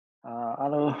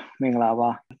အားလုံးမင်္ဂလာပါ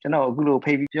ကျွန်တော်အခုလို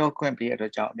ဖိတ်ပြီးပြောခွင့်ပေးရ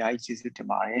တဲ့ကြောင့်အများကြီးကျေးဇူးတင်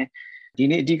ပါတယ်ဒီ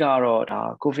နေ့အဓိကတော့ဒါ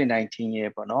COVID-19 ရဲ့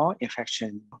ပေါ့နော်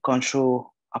infection control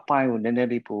အပိုင်းကိုနည်းနည်း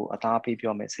လေးပိုအသားပေး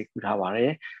ပြောမယ်စိတ်ကူးထားပါတ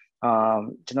ယ်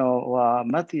ကျွန်တော်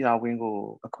မတ်တီရာဝင်းကို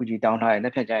အခုကြီးတောင်းထားတဲ့လ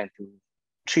က်ဖြတ်ကြရင်သူ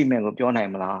treatment ကိုပြောနို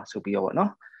င်မလားဆိုပြီးတော့ပေါ့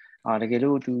နော်တကယ်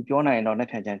လို့သူပြောနိုင်ရင်တော့လက်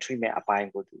ဖြတ်ကြရင် treatment အပိုင်း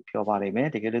ကိုသူပြောပါလိမ့်မယ်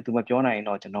တကယ်လို့သူမပြောနိုင်ရင်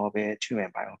တော့ကျွန်တော်ပဲ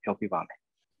treatment အပိုင်းကိုပြောပြပါမယ်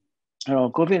အဲ့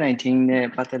တော့ COVID-19 နဲ့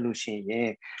ပတ်သက်လို့ရှိရင်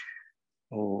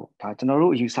ဒါကျွန်တော်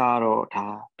တို့အယူဆကတော့ဒါ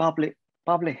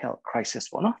public health crisis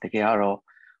ပေါ့နော်တကယ်ကတော့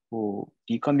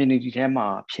ဒီ community ထဲမှာ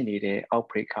ဖြစ်နေတဲ့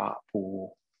outbreak ကပို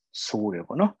ဆိုးတယ်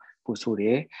ပေါ့နော်ပိုဆိုးတ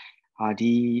ယ်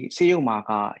ဒီဆေးရုံမှာ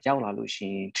ကရောက်လာလို့ရှိ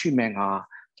ရင် treatment က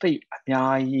တိတ်အ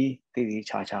များကြီးတည်တည်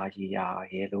ချာချာ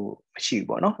ရဲလို့မရှိဘူး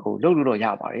ပေါ့နော်လုပ်လို့တော့ရ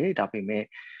ပါတယ်ဒါပေမဲ့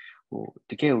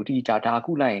တကယ်ကိုဒီဒါအ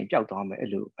ခုလိုက်ရင်ပျောက်သွားမယ်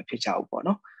အဲ့လိုမဖြစ်ကြဘူးပေါ့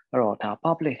နော်အဲ့တော့ဒါ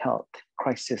public health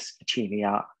crisis အခြေအနေက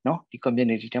เนาะဒီ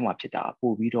community ထဲမှာဖြစ်တာ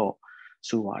ပို့ပြီးတော့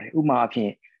ဆိုးပါတယ်ဥပမာအဖြစ်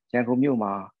ရန်ကုန်မြို့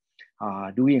မှာ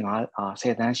လူကြီး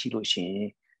10တန်းရှိလို့ရှိ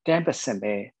ရင် 10%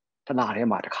 ပဲတစ်လထဲ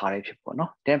မှာတစ်ခါလေးဖြစ်ပေါ့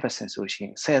နော် 10% ဆိုရှင်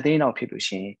10သိန်းလောက်ဖြစ်လို့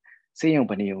ရှိရင်စေယုံ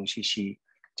ဘယ်နှယုံရှိ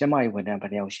ကျမကြီးဝန်ထမ်းဘ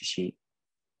ယ်နှယောက်ရှိ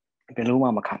ဘယ်လုံးမှ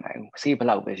မခံနိုင်ဘူးစေးဘ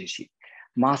လောက်ပဲရှိ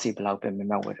မစေးဘလောက်ပဲမ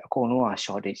မြောက်ဝဲအကုန်လုံးက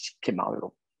shortage ဖြစ်မှာ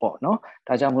ပေါ့နော်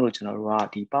ဒါကြောင့်မို့လို့ကျွန်တော်တို့က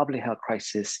ဒီ public health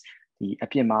crisis ဒီအ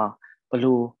ပြင်မှာဘယ်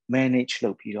လို manage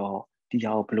လုပ်ပြီးတော့ဒီ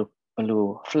ဟာကိုဘယ်လို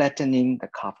flattening the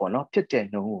curve ပေါ့နော်ဖြစ်တဲ့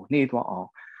နှုန်းကိုနှေးသွားအောင်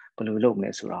ဘယ်လိုလုပ်မ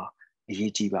လဲဆိုတာအ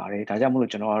ရေးကြီးပါတယ်ဒါကြောင့်မို့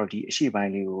လို့ကျွန်တော်တို့ဒီအရှိပို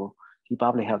င်းလေးကိုဒီ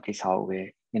public health ကိစ္စကိုပဲ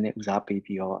နည်းနည်းဦးစားပေး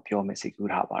ပြီးတော့ပြောမယ်စိတ်ကူး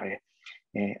ထားပါတယ်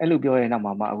အဲ့လိုပြောရတဲ့နောက်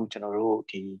မှာအခုကျွန်တော်တို့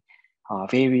ဒီ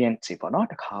variant တွေပေါ့နော်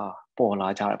တခါပေါ်လာ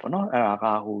ကြတယ်ပေါ့နော်အဲ့ဒါက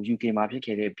UK မှာဖြစ်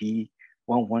ခဲ့တဲ့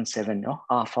B117 เนาะ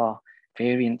alpha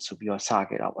variant ဆိုပြီးတော့စ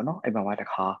ခဲ့တာပေါ့နော်အဲ့မှာတ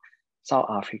ခါ South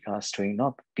Africa strain เนา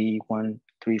ะ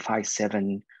B1357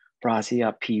 Brazil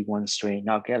P1 strain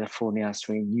နောက် California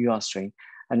strain New York strain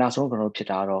နောက်ဆုံးကတော့ဖြစ်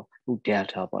တာတော့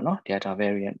Delta ပေါ့နော် Delta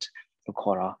variant ကို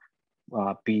ခေါ်တာ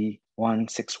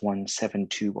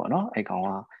B16172 ပေါ့နော်အဲ့ကောင်က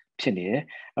ဖြစ်နေတယ်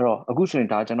အဲ့တော့အခုဆိုရင်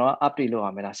ဒါကျွန်တော် update လုပ်ရ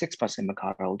မယ်လား 6% မခါ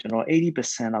တော့ကျွန်တော်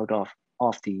 80% out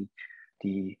of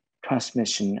the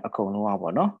transmission အကုန်လုံးอ่ะ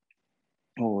ပေါ့နော်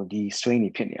ဒီ strain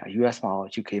တွေဖြစ်နေတာ US မှာရော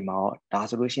UK မှာရောဒါ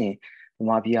ဆိုလို့ရှိရင်မြန်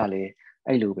မာပြည်ကလည်း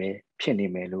အဲ့လိုပဲဖြစ်နေ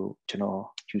မယ်လို့ကျွန်တော်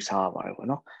ယူဆရပါတယ်ပေါ့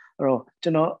နော်အဲ့တော့ကျွ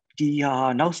န်တော်ဒီဟာ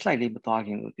နောက် slide လေးမသွားခ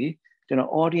င်လို့ဒီကျွန်တော်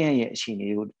audience ရဲ့အခြေအနေ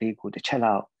ကိုတစ်ချက်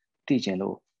လောက်သိချင်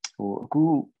လို့အခု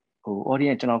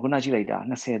audience ကျွန်တော်ခုနကြည့်လိုက်တာ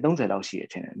20-30လောက်ရှိရ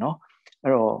တဲ့เนาะ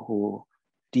အဲ့တော့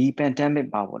ဒီ pandemic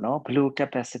မှာပေါ့နော်ဘယ်လို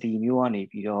capacity မျိုးကနေ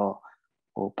ပြီးတော့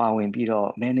ပါဝင်ပြီးတော့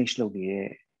manage လုပ်နေတဲ့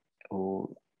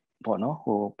ပေါ့နော်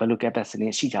ဘယ်လို capacity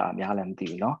ရှိကြတာများလည်းမသိ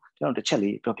ဘူးเนาะကျွန်တော်တစ်ချက်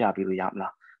လေးပြောပြပေးလို့ရမ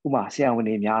လားဥပမာဆရာဝန်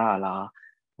တွေများတာလား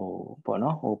ပေါ့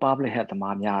နော်public health သ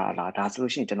မားများတာလားဒါဆို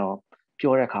လို့ရှိရင်ကျွန်တော်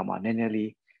ပြောတဲ့အခါမှာနည်းနည်းလေး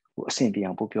အဆင်ပြေ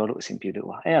အောင်ပို့ပြောလို့အဆင်ပြေလို့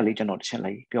ပါအဲ့ဒါလေးကျွန်တော်တစ်ချက်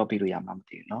လေးပြောပြလို့ရမှာမ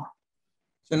သိဘူးเนาะ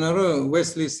ကျွန်တော်တို့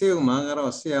Wesley ဆေးဥမှာက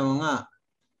တော့ဆရာဝန်က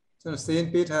ကျွန်တော်စေး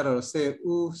ပေးထားတော့10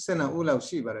ဦး12ဦးလောက်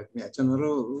ရှိပါတယ်ခင်ဗျကျွန်တော်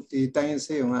တို့ဒီတိုင်း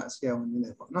ဆေးရုံကဆရာဝန်တွေ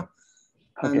နဲ့ပေါ့နော်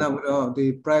နောက်ပြီးတော့ဒီ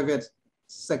private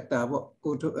sector ပေါ့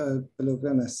ကိုဘယ်လို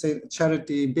ပြောလဲ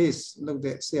charity base လုပ်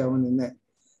တဲ့ဆရာဝန်တွေနဲ့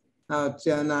ကျ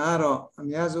န်တာကတော့အ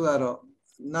များစုကတော့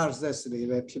nurses တွေ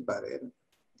ပဲဖြစ်ပါတယ်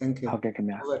thank you ဟုတ်ကဲ့ခင်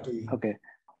ဗျဟု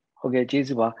တ်ကဲ့ကျေး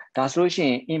ဇူးပါဒါဆိုလို့ရှိရ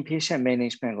င် inpatient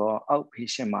management ကို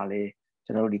outpatient မှာလေ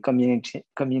ကျွန်တော်တို့ဒီ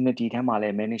community ထဲမှာလ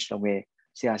ည်း manage လုပ်မဲ့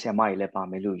ဆရာမတွေလည်းပါ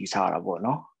မယ်လို့ယူဆရတာပေါ့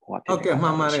နော်ဟုတ်ကဲ့မှ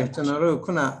န်ပါတယ်ကျွန်တော်တို့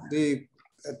ခုနဒီ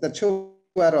တချို့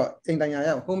ကတော့အိမ်တိုင်ယာ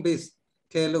ရောက် home base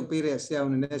care လုပ်ပေးတဲ့ဆရာဝ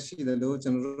န်တွေလည်းရှိတယ်လို့ကျွ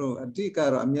န်တော်တို့အဓိက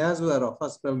တော့အများစုကတော့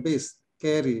hospital base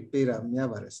care တွေပေးတာများ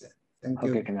ပါတယ်ဆရာ thank you ဟု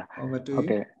တ်ကဲ့ခင်ဗျဟုတ်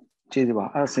ကဲ့ကျေးဇူးပါ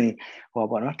အဲ့ဆိုရင်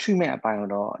ပေါ့နော် treatment အပိုင်း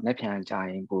တော့လက်ဖြန်ကြ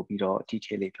ရင်ပို့ပြီးတော့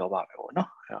detail လေးပြောပါမယ်ပေါ့နော်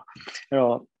အဲ့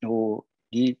တော့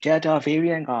ဒီ Delta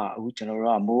variant ကအခုကျွန်တော်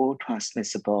တို့က more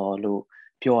transmissible လို့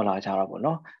ပြောလာကြတာပေါ့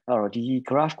နော်အဲ့တော့ဒီ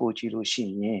graph ကိုကြည့်လို့ရှိ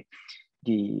ရင်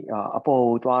ဒီအပေါ်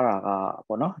ကိုသွားတာက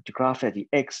ပေါ့နော်ဒီ graph ရဲ့ဒီ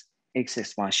x axis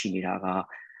မှာရှိနေတာက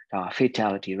ဒါ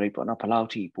fatality rate ပေါ့နော်ဘယ်လောက်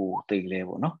ထိပိုသိလဲ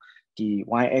ပေါ့နော်ဒီ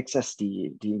y axis ဒီ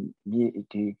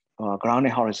ground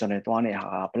နဲ့ horizontal သွားနေတာ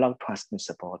ကဘယ်လောက်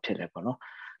transmissible ဖြစ်လဲပေါ့နော်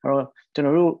အဲ့တော့ကျွန်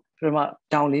တော်တို့ဒီမှာ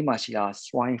တောင်လေးမှာရှိတာ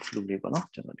swine flu လေးပေါ့နော်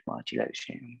ကျွန်တော်ဒီမှာကြည့်လိုက်ရှ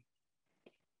င်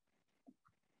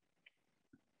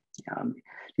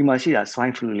ဒီမှာရှိတာ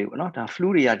swine flu လေးပေါ့နော်ဒါ flu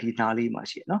တွေကဒီနားလေးမှာ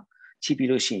ရှိရနော်ချိပြီး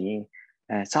လို့ရှိရင်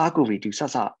SARS-CoV-2 ဆ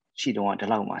က်ရှိတော့ဒီ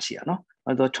လောက်မှာရှိရနော်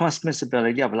အဲ့တော့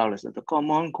transmissibility ကဘယ်လောက်လဲဆိုတော့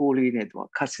common cold လေးနဲ့သူက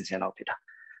ခတ်ဆင်လောက်ဖြစ်တာ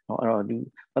အဲ့တော့ဒီ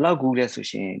ဘယ်လောက်ကူးလဲဆို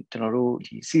ရှင်ကျွန်တော်တို့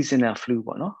ဒီ seasonal flu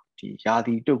ပေါ့နော်ဒီရာ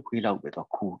သီတုပ်ကွေးလောက်ပဲတော့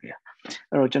ခိုးခဲ့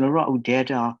အဲ့တော့ကျွန်တော်တို့ကအခု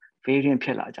Delta variant ဖြ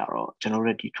စ်လာကြတော့ကျွန်တော်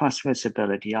တို့ဒီ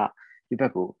transmissibility ကဒီဘ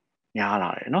က်ကိုများလာ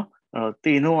တယ်နော်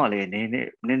တေနှုံးကလည်းနည်းန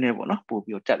ည်းပေါ့နော်ပို့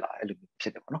ပြီးတော့တက်လာအဲ့လိုဖြ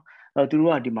စ်တယ်ပေါ့နော်အဲ့တော့သူ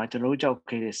တို့ကဒီမှာကျွန်တော်တို့ကြောက်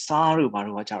ခဲ့တဲ့စားတို့ဘာ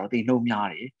တို့ကကြတော့တေနှုံးများ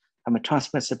တယ်ဒါပေမဲ့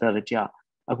transmissibility က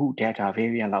အခု data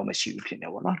variant လောက်မရှိဘူးဖြစ်နေ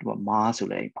ပေါ့နော်ဒီမှာမားဆို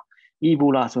လည်းပါ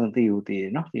Ebola ဆိုရင်သေတယ်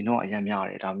နော်ဒီတော့အရင်များ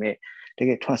တယ်ဒါပေမဲ့တက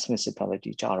ယ်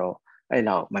transmissibility ကြတော့အဲ့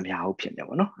လောက်မများဘူးဖြစ်နေ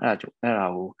ပေါ့နော်အဲ့ဒါ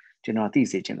ကိုကျွန်တော်သိ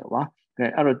စေချင်လို့ပါ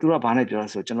အဲ့တော့သူကဘာနဲ့ပြောလဲ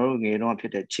ဆိုကျွန်တော်တို့ငယ်တော့ဖြ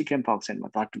စ်တဲ့ chicken pox နဲ့မှာ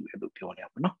သွားတူတယ်လို့ပြောနေပါ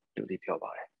ပေါ့နော်တူလေးပြောပါ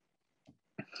တယ်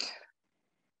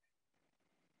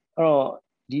အဲ့တော့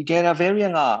ဒီ data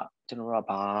variant ကကျွန်တော်တို့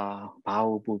ကဘာ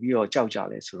ကိုပို့ပြီးတော့ကြောက်ကြ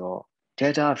လဲဆိုတော့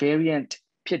data variant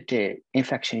ဖြစ်တဲ့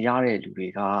infection ရတဲ့လူတွေ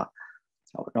က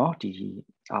ဟုတ်နော်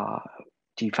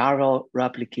ဒီ viral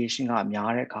replication က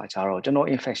များတဲ့အခါကျတော့ကျွန်တော်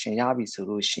infection ရပြီဆို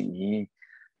လို့ရှိရင်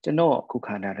ကျွန်တော်ခုခ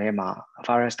န္ဓာထဲမှာ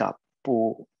virus ကပို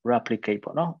replicate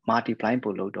ပေါ့နော် multiply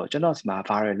ပို့လို့တော့ကျွန်တော်ဒီမှာ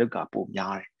viral လုတ်ကပို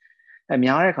များတယ်အဲ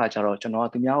များတဲ့အခါကျတော့ကျွန်တော်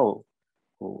သူများ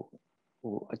ကို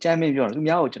အကြမ်းမြင်ပြောတော့သူ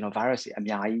များကိုကျွန်တော် virus တွေအ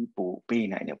များကြီးပို့ပေး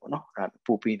နိုင်တယ်ပေါ့နော်အဲ့ဒါ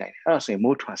ပို့ပေးနိုင်တယ်အဲ့ဒါဆိုရင်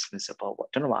more transmissible ပေါ့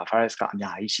ကျွန်တော်မှာ virus ကအ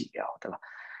များကြီးရှိကြအောင်တလား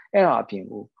အဲ့ဒါအပြင်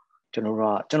ကိုကျွန်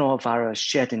တော် virus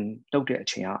shedding လုပ်တဲ့အ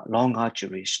ချိန်က longer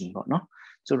duration ပေါ့နော်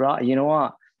ဆိုတော့အရင်တော့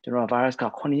ကျွန်တော် virus က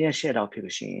9ရက်share တော့ဖြစ်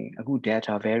လို့ရှိရင်အခု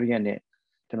delta variant နဲ့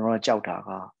ကျွန်တော်ကြောက်တာက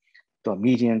သူ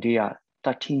median day က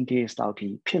13 days လောက်ထိ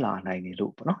ဖြစ်လာနိုင်တယ်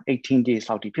လို့ပေါ့နော်18 days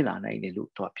လောက်ထိဖြစ်လာနိုင်တယ်လို့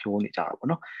သူကပြောနေကြတာပေါ့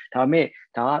နော်ဒါပေမဲ့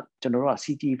ဒါကကျွန်တော်တို့က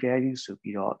CT value ဆို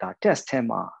ပြီးတော့ဒါ test ထဲ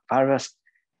မှာ virus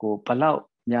ကိုဘယ်လောက်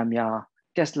များ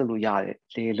test လုပ်လို့ရတယ်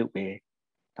လေလို့ပဲ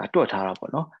ဒါတွက်ထားတာ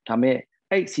ပေါ့နော်ဒါပေမဲ့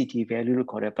အဲ့ CT value လို့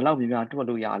ခေါ်တဲ့ဘယ်လောက်များတွက်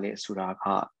လို့ရလဲဆိုတာက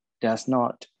does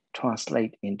not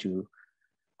translate into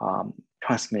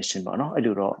transmission ပေါ့နော်အဲ့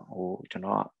လိုတော့ကျွန်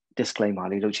တော် disclaimer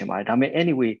လေးလုပ်ချင်ပါတယ်ဒါပေမဲ့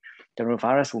anyway ကျွန်တော်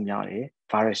virus ကိုများတယ်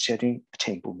virus shedding အ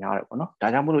ချိန်ပိုများတယ်ပေါ့နော်ဒါ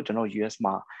ကြောင့်မို့လို့ကျွန်တော် US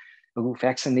မှာအခု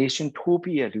vaccination ထိုး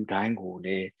ပြီးရလူတိုင်းကိုလ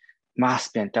ည်း mask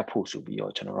ပြန်တက်ဖို့ဆိုပြီး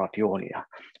တော့ကျွန်တော်တို့ပြောနေတာ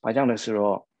။ဘာကြောင့်လဲဆို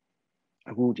တော့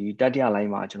အခုဒီတတိယလို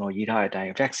င်းမှာကျွန်တော်ရေးထားတဲ့အတို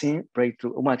င်း vaccine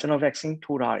breakthrough ဥပမာကျွန်တော် vaccine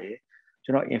ထိုးထားတယ်ကျွ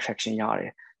န်တော် infection ရတ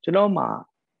ယ်ကျွန်တော်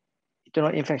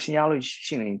infection ရလို့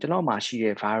ရှိရင်ကျွန်တော်မှာရှိ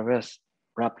တဲ့ virus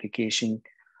replication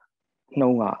နှု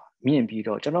န်းကမြင့်ပြီး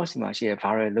တော့ကျွန်တော်စီမှာရှိတဲ့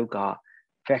viral လုတ်က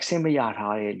vaccine မရ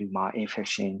ထားတဲ့လူမှာ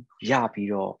infection ရပြီး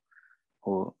တော့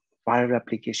viral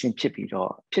replication ဖြစ်ပြီး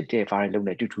တော့ဖြစ်တဲ့ viral လုတ်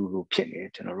နဲ့တူလို့ဖြစ်နေတ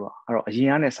ယ်ကျွန်တော်တို့ကအဲ့တော့အရင်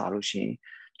ကနဲ့စာလို့ရှိရင်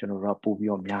ကျွန်တော်တို့ကပို့ပြီး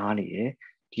တော့များနေတယ်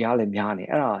ဒီကလည်းများနေ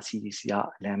အဲ့ဒါ CDC က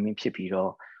အလံမင်းဖြစ်ပြီး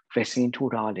တော့ vaccine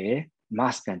ထိုးထားတယ်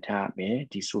mask ပြန်ထပ်ရမယ်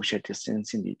ဒီ social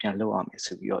distancing တွေပြန်လုပ်ရမယ်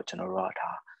ဆိုပြီးတော့ကျွန်တော်တို့ကဒါ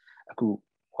အခု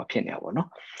ဖြစ်နေတာပေါ့နော်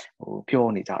ပြော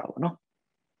နေကြတာပေါ့နော်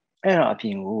အဲ့ဒါအပြ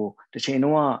င်ကိုတစ်ချိန်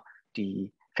လုံးကဒီ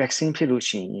vaccine ဖြစ်လို့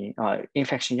ရှိရင်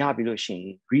infection ရပြီလို့ရှိရ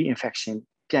င် reinfection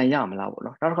ပြန်ရမလားပေါ့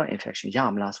နော်နောက်တစ်ခါ infection ရ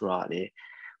မလားဆိုတာလေ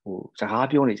စကား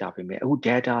ပြောနေကြပြီမဲ့အခု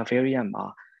delta variant မှာ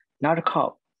နောက်တစ်ခါ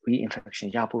reinfection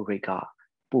ရဖို့ rate က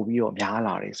ပို့ပြီးတော့များ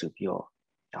လာတယ်ဆိုပြီးတော့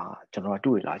ဒါကျွန်တော်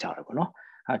တို့တွေ့လာကြတယ်ပေါ့နော်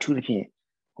အထူးသဖြင့်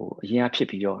အရင်ကဖြစ်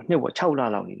ပြီးတော့နှစ်6လ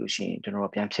လောက်နေလို့ရှိရင်ကျွန်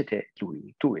တော်ပြန်ဖြစ်တဲ့လူတွေ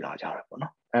တွေ့လာကြတယ်ပေါ့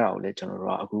နော်အဲ့ဒါကိုလည်းကျွန်တော်တို့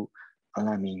ကအခု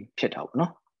alarming ဖြစ်တာပေါ့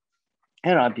နော်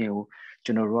အဲ့ဒါအပြင်ကို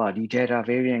ကျွန်တော်တို့ကဒီ delta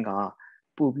variant က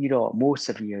ပို့ပြီးတော့ more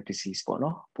severe disease ပေါ့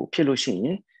နော်ပို့ဖြစ်လို့ရှိရ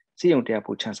င်ဆေးရုံတက်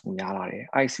ဖို့ chance ပိုများလာတယ်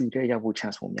ICU တက်ရောက်ဖို့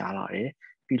chance ပိုများလာတယ်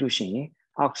ပြီးလို့ရှိရင်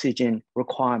oxygen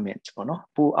requirement ပေါ့နော်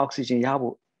ပို oxygen ရ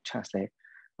ဖို့ chance လဲ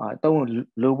တုံး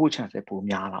လိုဖို့ chance လဲပို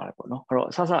များလာတယ်ပေါ့နော်အဲ့တော့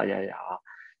အဆအရာ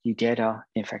ဒီ data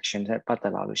infection နဲ့ပတ်သ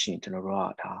က်လာလို့ရှိရင်ကျွန်တော်တို့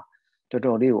ကဒါတော်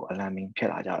တော်လေးကို alarming ဖြစ်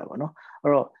လာကြတယ်ပေါ့နော်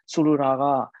အဲ့တော့ဆိုလိုတာက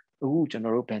အခုကျွန်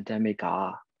တော်တို့ pandemic က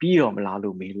ပြီးတော့မလား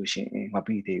လို့မေးလို့ရှိရင်မ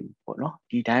ပြီးသေးဘူးပေါ့နော်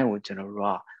ဒီတိုင်းကိုကျွန်တော်တို့က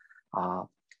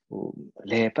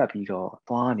လဲပတ်ပြီးတော့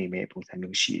သွားနေမဲ့ပုံစံ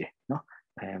မျိုးရှိတယ်နော်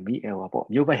ပေါ့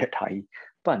မြို့ပတ်ရထားကြီး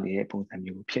ပတ်နေတဲ့ပုံစံ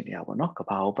မျိုးဖြစ်နေတာပေါ့နော်က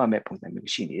ဘာကိုပတ်မဲ့ပုံစံ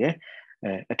မျိုးရှိနေတယ်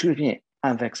အထူးသဖြင့်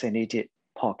unvaccinated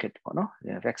pocket ပေါ့နော်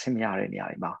vaccine မရတဲ့နေရာ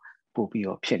တွေမှာပို့ပြီး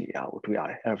တော့ဖြစ်နေတာကိုတွေ့ရ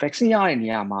တယ်အဲ vaccine ရတဲ့နေ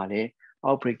ရာမှာလည်း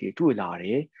outbreak တွေတွေ့လာတ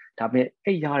ယ်ဒါပေမဲ့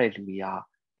အဲ့ရတဲ့လူတွေက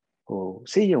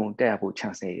ဆေးရုံတက်ဖို့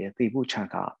chance နေတယ်သေဖို့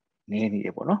chance ကနည်းနေတ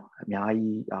ယ်ပေါ့နော်အများ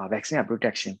ကြီးvaccine က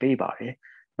protection ပေးပါတယ်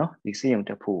နော်ဒီဆေးရုံ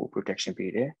တက်ဖို့ protection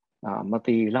ပေးတယ်မ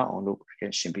သေးလောက်အောင်လို့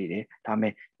protection ပေးတယ်ဒါပေ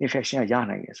မဲ့ infection ကရ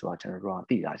နိုင်တယ်ဆိုတာကျွန်တော်တို့က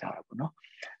သိလာကြတာပေါ့နော်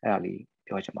အဲ့ဒါလေး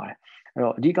ပြောချင်ပါတယ်အဲ့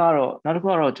တော့အဓိကတော့နောက်တစ်ခု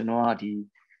ကတော့ကျွန်တော်က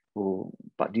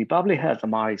ဒီ public health သ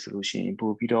မားတွေဆိုလို့ရှိရင်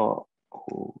ပို့ပြီးတော့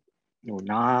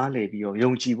နားလေပြီးတော့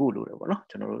ယုံကြည်ဖို့လိုတယ်ပေါ့နော်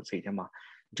ကျွန်တော်တို့စိတ်ထဲမှာ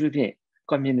အထူးဖြင့်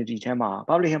community ထဲမှာ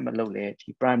public health မလုပ်လဲဒီ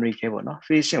primary care ပေါ့နော်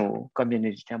patient ကို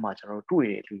community ထဲမှာကျွန်တော်တို့တွေ့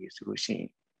ရလူတွေဆိုလို့ရှိရင်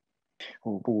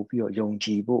ပို့ပြီးတော့ယုံကြ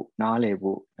ည်ဖို့နားလည်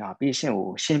ဖို့ဒါ patient ကို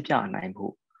ရှင်းပြနိုင်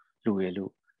ဖို့လိုရ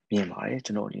လို့မြင်ပါတယ်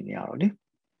ကျွန်တော်အနေနဲ့ကတော့လေ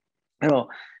အဲ့တော့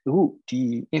အခုဒီ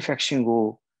infection ကို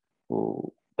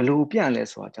ဘယ်လိုပြန့်လဲ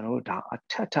ဆိုတာကျွန်တော်တို့ဒါအ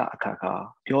ထက်အခါ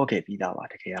ပြောခဲ့ပြီးသားပါ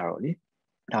တကယ်ကတော့လေ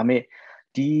ဒါမဲ့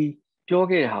ဒီ ပြော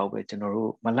ခဲ့တဲ့ဟာကိုပဲကျွန်တော်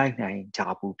တို့မလိုက်နိုင်ကြ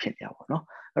ဘူးဖြစ်နေရပါတော့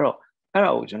အဲ့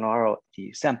ဒါကိုကျွန်တော်ကတော့ဒီ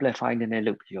simplify နဲ့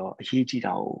လုပ်ပြီးတော့အရေးကြီး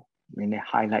တာကိုနည်းနည်း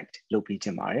highlight လုပ်ပြီးခြ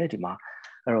င်းပါတယ်ဒီမှာ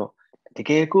အဲ့တော့တ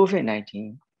ကယ် COVID-19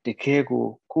 တကယ်ကို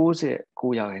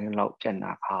69%လောက်ပြတ်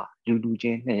နာခါလူချ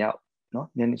င်း2ယောက်เนาะ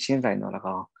နည်းနည်းရှင်းဆိုင်တော့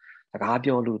၎င်းစကား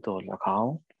ပြောလို့တော့၎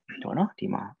င်းတော့เนาะဒီ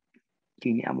မှာဒီ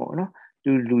နေရာပေါ့เนาะ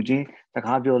လူချင်းစ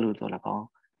ကားပြောလို့တော့၎င်း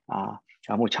ဒါ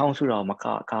မှမဟုတ်ချောင်းဆူတော့မ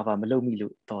ကာဗာမလုပ်မိ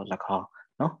လို့တော့၎င်း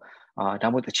เนาะဒါ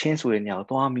မှမဟုတ်တချင်းဆိုတဲ့နေရာကို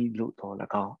သွားမိလို့တော့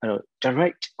၎င်းအဲ့တော့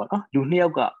direct ပေါ့เนาะလူ2ယော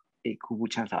က်ကခုခု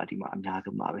ချမ်းစာဒီမှာအများ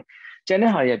ဆုံးပါပဲကျန်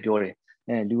တဲ့ဟာတွေကပြောတယ်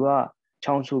လူက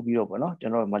ချောင်းဆူပြီးတော့ပေါ့เนาะကျွ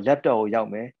န်တော်တို့ laptop ကိုရောက်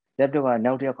မယ် laptop က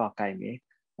နောက်တစ်ယောက်ကကင်မယ်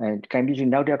ကင်ပြီးချ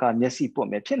င်းနောက်တစ်ယောက်ကမျက်စိပွတ်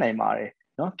မယ်ဖြစ်နိုင်ပါတယ်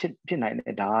เนาะဖြစ်နိုင်တ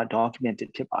ယ်ဒါက documented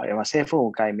ဖြစ်ပါတယ်။ cell phone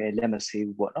ကိုကင်မယ်လက်မဆေး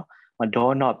ဘူးပေါ့เนาะ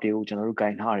door knob တွေကိုကျွန်တော်တို့က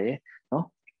င်ထားတယ်เนาะ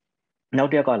နောက်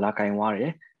တစ်ယောက်ကလာကင်သွားတ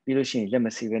ယ်ပြီးလို့ရှိရင်လက်မ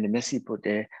ဆေးဘဲနဲ့မျက်စိပွတ်တ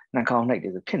ယ်နှာခေါင်းနှိုက်တ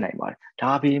ယ်ဆိုဖြစ်နိုင်ပါတယ်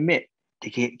ဒါပေမဲ့တ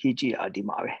ကယ်အကြီးကြီးဒီ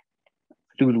မှာပဲ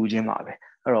လူချင်းမှာပဲ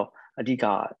အဲ့တော့အဓိက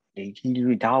ဒီ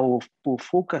လူဒါကိုပို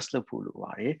focus လုပ်ဖို့လို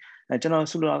ပါတယ်ကျွန်တော်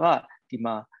ဆိုလိုတာကဒီ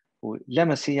မှာလက်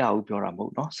မဆေးရဘူးပြောတာမဟု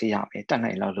တ်เนาะဆေးရမယ်တတ်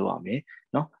နိုင်လောက်လုပ်ရမယ်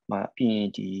เนาะပြီးရင်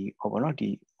ဒီဟောပေါ့เนาะဒီ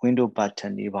window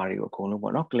button တွေဘာတွေကိုအကုန်လုံး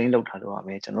ပေါ့เนาะ clean လုပ်ထားလုပ်ရမ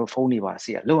ယ်ကျွန်တော်တို့ဖုန်းတွေပါ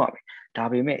ဆေးရလုပ်ရမယ်ဒါ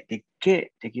ပေမဲ့တကယ်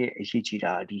အရေးကြီး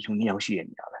တာဒီလူ2ယောက်ရှိတဲ့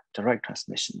နေရာပဲ direct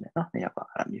transmission နဲ့เนาะ2ယောက်ပါ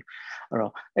အဲ့လိုမျိုးအဲ့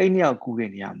တော့အဲ့2ယောက်ကူးတဲ့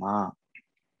နေရာမှာ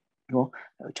เนาะ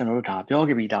ကျွန်တော်တို့ဒါပြော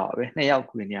ခဲ့ပြီးသားပါပဲ2ယောက်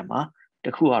ကူးတဲ့နေရာမှာတ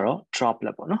ခုကတော့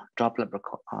droplet ပေါ့เนาะ droplet ပေါ့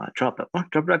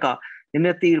droplet ကနည်းန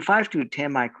ည်း5 to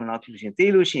 10 micron လောက်ဖြစ်လို့ရှိရင်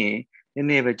သေးလို့ရှိရင်နည်း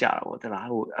နည်းပဲကြာတာပေါ့တလား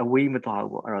အဝေးမသွား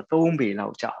ဘူးပေါ့အဲ့တော့3ပေလော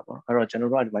က်ကြာတာပေါ့အဲ့တော့ကျွန်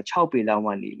တော်တို့ကဒီမှာ6ပေလောက်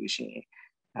မှနေလို့ရှိရင်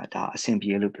ဒါအဆင်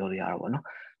ပြေလို့ပြောလို့ရတာပေါ့နော်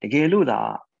တကယ်လို့ဒါ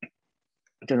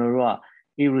ကျွန်တော်တို့က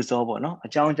aerosol ပေါ့နော်အ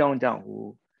ကြောင်းကျွန်တော်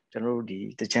တို့ဒီ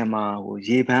တချမ်းမှာ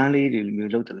ရေပန်းလေးတွေ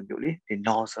မျိုးလုပ်တယ်လို့မျိုးလေဒီ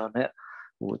nozzle နဲ့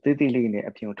တိတိလေးနဲ့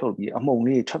အပြင်ထုတ်ပြီးအမှုန်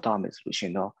လေးထွက်သွားမယ်ဆိုလို့ရှိရ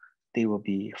င်တော့they will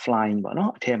be flying ပေါ့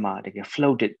နော်အထက်မှာတကယ်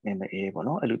floated in the air ပေါ့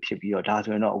နော်အဲ့လိုဖြစ်ပြီးတော့ဒါ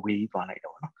ဆိုရင်တော့အဝေးကြီးသွားလိုက်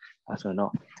တော့ပေါ့နော်ဒါဆိုရင်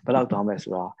တော့ဘယ်လောက်သွားမလဲ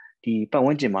ဆိုတော့ဒီပတ်ဝ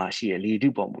န်းကျင်မှာရှိတဲ့လေထု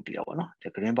ပေါ်မူတည်တာပေါ့နော်ဒီ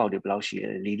green box တွေဘယ်လောက်ရှိရဲ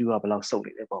လေထုကဘယ်လောက်စုပ်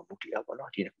နေလဲပေါ်မူတည်တာပေါ့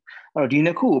နော်ဒီအဲ့တော့ဒီ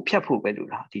နှစ်ခုကိုဖြတ်ဖို့ပဲလို့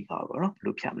လားအဓိကပေါ့နော်ဘယ်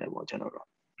လိုဖြတ်မလဲပေါ့ကျွန်တော်တို့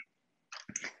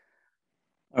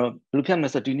အဲ့တော့ဘယ်လိုဖြတ်မလဲ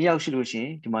ဆိုတော့ဒီ2ယောက်ရှိလို့ရှိရ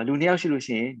င်ဒီမှာလူ2ယောက်ရှိလို့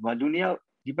ရှိရင်ဒီမှာလူ2ယောက်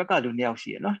ဒီဘက်ကလူ2ယောက်ရှိ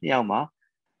ရနော်2ယောက်မှာ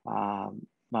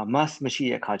mask မရှိ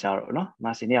တဲ့အခါကျတော့เนาะ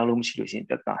mask 2ယောက်လုံးမရှိလို့ရှိရင်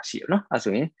ပြဿနာရှိရเนาะအဲ့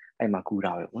ဆိုရင်အဲ့မှာကူ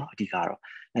တာပဲပေါ့နော်အဓိကတော့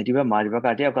ဒီဘက်က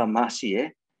တယောက်က mask ရှိရ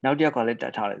နောက်တစ်ယောက်ကလည်းတ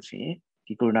က်ထားတယ်ဆိုရင်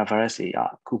ဒီ coronavirus တွေက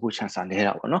ခုခုချန်ဆာနေ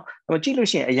တာပေါ့နော်အဲ့တော့ကြည့်လို့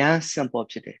ရှိရင်အရန် simple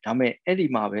ဖြစ်တယ်ဒါပေမဲ့အဲ့ဒီ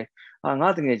မှာပဲငါ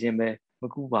တကယ်ချင်းပဲမ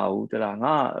ကူပါဘူးတလား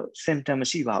ငါ symptom မ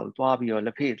ရှိပါဘူးသွားပြီးတော့လ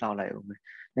က်ဖေးတောက်လိုက်အောင်ပဲ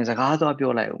စကားသွား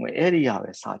ပြောလိုက်အောင်ပဲအဲ့ဒီရ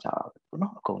ပဲစားကြတာပဲပေါ့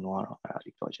နော်အကုန်လုံးကတော့အဲ့ဒါ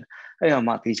လေးပြောချင်အဲ့တော့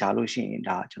မှသေချာလို့ရှိရင်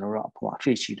ဒါကျွန်တော်တို့အပေါ်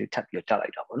face sheet လေးထပ်ပြီးတော့တက်လို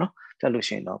က်တာပေါ့နော်တက်လို့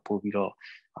ရှိရင်တော့ပို့ပြီးတော့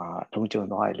လုံးကျုံ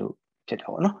သွားရလို့ဖြစ်တာ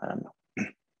ပေါ့နော်အဲ့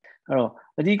တော့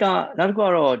အဓိကနောက်တစ်ခုက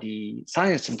တော့ဒီ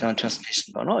science symptom transmission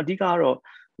ပေါ့နော်အဓိကကတော့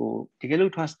တကယ်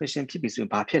လို့ transmission ဖြစ်ပြီဆိုရ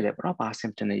င်ဘာဖြစ်လဲပေါ့နော်ဘာ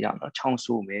symptom တွေရအောင်နော်ချောင်း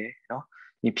ဆိုးမယ်နော်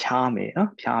ဒီဖျားမယ်နော်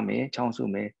ဖျားမယ်ချောင်း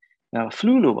ဆိုးမယ်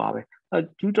flu လို့ပါပဲ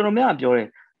သူတော်တော်များပြောတယ်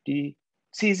ဒီ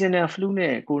seasonal flu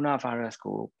နဲ့ coronavirus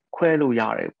ကိုခွဲလို့ရ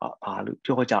တယ်ဘာလို့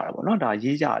ပြောကြတာပေါ့နော်ဒါ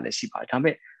ရေးကြရလည်းရှိပါတယ်ဒါပေ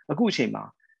မဲ့အခုအချိန်မှာ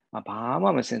ဘာမှ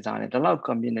မစင်စားနဲ့ဒီလောက်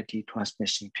community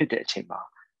transmission ဖြစ်တဲ့အချိန်မှာ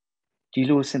ဒီ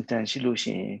လို symptom ရှိလို့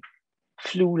ရှိရင်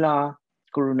flu လား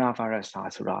coronavirus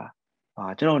လားဆိုတာ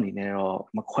ကျွန်တော်အနေနဲ့တော့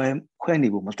မခွဲနေ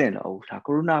ဖို့မသင့်တော့ဘူးဒါ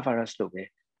coronavirus လို့ပဲ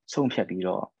ဆုံးဖြတ်ပြီး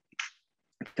တော့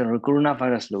ကျွန်တော်တို့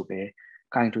coronavirus လို့ပဲ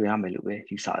ကင်တွေ့ရမယ်လို့ပဲ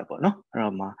ယူဆရပေါ့နော်အဲ့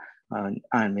တော့မှ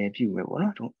အာမယ်ပြုမယ်ပေါ့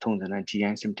နော်ထုံစံနဲ့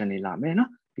GI symptom တွေလာမယ်နော်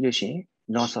ပြီးလို့ရှိရင်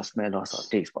loss of smell loss of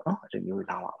taste ပေါ့နော်အဲ့လိုမျိုး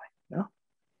လာပါမယ်နော်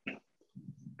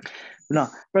ခုန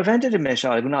preventative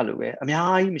measure ခုနလိုပဲအများ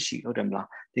ကြီးမရှိဟုတ်တယ်မလား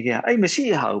တကယ်အဲ့မရှိ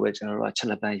ရဟာကိုပဲကျွန်တော်တို့ကချက်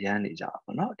လက်ပန်းရမ်းနေကြတာ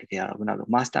ပေါ့နော်တကယ်ကတော့ခုနလို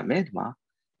mask တက်မယ်ဒီမှာ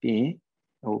ပြီးရင်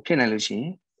ဖြစ်နိုင်လို့ရှိရင်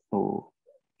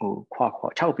ခွာ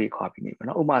6ပေခွာပြီးနေပေါ့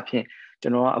နော်ဥပမာဖြင့်ကျွ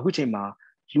န်တော်ကအခုချိန်မှာ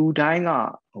လူတိုင်းက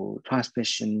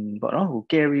transmission ပေါ့နော်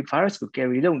carry virus ကို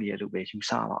carry လုပ်နေရလို့ပဲယူ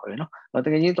ဆပါပဲเนาะတ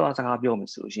ကယ်ချင်းသွားစကားပြောမ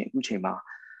ယ်ဆိုလို့ရှိရင်အခုချိန်မှာ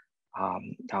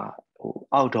ဒါ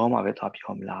outdoor မှာပဲသွား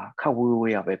ပြောမလားခက်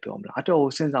ဝေးရပဲပြောမလားအတော်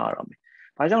စဉ်းစားရတော့မယ်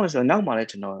ဘာကြောင့်လဲဆိုတော့နောက်မှာလည်း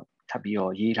ကျွန်တော်ထပ်ပြီး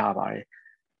တော့ရေးထားပါတယ်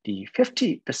ဒီ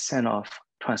 50% of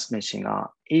transmission က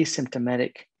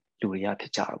asymptomatic လူတွေကဖြ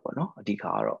စ်ကြတော့ပေါ့เนาะအဓိကက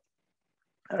တော့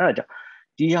အဲ့ဒါကြောင့်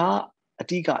ဒီဟာအ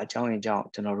ဓိကအကြောင်းရင်းကြောင့်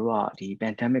ကျွန်တော်တို့ကဒီ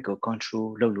pandemic ကို control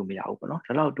လုပ်လို့မရဘူးပေါ့နော်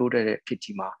ဒါလောက်တိုးတဲ့ဖြစ်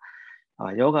ကြီးမှာ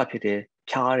ယောဂဖြစ်တယ်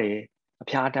ဖျားတယ်အ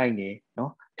ဖျားတိုင်းနေ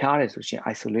နော်ဖျားတယ်ဆိုရှင်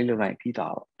isolate လုပ်လိုက်ပြီး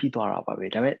သွားတာပါပဲ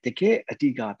ဒါပေမဲ့တကယ်အဓိ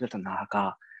ကပြဿနာက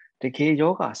တကယ်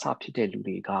ယောဂစဖြစ်တဲ့လူ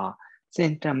တွေက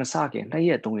symptom မစခင်2ရ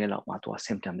က်3ရက်လောက်မှာသူက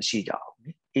symptom မရှိကြဘူး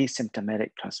လေ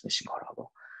asymptomatic transmission ခေါ်တာပေါ့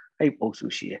အဲ့ပုံစု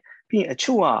ရှိတယ်ပြီးရင်အ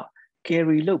ချို့က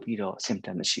carry လုပ်ပြီးတော့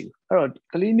symptom မရှိဘူးအဲ့တော့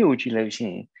ကလေးမျိုးကြည့်လိုက်ရှ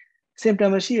င် symptom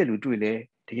မရှိရလို့တွေ့လေ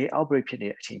တကယ် outbreak ဖြစ်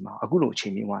တဲ့အချိန်မှာအခုလိုအချိ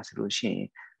န်မျိုးမှာဆိုလို့ရှိရင်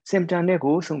symptom နဲ့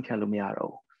ကိုဆုံးဖြတ်လို့မရ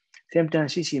တော့ဘူး symptom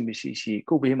ရှိမရှိ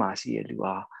ကိုယ်ဘေးမှာရှိရလူ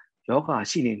ဟာယောဂ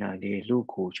ရှိနေနိုင်တယ်လို့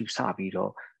ကိုယူဆပြီး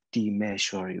တော့ဒီ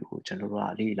measure တွေကိုကျွန်တော်တို့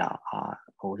ကလေ့လာ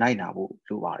လိုက်နာဖို့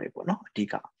လိုပါတယ်ပေါ့နော်အဓိ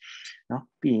ကနော်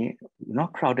ပြီးရင်နော်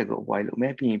crowded ကို avoid လုပ်မ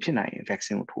ယ်ပြီးရင်ဖြစ်နိုင်ရင်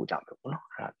vaccine ကိုထိုးကြမယ်ပေါ့နော်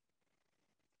အဲ့ဒါ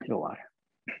လိုပါတယ်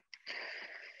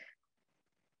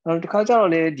တခါကျ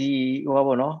တော့လေဒီဟိုပါ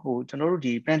ပေါ့နော်ကျွန်တော်တို့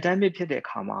ဒီ pandemic ဖြစ်တဲ့အ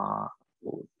ခါမှာ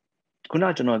ခုန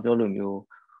ကျွန်တော်ပြောလို့မျိုး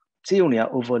စေယုံတွေက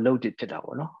overloaded ဖြစ်တာ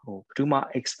ပေါ့နော်ဘယ်သူမှ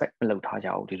expect မလုပ်ထားကြ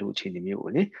ဘူးဒီလိုအခြေအနေမျိုး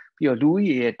ကိုလေပြီးတော့လူဦး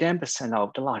ရေရဲ့ 10% လော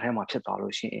က်တစ်လထဲမှာဖြစ်သွား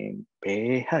လို့ရှိရင်ဘ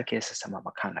ယ် healthcare system မှာမ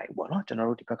ခံနိုင်ဘူးပေါ့နော်ကျွန်တော်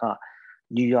တို့ဒီဘက်က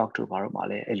New York တို့ဘာလို့မှ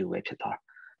လည်းအဲ့လိုပဲဖြစ်သွား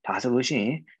တာဒါဆိုလို့ရှိရ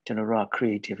င်ကျွန်တော်တို့က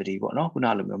creativity ပေါ့နော်ခုန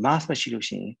လိုမျိုး mask မရှိလို့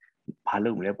ရှိရင်ဘာ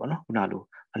လုပ်မလဲပေါ့နော်ခုနလို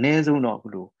အနည်းဆုံးတော့ဘ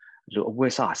လို့အဝ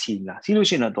တ်စားစီးလားစီးလို့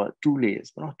ရှိရင်တော့2 layers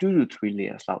ပေါ့နော်2 to 3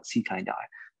 layers လောက်စီးခိုင်းကြတယ်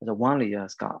အဲ့တော့1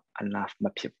 layers က enough မ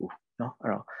ဖြစ်ဘူးเนาะအဲ့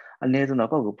တော့အနည်းဆုံးတော့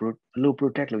ကိုယ့်ကိုဘယ်လို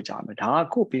protect လုပ်ကြမယ်ဒါက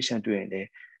ကိုယ့် patient တွေ့ရင်လည်း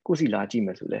ကိုယ့်စီလာကြည့်မ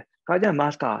ယ်ဆိုလဲကာကြ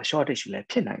mask က shortage လည်း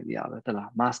ဖြစ်နိုင်ကြပဲဟုတ်လား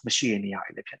mask မရှိတဲ့နေရာ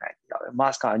တွေလည်းဖြစ်နိုင်ကြပဲ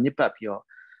mask ကညစ်ပတ်ပြီးတော့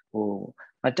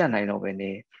မတက်နိုင်တော့ပဲね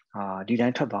ဒီတို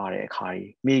င်းထွက်သွားတဲ့အခါ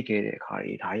ကြီးမေ့ခဲ့တဲ့အခါ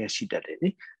ကြီးဒါရရှိတတ်တယ်နိ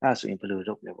အဲ့ဒါဆိုရင်ဘယ်လို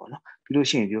လုပ်လဲပေါ့နော်ပြီးလို့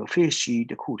ရှိရင်ဒီ face sheet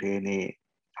တစ်ခုတည်းနဲ့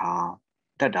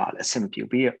တက်တာလည်းအဆင်မပြေ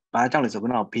ဘူးဘာကြောင့်လဲဆို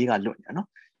တော့ဘေးကလွတ်နေတာနော်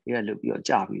ဘေးကလွတ်ပြီးတော့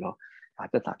ကြာပြီးတော့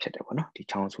သက်သာဖြစ်တယ်ပေါ့နော်ဒီ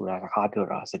ချောင်းဆိုတာတစ်ခါပြော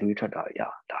တာစတွေးထွက်တာရ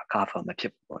ဒါ cover မဖြ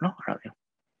စ်ဘူးပေါ့နော်အဲ့ဒါမျိုး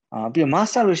ပြီးတော့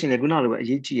master လို့ရှိရင်လည်းခုနလိုပဲအ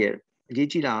ရေး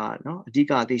ကြီးတာနော်အဓိ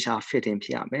ကသေချာ fitting ဖြ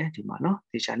စ်ရမယ်ဒီမှာနော်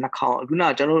သေချာနှာခေါင်းခုန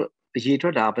ကျွန်တော်အရေးထွ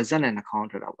က်တာပါဇက်နဲ့နှာခေါင်း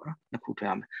ထွက်တာပေါ့နော်နှစ်ခုထွက်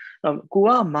ရမယ်အဲ့တော့ကို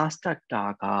က master တာ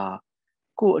က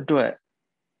ကိုအတွက်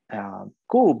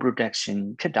ကို protection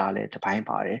ဖြစ်တာလည်းတစ်ပိုင်း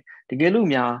ပါတယ်တကယ်လို့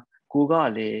များကိုက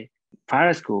လည်း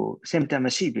virus ကို symptom မ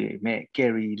ရှိပေမဲ့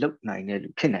carry လုပ်နိုင်တဲ့လူ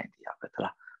ဖြစ်နိုင်တယ်ပဲဟုတ်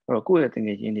လားအဲ့တော့ကိုယ့်ရဲ့တက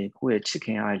ယ်ချင်းတွေကိုယ့်ရဲ့ချစ်ခ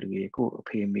င်ရတဲ့လူတွေကိုယ့်အ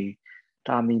ဖေမေ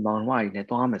တာမီမောင်နှမတွေနဲ့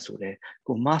သွားမယ်ဆိုလဲ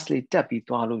ကို mask လေးတက်ပြီး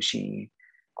သွားလို့ရှိရင်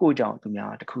ကိုယ့်ကြောင့်သူ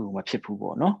များတခုမဖြစ်ဘူး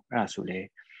ပေါ့နော်အဲ့ဒါဆိုလဲ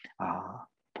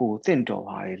ပိုတင့်တော်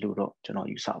ပါတယ်လို့တော့ကျွန်တော်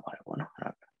ယူဆပါတယ်ပေါ့နော်အဲ့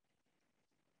ဒါ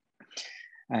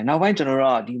နောက်ပိုင်းကျွန်တော်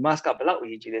တို့ကဒီ mask ကဘယ်လောက်အ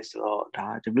ရေးကြီးလဲဆိုတော့ဒါ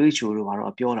WHO တို့ဘာ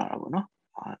လို့ပြောလာတာပေါ့နော်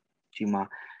ဒီမှာ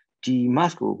ဒီ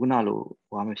mask ကိုခုနလို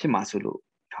ဟိုမဖြစ်မှာဆိုလို့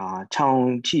ခြောင်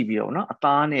ချိပြီးတော့နော်အ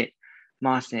သားနဲ့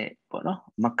mask နဲ့ပေါ့နော်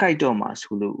မကိုက်တော့မှာ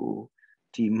ဆိုလို့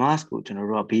ဒီ mask ကိုကျွန်တော်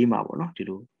တို့ကဘေးမှာပေါ့နော်ဒီ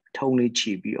လိုထုံးလေး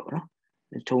ချီပြီးတော့နော်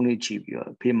ထုံးလေးချီပြီးတော့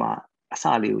ဘေးမှာအစ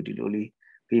လေးကိုဒီလိုလေး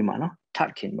ဘေးမှာနော်ထ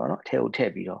ပ်ခင်ပေါ့နော်အထဲကိုထ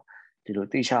ည့်ပြီးတော့ဒီလို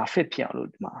တေချာ fit ဖြစ်အောင်လို့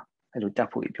ဒီမှာအဲ့လိုတက်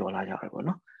ဖို့ပြောလာကြတယ်ပေါ့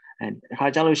နော်အခါ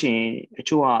ကြလို့ရှိရင်အ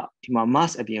ချို့ကဒီမှာ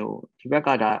mask အပြင်ကိုဒီဘက်က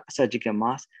ဒါ surgical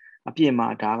mask အပြင်မှာ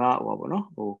ဒါကဟိုပေါ့နော်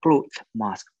cloth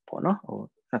mask ပေါ့နော်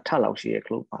နှစ်ထပ်လောက်ရှိရဲ့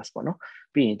cloth mask ပေါ့နော်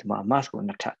ပြီးရင်ဒီမှာ mask ကို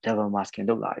နှစ်ထပ် double masking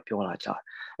လုပ်လာပြောလာကြတယ်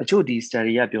အချို့ဒီ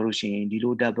study ကပြောလို့ရှိရင်ဒီ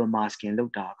လို double masking လု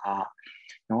ပ်တာက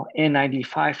နော်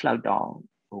N95 လောက်တောင်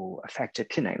effective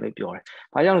ဖြစ်နိုင်လို့ပြောတယ်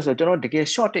။ဘာကြောင့်လဲဆိုတော့ကျွန်တော်တကယ်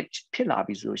shortage ဖြစ်လာ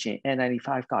ပြီဆိုလို့ရှိရင် N95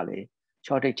 ကလည်း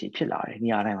shortage ဖြစ်လာတယ်နေ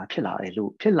ရာတိုင်းမှာဖြစ်လာတယ်လို့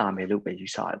ဖြစ်လာမယ်လို့ပဲယူ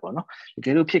ဆရတယ်ပေါ့နော်။တက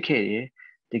ယ်လို့ဖြစ်ခဲ့ရင်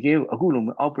တကယ်အခုလို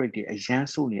မျိုး outbreak တွေအရန်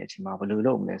ဆိုးနေတဲ့အချိန်မှာဘယ်လို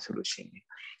လုပ်မလဲဆိုလို့ရှိရင်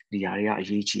ဒီຢာတွေကအ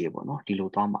ရေးကြီးရပေါ့နော်ဒီလို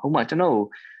သွားမှာဥပမာကျွန်တော်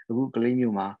အခုကလေး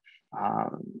မျိုးမှာ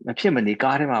မဖြစ်မနေ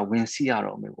ကားထဲမှာဝင်စီးရ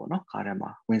တော့မယ်ပေါ့နော်ကားထဲမှာ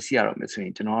ဝင်စီးရတော့မယ်ဆိုရ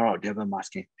င်ကျွန်တော်ကတော့ double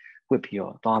masking ဝတ်ပြီး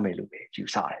တော့သွားမယ်လို့ပဲယူ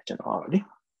ဆတယ်ကျွန်တော်ကတော့လေ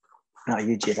အ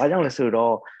ရေးကြီးဘာကြောင့်လဲဆို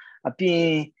တော့အပြင်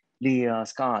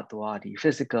layers ကတော့ဒီ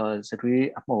physical စတွေး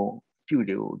အမှုံပြု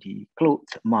တွေကိုဒီ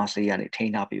cloth mask တွေကနေထိ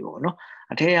န်းထားပြီးပေါ့နော်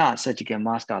အထက်က surgical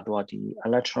mask ကတော့ဒီ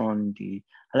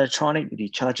electronic ဒီ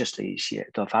charges တွေရှိတယ်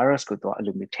တော့ virus ကိုတော့အဲ့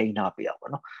လိုမျိုးထိန်းထားပေးရပါ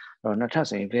တော့အဲ့တော့နောက်ထပ်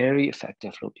ဆိုရင် very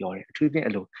effective လို့ပြောတယ်အထူးသဖြင့်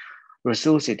အဲ့လို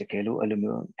resource တွေတကယ်လို့အဲ့လို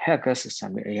မျိုး hacker system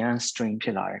တွေအရန် strain ဖြ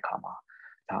စ်လာတဲ့အခါမှာ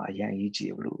ဒါအရန်အရေး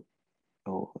ကြီးဘူးလို့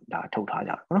ဒါထုတ်ထား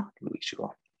ကြတယ်ပေါ့နော်ဒီလို issue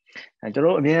တော့ကျွန်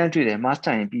တော်အများအားတွေ့တယ်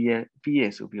master ရင်ပြီးရ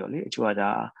ဆိုပြီးတော့လေအချို့ကဒါ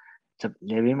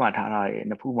level မှာထားတာရယ်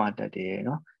နှစ်ဖူးမှာတက်တယ်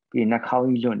နော်ပြီးနှာခေါင်း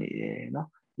ကြီးလွတ်နေတယ်နော်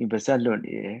ပြီးပါးစပ်လွတ်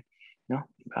နေတယ်နော်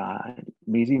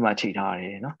မီးစီမှာချိန်ထားတ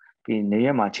ယ်နော်ပြီးနေရ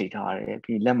က်မှာချိန်ထားတယ်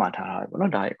ပြီးလက်မှာထားထားတယ်ပေါ့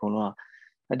နော်ဒါအကုန်လုံးက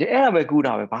အဲ့ဒါပဲကူ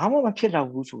တာပဲဘာမှမဖြစ်တော့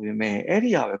ဘူးဆိုပေမဲ့အဲ့ဒီ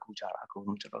ဟာပဲကူကြတာအကုန်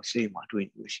လုံးကျွန်တော်စေးမှာတွေ့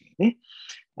နေလို့ရှိရင်လေ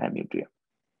အဲ့မျိုးတွေ့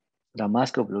ဒါ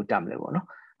mask ကိုဘယ်လိုတက်မလဲပေါ့နော်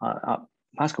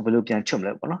mask ကိုဘယ်လိုပြန်ချွတ်မ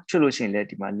လဲပေါ့နော်ချွတ်လို့ရှိရင်လည်း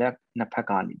ဒီမှာလက်နှစ်ဖက်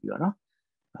ကနေပြီးတော့နော်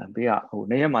ဘေးက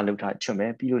နေရက်မှာလောက်ထားချွတ်မ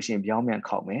ယ်ပြီးလို့ရှိရင်ပြောင်းပြန်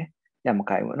ခောက်မယ်လက်မ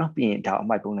ကိုင်ဘူးနော်ပြီးရင်ဒါအ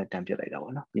မိုက်ပုံးနဲ့တန်းပြစ်လိုက်တာ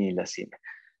ပေါ့နော်ပြီးရင်လက်စီမယ်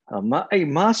အဲ့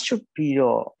mask ချွတ်ပြီး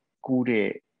တော့ကူးတဲ့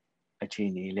အခြေ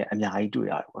အနေလည်းအများကြီးတွေ့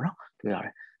ရတယ်ပေါ့နော်တွေ့ရတ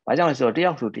ယ်ဘာကြောင့်လဲဆိုတော့တ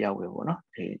ယောက်ဆိုတယောက်ပဲပေါ့နော်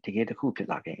တကယ်တစ်ခုဖြစ်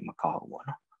လာခဲ့ရင်မကောင်းဘူးပေါ့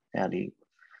နော်အဲ့ဒါလေး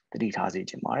သတိထားစေ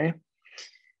ချင်ပါတယ်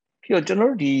ပြီးတော့ကျွန်တော်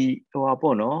တို့ဒီဟိုပါ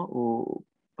ပေါ့နော်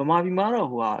မာပြည်မှာတော့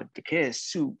တကယ်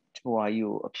စု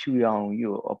အဖြူရောင်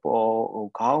အပေါ်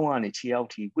ခေါင်းကနေခြေအောက်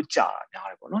ထိဝတ်ကြတာများ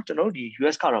တယ်ပေါ့နော်ကျွန်တော်တို့ဒီ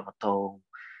US ကတော့မသုံး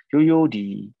ရိုးဒီ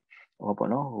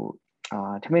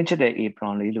ထမင်းချက်တဲ့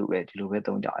apron လေးလိုပဲဒီလိုပဲ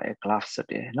သုံးကြတယ် gloves စ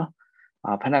တယ်နော်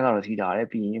ဖက်နှက်ကတော့ထိထားတယ်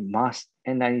ပြီးရင် mask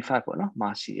N95 ပေါ့နော်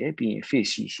mask ရှိတယ်ပြီးရင် face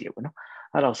shield ရှိတယ်ပေါ့နော်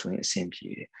အဲ့တော့ဆိုရင်အဆင်ပြေ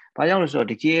တယ်ဘာကြောင့်လဲဆိုတော့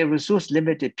တကယ် resource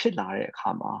limited ဖြစ်လာတဲ့အခါ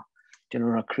မှာကျွန်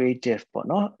တော်တို့ creative ပေါ့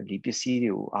နော်ဒီပစ္စည်း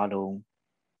တွေကိုအားလုံး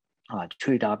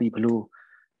ချွေတာပြီးဘလို့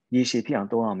ရေရှည်ဖြစ်အောင်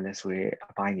သုံးရမလဲဆိုရဲ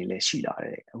အပိုင်းတွေလည်းရှိလာတ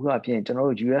ယ်အခုအပြင်ကျွန်တော်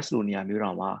တို့ US လိုနေရာမျိုး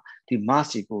တော့မှာဒီ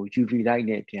mask တွေကို UV light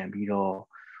နဲ့ပြန်ပြီးတော့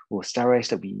sterilize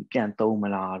လုပ်ပြီးပြန်သုံးမ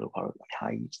လားလို့ပြောတော့အ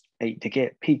များကြီးအဲ့တကယ်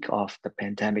peak of the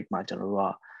pandemic မှာကျွန်တော်တို့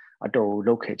ကအတော်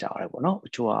လုပ်ခဲ့ကြရတယ်ပေါ့နော်အ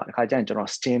ချို့ကအခါကျရင်ကျွန်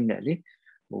တော် steam နဲ့လေ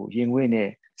ရင်ငွေ့နဲ့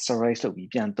sterilize လုပ်ပြီး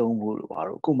ပြန်သုံးဖို့လို့ပါ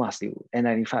တော့အခု mask တွေကို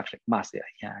N95 mask တွေ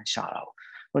အရင်ရှာတာ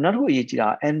ပေါ့နောက်တစ်ခုအရေးကြီးတာ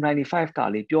N95 က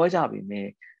လေပြောကြပြီမဲ့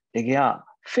တကယ်က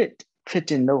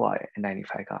fitting လုပ်ရတယ်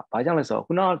N95 ကဘာကြောင့်လဲဆိုတော့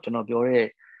ခုနကကျွန်တော်ပြောတဲ့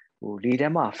လေထဲ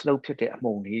မှာ float ဖြစ်တဲ့အ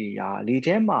မှုန်လေးတွေကလေ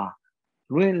ထဲမှာ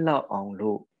rain လောက်အောင်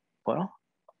လို့ပေါ့နော်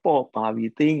ပေါ့ပါ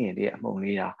ပြီးသေးငင်တဲ့အမှုန်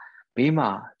လေးကဘေးမှာ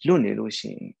လွတ်နေလို့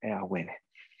ရှိရင်အဲ့ဒါဝင်တယ်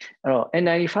အဲ့တော့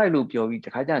N95 လို့ပြောပြီးတ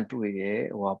ခါကျရင်တွေ့တယ်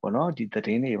ပေါ့နော်ဒီသတ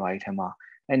င်းတွေပါဒီထဲမှာ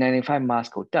N95 mask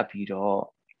ကိုတက်ပြီးတော့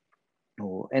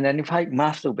N95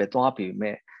 mask လို့ပဲသွားပြီး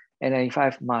မဲ့ N95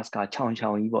 mask ကချောင်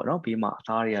ကြီးပေါ့နော်ဘေးမှာအ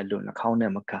သားတွေကလွတ်နှာခေါင်း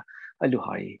နဲ့မကပ်အဲ့လို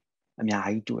ဟာတွေအများ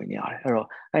ကြီးတွေ့နေရတယ်အဲ့တော့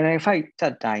N95 တ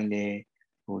က်တိုင်းလည်း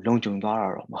လုံခြုံသွားတာ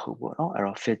တော့မဟုတ်ဘူးเนาะအဲ့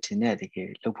တော့ fitting နဲ့တကယ်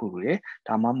လုပ်ဖို့လိုတယ်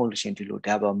ဒါမှမဟုတ်လို့ရှင်ဒီလို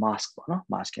double mask ပေါ့เนาะ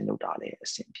masking လုပ်တာလည်းအ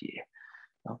ဆင်ပြေတယ်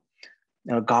เนาะ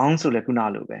ခေါင်းဆိုလည်းခုန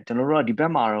လိုပဲကျွန်တော်တို့ကဒီဘ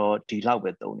က်မှာတော့ဒီလောက်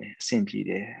ပဲသုံးတယ်အဆင်ပြေ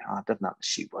တယ်ပြဿနာမ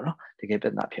ရှိဘူးပေါ့เนาะတကယ်ပြ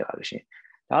ဿနာဖြစ်လာလို့ရှင်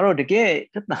ဒါတော့တကယ်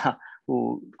ပြဿနာ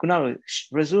ခုနလို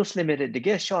resource limited တက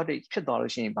ယ် shortage ဖြစ်သွား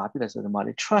လို့ရှင်ဘာဖြစ်လဲဆိုတော့ဒီမှာ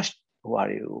လေ trust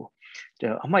တွေကို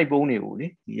အမိုက်ပုံးတွေကိုလေ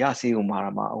ဒီရဆေးကိုမှာ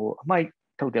မှာအမိုက်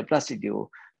ထုတ်တဲ့ plastic တွေကို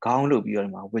ခေါင်းလုပ်ပြီးတော့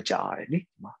ဒီမှာဝစ်ကြရတယ်လေ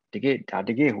ဒီမှာတကယ်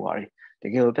တကယ်တ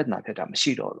ကယ်ပြဿနာဖြစ်တာမ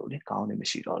ရှိတော့လို့လေခေါင်းနေမ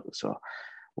ရှိတော့လို့ဆိုတော့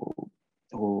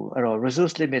အဲ့တော့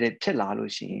resource limited ဖြစ်လာ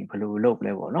လို့ရှိရင်ဘယ်လိုလုပ်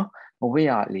လဲပေါ့နော်မဝစ်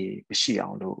ရလေမရှိအော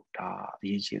င်လို့ဒါအ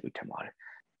ရေးကြီးလို့ထင်ပါတယ်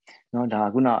နော်ဒါ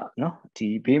ခုနနော်ဒီ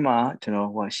ဘေးမှာကျွန်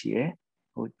တော်ရှိရယ်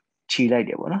ခြီလိုက်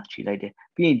တယ်ပေါ့နော်ခြီလိုက်တယ်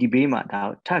ပြီးရင်ဒီဘေးမှာဒါ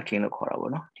tucking လို့ခေါ်တာ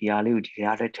ပေါ့နော်ဒီဟာလေးကိုဒီ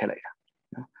ဟာလေးထည့်လိုက်တာ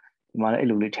နော်ဒီမှာလည်းအဲ့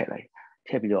လိုလေးထည့်လိုက်ထ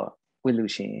ည့်ပြီးတော့ဝစ်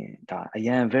လို့ရှိရင်ဒါအရ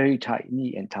န် very tight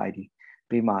neat and tidy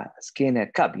ဘေးမှာ skin နဲ့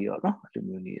ကပ်ပြီးတော့နော်အဲ့လို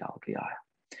မျိုးနေတာကိုတွေ့ရတယ်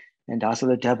and ဒါဆို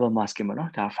လည်း double masking ပေါ့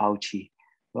နော်ဒါ Fauci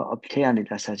အဖေကနေ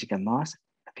ဒါ surgical mask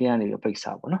အဖေကနေပိတ်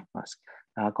စာပေါ့နော် mask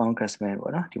ဒါ congressman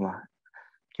ပေါ့နော်ဒီမှာ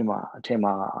အထက်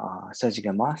မှာ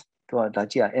surgical mask သူကဒါ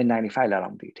ကြည့်ရ N95 လာ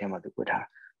တော့မသိအထက်မှာသူဝတ်ထား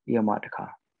ပြီးတော့မှတခါ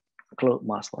cloth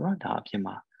mask ပေါ့နော်ဒါအပြင်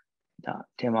မှာဒါ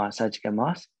အထက်မှာ surgical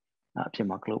mask အပြင်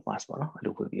မှာ cloth mask ပေါ့နော်အဲ့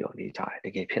လိုဝတ်ပြီးတော့နေကြတယ်တ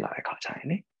ကယ်ဖြစ်လာတဲ့ခါကျရင်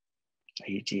လေအ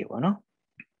ရေးကြီးပေါ့နော်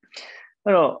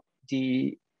အဲ့တော့ဒီ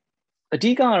အ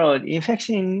ဓိကတော့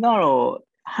infection ကတော့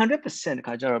 100%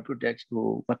 ခါကျတော့ protect ကို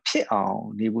မဖြစ်အောင်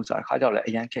နေဖို့ဆိုတာခါကျတော့လည်း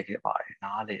အရန်ခက်ခဲပါတယ်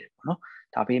နားလေပေါ့နော်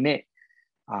ဒါပေမဲ့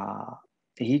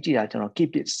အရေးကြီးတာကျွန်တော်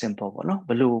keep it simple ပေါ့နော်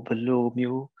ဘလို့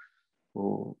မျိုး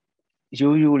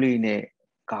ရိုးလေးနဲ့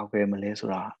ကာကွယ်မလဲဆို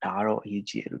တာဒါကတော့အရေး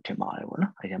ကြီးတယ်လို့ထင်ပါတယ်ပေါ့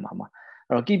နော်အဲ့ဒီမှာ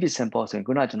အဲ့တော့ keep it simple ဆိုရင်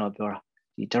ခုနကကျွန်တော်ပြောတာ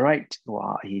ဒီ direct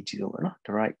အရေးကြီးဆုံးပဲနော်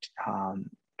direct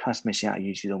transmission အ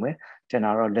ရေးကြီးဆုံးပဲကျွန်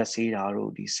တော်တော့လက်ဆေးတာ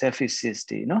တို့ဒီ surfaces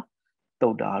တွေနော်တု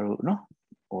ပ်တာတို့နော်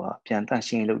ပြန်တန့်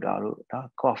ရှင်းလုပ်တာတို့ဒါ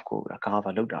cough ကိုဒါ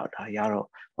cover လုပ်တာဒါရတော့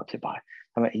ဖြစ်ပါတယ်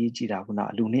ဒါပေမဲ့အရေးကြီးတာခုန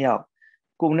လူနှစ်ယောက်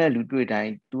ကိုယ်နဲ့လူတွေ့တို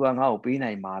င်း तू ကငါ့ကိုပေး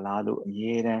နိုင်မှာလားလို့အ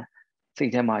မြဲတမ်းစိ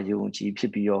တ်ထဲမှာယုံကြည်ဖြ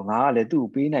စ်ပြီးတော့ငါကလည်းသူ့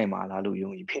ကိုပေးနိုင်မှာလားလို့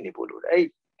ယုံကြည်ဖြစ်နေဖို့လို့အဲ့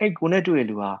ကိုယ်နဲ့တွေ့ရ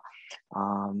လူဟာ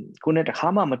ကိုယ်နဲ့တစ်ခါ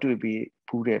မှမတွေ့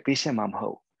ဘူးတဲ့ patient မှမဟု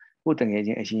တ်ကိုယ်တငယ်ချ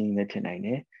င်းအရင်လည်းဖြစ်နိုင်တ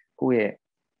ယ်ကိုယ့်ရဲ့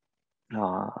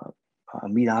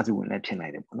မိသားစုဝင်လည်းဖြစ်နို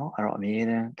င်တယ်ပေါ့နော်အဲ့တော့အမြဲ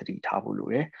တမ်းသတိထားဖို့လို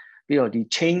တယ်ပြီးတော့ဒီ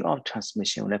chain of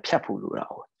transmission ကိုလည်းဖြတ်ဖို့လိုတာ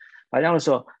ပေါ့။ဘာကြောင့်လဲ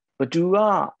ဆိုတော့ဘသူက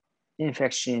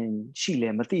infection ရှိလဲ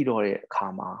မသိတော့တဲ့အခါ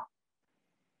မှာ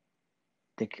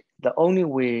the only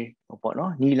way ပေါ့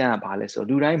နော်နီလန်ကဘာလဲဆိုတော့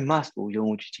လူတိုင်း mask ကိုယုံ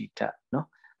ကြည်တတ်နော်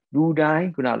လူတိုင်း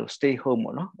ခုနလို stay home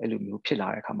ပေါ့နော်အဲ့လိုမျိုးဖြစ်လာ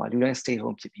တဲ့အခါမှာလူတိုင်း stay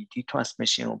home ဖြစ်ပြီးဒီ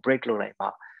transmission ကို break လုပ်လိုက်မှ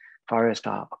virus က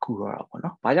အခုတော့တာပေါ့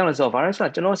နော်။ဘာကြောင့်လဲဆိုတော့ virus က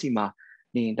ကျွန်တော်စီမှာ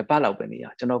နေတစ်ပတ်လောက်ပဲနေတာ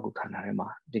ကျွန်တော်ကိုခန္ဓာထဲမှာ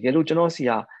တကယ်လို့ကျွန်တော်စီ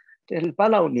ကတစ်ပ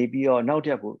တ်လောက်နေပြီးတော့နောက်တ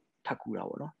စ်ရက်ကိုထပ်ကူတာ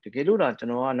ပေါ့နော်တကယ်လို့ကျွန်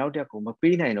တော်ကနောက်တစ်ရက်ကိုမ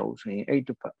ပေးနိုင်တော့ဘူးဆိုရင်အဲ့တ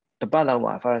စ်ပတ်လောက်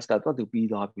မှာ virus ကသူ့ပြီး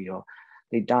သွားပြီးတော့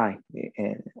they die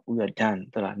and we are done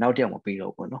ဒါနောက်တစ်ရက်မပေး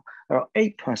တော့ဘူးနော်အဲ့တော့အဲ့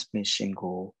transmission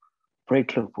ကို break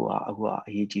လုပ်ဖို့အခု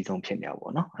အရေးကြီးဆုံးဖြစ်နေတာ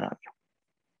ပေါ့နော်အဲ့ဒါမျိုး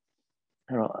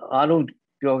အဲ့တော့အားလုံး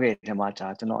ပြောခဲ့တဲ့မှာကျွ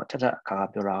န်တော်ထပ်အခါ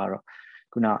ပြောတာကတော့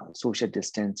ခုန social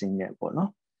distancing နဲ့ပေါ့နော်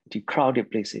ဒီ crowded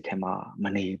place တွေထဲမှာမ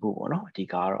နေဘူးပေါ့နော်အဓိ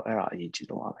ကတော့အဲ့ဒါအရေးကြီး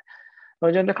ဆုံးပါပဲ ကျွ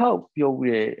န်တော်တစ်ခါပြောဦး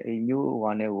တယ်အဲ့မျိုး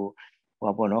ဟိုနဲ့ဟို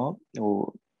ပေါ့နော်ဟို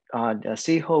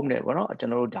stay home နဲ့ပေါ့နော်ကျွ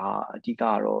န်တော်တို့ဒါအဓိက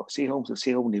တော့ stay home ဆို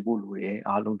stay home နေဖို့လိုတယ်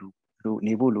အားလုံးလူ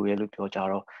နေဖို့လိုရလို့ပြောကြ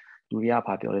တော့လူတွေက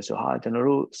ဘာပြောလဲဆိုဟာကျွန်တော်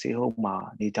တို့ stay home မှာ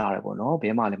နေကြရတယ်ပေါ့နော်ဘ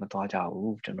ယ်မှလည်းမသွားကြ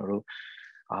ဘူးကျွန်တော်တို့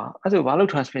အဲ့ဆိုဘာလို့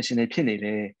transmission တွေဖြစ်နေ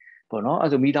လဲပေါ့နော်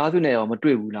အဲ့ဆိုမိသားစုနဲ့ရောမ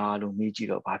တွေ့ဘူးလားလို့မေးကြည့်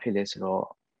တော့ဘာဖြစ်လဲဆိုတော့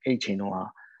အဲ့ချိန်တော့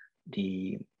ဒီ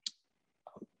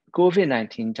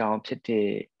COVID-19 ကြောင့်ဖြစ်တဲ့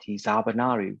ဒီဇာဗနာ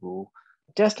တွေကို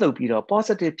test လုပ်ပြီးတော့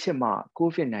positive ဖြစ်မှ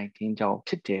COVID-19 ကြောင့်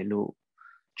ဖြစ်တယ်လို့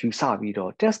ယူဆပြီး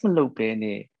တော့ test မလုပ်ဘဲ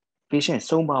နဲ့ patient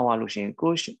ဆုံးပါသွားလို့ရှိရင်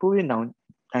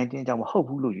COVID-19 ကြောင့်မဟုတ်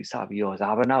ဘူးလို့ယူဆပြီးတော့ဇာ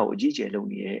ဗနာကိုအကြီးကျယ်လုပ်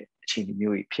နေတဲ့အခြေအနေ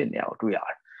မျိုးကြီးဖြစ်နေအောင်တွေ့ရ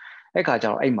တယ်။အဲ့ခါကျ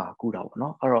တော့အဲ့မှာကူတာပေါ့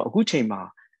နော်။အဲ့တော့အခုချိန်မှာ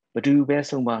ဘယ်သူပဲ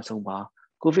ဆုံးပါ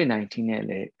COVID-19 နဲ့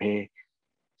လည်းပဲ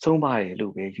ဆုံးပါတယ်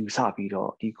လို့ပဲယူဆပြီးတော့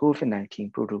ဒီ COVID-19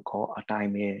 protocol အတို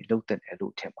င်းပဲလုပ်တဲ့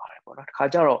လို့ထင်ပါတယ်ပေါ့နော်။တခါ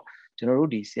ကျတော့ကျွန်တော်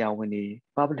တို့ဒီဆရာဝန်တွေ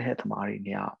public health သမားတွေ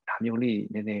နေရာဒါမျိုးလေး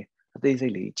နည်းနည်းအသေးစိ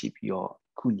တ်လေးကြည့်ပြီးတော့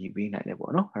ခုညီပေးနိုင်တယ်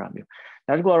ပေါ့နော်အဲ့ဒါမျိုး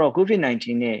နောက်တစ်ခုကတော့ COVID-19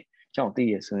 နဲ့ကြောင့်သိ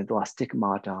ရဆိုရင်တော့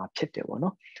stigma တာဖြစ်တယ်ပေါ့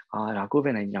နော်ဒါ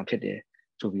COVID-19 ကြောင့်ဖြစ်တယ်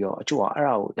ဆိုပြီးတော့အချို့ကအဲ့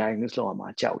ဒါကို diagnose လုပ်ရမှာ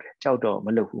ကြောက်တော့မ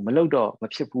လုပ်တော့မ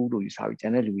ဖြစ်ဘူးလို့ယူဆပြီးကျ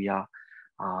န်တဲ့လူတွေက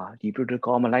ဒီ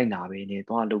protocol မလိုက်နာပဲနေ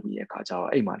သွားလုပ်ပြီးတဲ့အခါကျတော့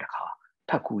အဲ့မှာတစ်ခါ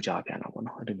ထပ်ကူကြပြန်တော့ပေါ့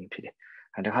နော်အဲ့လိုမျိုးဖြစ်တယ်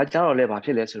တခါကျတော့လည်းဘာဖြ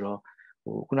စ်လဲဆိုတော့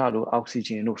ခုနလိုအောက်ဆီ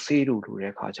ဂျင်တို့ဆေးတို့လို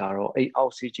တဲ့အခါကျတော့အဲ့အော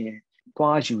က်ဆီဂျင်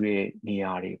သွားယူတဲ့နေ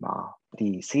ရာတွေမှာဒီ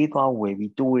ဆေးသွားဝယ်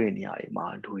ပြီးတိုးတဲ့နေရာတွေမှာ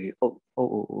လူတွေအုပ်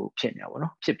ဖြစ်နေတာပေါ့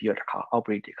နော်ဖြစ်ပြီးတော့တစ်ခါ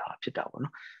outbreak တစ်ခါဖြစ်တာပေါ့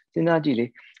နော်စဉ်းစားကြည့်လေ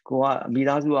ကိုကမိ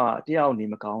သားစုကတယောက်နေ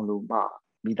မကောင်းလို့မှ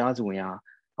မိသားစုဝင်က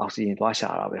အောက်ဆီဂျင်သွားရှာ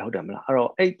တာပဲဟုတ်တယ်မလားအဲ့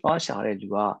တော့အဲ့သွားရှာတဲ့လူ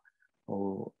က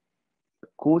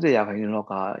90%လောက်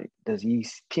က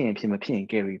disease ဖြစ်ရင်ဖြစ်မဖြစ်ရင်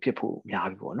carry ဖြစ်ဖို့များ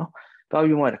ပြီပေါ့နော်ပြော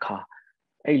ပြီးမှတစ်ခါ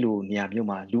အဲ့လိုနေရာမျိုး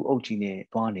မှာလူအုပ်ကြီးနဲ့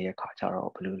သွားနေတဲ့ခါကျတော့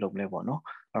ဘယ်လိုလုပ်လဲပေါ့နော်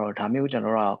အဲ့တော့ဒါမျိုးကျွန်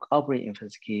တော်တို့က outbreak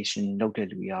investigation လုပ်တဲ့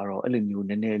လူတွေကတော့အဲ့လိုမျိုး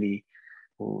နည်းနည်းလေး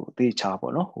သေချာ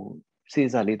ပေါ့နော်စေ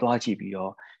စားလေးသွားကြည့်ပြီး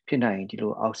တော့ဖြစ်နိုင်ရင်ဒီ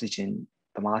လို oxygen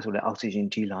သမားဆိုလဲ oxygen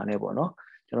dealer နဲ့ပေါ့နော်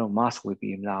ကျွန်တော် mask ဝေ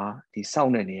ပြီးမလားဒီစော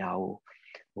င့်တဲ့နေရာကို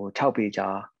6ပေကြာ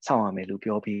စောင့်ရမယ်လို့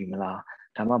ပြောပြီးမလား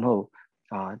ဒါမှမဟုတ်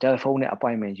တယ်လီဖုန်းနဲ့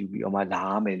appointment ယူပြီးတော့မှလာ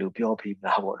ရမယ်လို့ပြောပြီးမ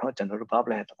လားပေါ့နော်ကျွန်တော်တို့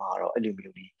public သမားတော့အဲ့လို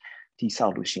မျိုးလေးဒီဆော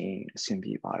က်လို့ရှိရင်အဆင်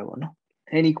ပြေပါတယ်ပေါ့နော်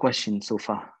Any questions so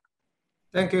far?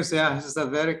 Thank you, sir. This is a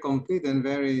very complete and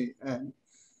very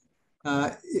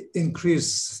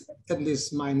increase at least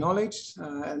my knowledge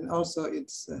and also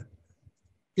it's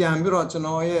ပြန်ပြီးတော့ကျွန်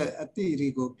တော်ရဲ့အတိအကျ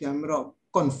ကိုပြန်ပြီးတော့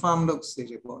confirm လုပ်စေ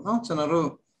တယ်ပေါ့နော်ကျွန်တော်တို့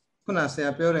ခုနဆရာ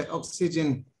ပြောတဲ့ oxygen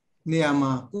နေရာ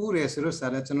မှာကူးရဲဆိုလို့ဆို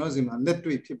တော့ကျွန်တော်စီမှာလက်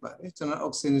တွေ့ဖြစ်ပါတယ်ကျွန်တော်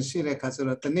oxygen ရှိတဲ့ခါဆို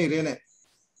တော့တနေ့လေးနဲ့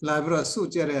လာပြီးတော့စု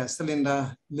ကြတဲ့ cylinder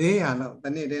 400လောက်တ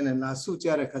နေ့လေးနဲ့လာစုကြ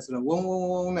တဲ့ခါဆိုတော့ဝု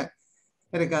န်းနဲ့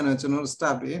အဲ့ဒီကတော့ကျွန်တော်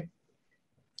stop ပြီး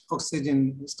oxygen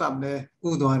stop လဲ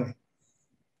ကူးသွားတယ်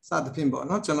စသဖြင့်ပေါ့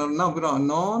နော်ကျွန်တော်နောက်ပြီးတော့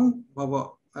non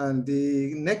ဒီ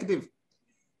negative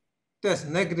test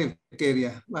negative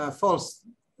carrier false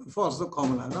လို့ခေါ်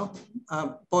မလားနော်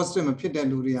positive မဖြစ်တဲ့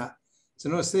လူတွေကကျွ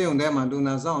န်တော်ဆေးရုံထဲမှာလူ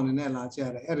နာဆောင်အနေနဲ့လာကြရ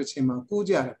တယ်အဲ့ဒီချိန်မှာကူး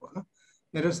ကြရတယ်ပေါ့နော်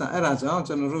အဲ့ဒါကြောင့်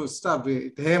ကျွန်တော်တို့ staff တွေ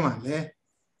အဲမှာလဲ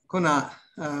ခုန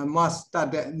mask တတ်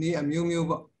တဲ့နည်းအမျိုးမျိုး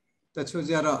ပေါ့တချို့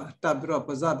ကြတော့တတ်ပြီးတော့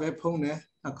ပါးစပ်ပဲဖုံးတယ်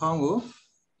နှာခေါင်းကို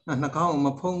မ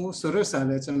ဖုံးဘူးဆိုရစ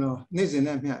လဲကျွန်တော်နေ့စဉ်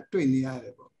နဲ့မျှတွေ့နေရတ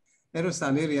ယ်ပေါ့အဲ့လိုစာ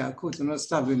လေးတွေကအခုကျွန်တော်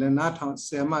staff တွေလည်းနားထောင်ဆ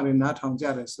ရာမတွေနားထောင်ကြ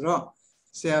တယ်ဆိုတော့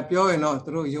ဆရာပြောရင်တော့သူ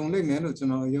တို့ယုံလိမ့်မယ်လို့ကျွ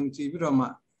န်တော်ယုံကြည်ပြီးတော့မှ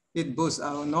it boosts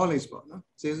our knowledge ပေါ့နော်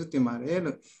ကျေးဇူးတင်ပါတယ်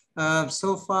လို့so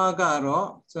far ကတော့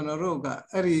ကျွန်တော်တို့က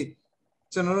အဲ့ဒီ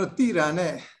ကျွန်တော်တို့တိတာ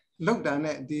နဲ့လောက်တာ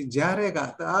နဲ့ဒီကြားတဲ့က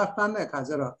တအားဖမ်းတဲ့အခါ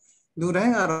ကျတော့လူတို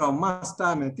င်းကတော့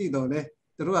master မယ်တိတော့လေ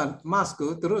သူတို့က mask ကို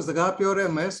သူတို့စကားပြောရ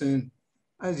မယ်ဆိုရင်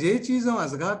အရေးကြီးဆုံးက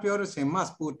စကားပြောရခြင်း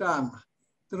mask ပူတာမှာ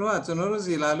သူတို့ကကျွန်တော်တို့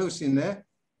စီလာလို့ရှင်လေ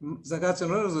စကားကျွန်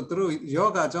တော်တို့ဆိုသူတို့ယော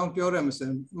ဂအကြောင်းပြောရမယ်ဆိုရ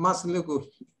င် mask လို့ကို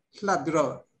လှပ်ပြီး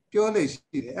တော့ပြောလေ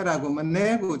ရှိတယ်အဲ့ဒါကိုမနှဲ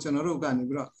ကိုကျွန်တော်တို့ကနေ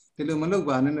ပြီးတော့ဒီလိုမလုပ်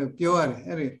ပါနဲ့လို့ပြောရတယ်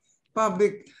အဲ့ဒီ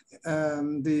public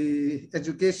the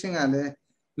education ကလည်း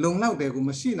လုံလောက်တယ်ကို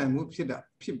မရှိနိုင်ဘူးဖြစ်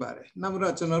ပါတယ်နောက်ပြီး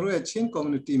တော့ကျွန်တော်တို့ရဲ့ချင်း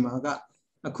community မှာက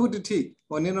အခုတည်း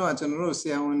ဟိုနေ့တော့ကျွန်တော်တို့ဆ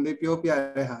ရာဝန်လေးပြောပြ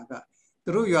တဲ့ဟာကသူ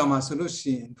တို့ရွာမှာဆိုလို့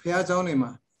ရှိရင်ဖះเจ้าတွေ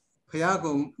မှာဖះ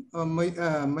ကို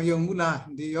မယုံဘူးလား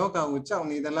ဒီယောဂကိုကြောက်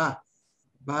နေသလား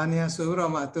ဘာညာဆို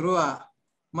တော့မှသူတို့က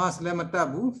mass လည်းမတတ်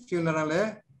ဘူး funeral လည်း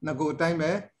ငကိုအတိုင်း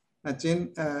ပဲအချင်း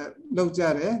လုပ်ကြ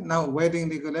တယ်နောက် wedding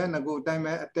တွေကိုလည်းငကိုအတိုင်း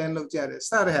ပဲ attend လုပ်ကြတယ်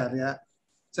စတဲ့ဟာတွေက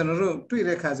ကျွန်တော်တို့တွေ့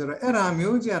တဲ့ခါဆိုတော့အဲ့ဒါ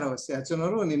မျိုးကြတော့ဆရာကျွန်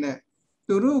တော်တို့အနေနဲ့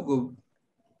သူတို့ကို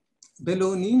ဘယ်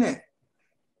လိုနည်းနဲ့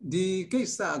ဒီကိ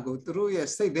စ္စကိုသူတို့ရဲ့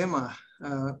စိတ်ထဲမှာ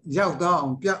ရောက်တော့အော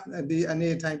င်ဒီအနေ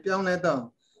ထိုင်ပြောင်းလဲတော့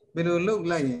ဘယ်လိုလုပ်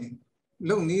လိုက်ရင်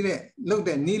လုပ်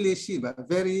တဲ့နည်းလေးရှိပါ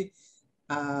very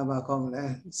ဘာခေါ်မလဲ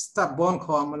stubborn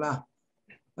ခေါ်မလား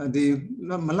ဒီ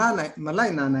မလို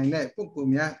က်နာနိုင်တဲ့ပုဂ္ဂိုလ်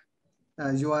များ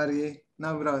ရွာတွေ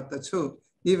နောက်ပြီးတော့တချို့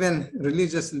even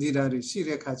religious leader တွေရှိ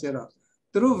တဲ့ခါကျတော့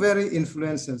သူတို့ very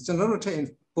influential ကျွန်တော်တို့ထက်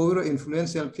ပိုပြီးတော့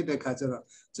influential ဖြစ်တဲ့ခါကျတော့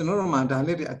ကျွန်တော်တို့မှာဒါ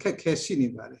လေးတွေအခက်ခဲရှိနေ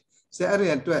ပါတယ်ဆရာအဲ့ဒီ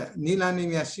အတွက်နီလာနီ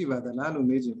များရှိပါသလားလို့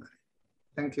မေးချင်ပါတယ်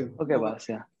thank you Okay ပါဆ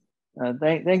ရာ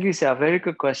thank you sir very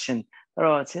good question အဲ့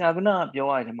တော့ဆရာကပြော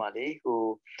ရတဲ့မှာလေဟို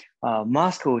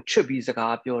mask ကိုချွတ်ပြီးစ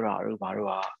ကားပြောတာတို့ဘာတို့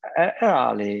ဟာအဲ့ဒါ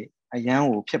လေအရန်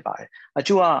ကိုဖြစ်ပါတယ်အ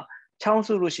ချို့ကချောင်း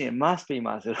ဆိုလို့ရှိရင် mask ပေး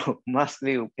မှာဆိုတော့ mask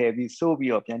လေးကိုဖယ်ပြီးစိုး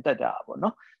ပြီးတော့ပြန်တက်တာပေါ့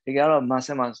နော်ဒီကတော့ mask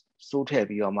မှာစိုးထည့်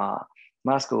ပြီးတော့မှ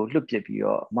mask ကိုလွတ်ပစ်ပြီး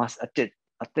တော့ mask အတက်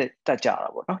တက်ကြတာ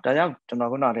ပေါ့နော်ဒါကြောင့်ကျွန်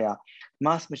တော်က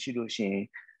mask မရှိလို့ရှိရင်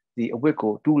ဒီအဝတ်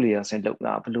ကို2 layer ဆင်းလုပ်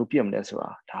တာဘယ်လိုပြစ်မလဲဆိုတာ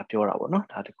ဒါပြောတာပေါ့နော်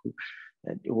ဒါတခု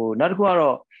ဟိုနောက်တစ်ခုက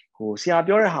တော့ဟိုဆရာ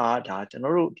ပြောတဲ့ဟာဒါကျွန်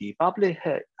တော်တို့ဒီ public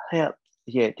health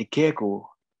ရဲ့တကယ်ကို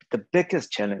the biggest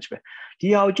challenge ပဲဒီ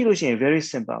ဟာကိုကြည့်လို့ရှိရင် very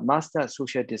simple master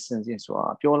social distancing ဆိုတာ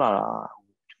ပြောလာတာ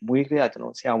မွေးကလေးကကျွန်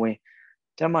တော်ဆရာဝန်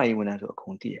ကျန်းမာရေးဝန်ထမ်းဆိုအကု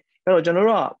န်သိတယ်အဲ့တော့ကျွန်တော်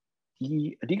တို့ကဒီ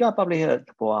အဓိက public health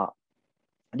ဘောက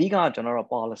အဓိကကျွန်တော်တို့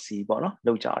policy ပေါ့နော်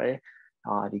လုပ်ကြတယ်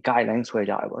ဒီ guideline ဆွဲ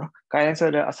ကြတယ်ပေါ့နော် guideline ဆွဲ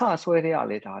တဲ့အစဆွဲတဲ့အား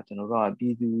လေဒါကျွန်တော်တို့ကပြ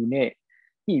ည်သူနဲ့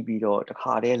ညှိပြီးတော့တ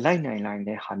ခါတည်းလိုက်နိုင်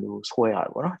တဲ့ဟာမျိုးဆွဲရတ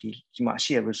ယ်ပေါ့နော်ဒီမှာ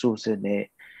ရှိရ resources နဲ့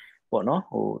ပေါ့နော်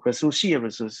ဟို resources ရှိရ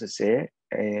resources ရဲ့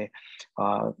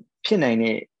ဖြစ်နိုင်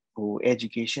တဲ့ဟို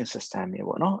education system တွေ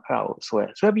ပေါ့နော်အဲ့ဒါကို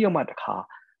ဆွဲပြီးတော့မှတခါ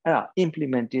အဲ့ဒါ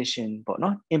implementation ပေါ့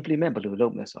နော် implement ဘယ်လိုလု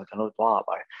ပ်မလဲဆိုတော့ကျွန်တော်တို့သွားရ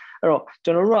ပါတယ်အဲ့တော့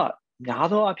ကျွန်တော်တို့ကများ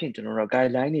သောအားဖြင့်ကျွန်တော်တို့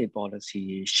guideline တွေ policy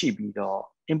ရှိပြီးတော့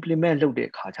implement လုပ်တဲ့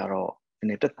အခါကျတော့နည်း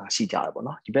နည်းတက်တာရှိကြတယ်ပေါ့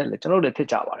နော်ဒီဘက်လည်းကျွန်တော်တို့လည်းဖြစ်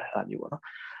ကြပါတယ်အဲ့ဒါမျိုးပေါ့နော်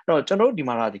အဲ့တော့ကျွန်တော်တို့ဒီ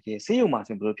မှာတကယ်ဆေးရုံမှာ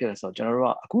ဆိုဘယ်လိုဖြစ်လဲဆိုတော့ကျွန်တော်တို့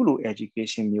ကအခုလို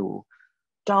education မျိုး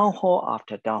town hall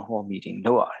after town hall meeting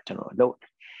လုပ်ရတယ်ကျွန်တော်လုပ်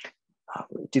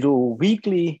ဒီလို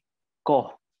weekly call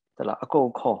တလားအကုန်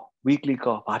ခေါ် weekly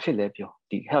call ဘာဖြစ်လဲပြော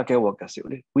ဒီ healthcare workers တွေ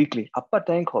လေ weekly အပတ်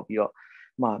တိုင်းခေါ်ပြီးတော့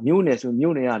မြို့နယ်ဆို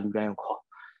မြို့နယ်ကလူတိုင်းကိုခေါ်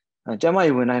ကျန်းမာ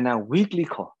ရေးဝန်ထမ်းတိုင်း weekly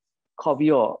call ခေါ်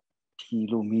ပြီးတော့ဒီ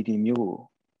လို meeting မျိုးကို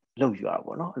လုပ်ယူရတာ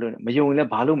ပေါ့နော်အဲ့လိုမယုံရင်လည်း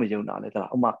ဘာလို့မယုံတာလဲဥ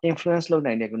ပမာ influence လုပ်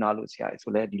နိုင်တဲ့ကုနာလို့ဆရာကြီး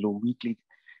ဆိုလဲဒီလို weekly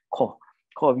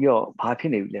ခေါ်ပြီးတော့ဘာဖြ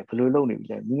စ်နေပြီလဲဘယ်လိုလုပ်နေပြီ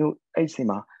လဲမျိုးအဲ့ဒီ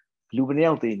မှာလူဘယ်နှ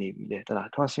ယောက်သေးနေပြီလဲ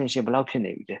transmission ဘယ်လောက်ဖြစ်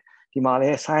နေပြီလဲဒီမှာလဲ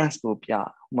science ကိုပြ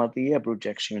ဟိုမှာတည်ရဲ့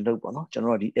projection လုပ်ပေါ့နော်ကျွန်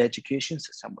တော်တို့ဒီ education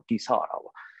system ကိုတည်ဆောက်ရတာ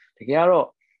ပေါ့တကယ်ကတော့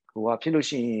ဟိုဖြစ်လို့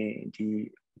ရှိရင်ဒီ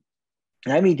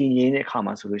နိုင်မီတင်ရင်းတဲ့အခါ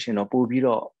မှာဆိုလို့ရှိရင်တော့ပို့ပြီး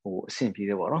တော့ဟိုအဆင်ပြေ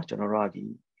တယ်ပေါ့နော်ကျွန်တော်တို့ကဒီ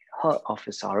health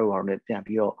officer တို့ဘာလို့လဲပြန်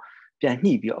ပြီးတော့ပြန်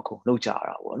ညှိပြီးတော့အခုလုပ်ကြရ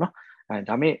တာပေါ့နော်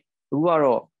ဒါပေမဲ့အခုက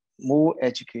တော့ more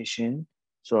education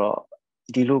ဆိုတော့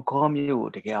ဒီလိုကောမျိုးကို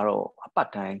တကယ်ကတော့အပတ်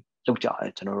တိုင်းလုပ်ကြတ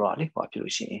ယ်ကျွန်တော်တို့ကလေဘာဖြစ်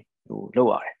လို့ရှိရင်ဟိုလုပ်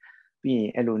ရတယ်ပြီးရ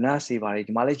င်အဲ့လို nurse တွေပါတယ်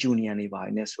ဒီမှာလဲ junior တွေပါတ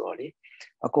ယ်နဲ့ဆိုတော့လေ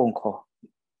အကုန်ခေါ်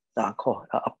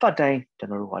အပတ်တိုင်းကျွန်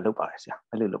တော်တို့ကလုပ်ပါတယ်ဆရာ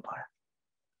အဲ့လိုလုပ်ပါတယ်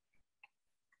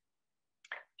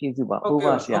ကျေးဇူးပါဟုတ်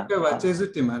ပါဆရာဟုတ်ကဲ့ပါကျေး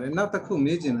ဇူးတင်ပါတယ်နောက်တစ်ခု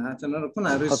မေးချင်တာကျွန်တော်တို့ခုန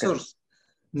resource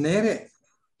နဲတဲ့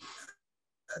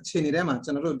အခြေအနေထဲမှာကျွ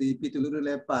န်တော်တို့ဒီပြည်သူလူထုလ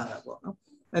ည်းပါတာပေါ့နော်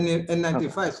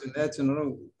N95 ဆိုလည်းကျွန်တော်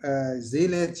တို့ဈေး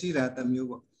လဲကြီးတာတမျိုး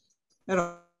ပေါ့အဲ့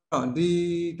တော့ဒီ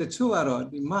တချို့ကတော့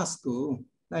ဒီ mask ကို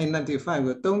N95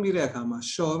 ကိုတုံးပြီးတဲ့အခါမှာ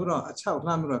ရှော်ပြီးတော့အချောက်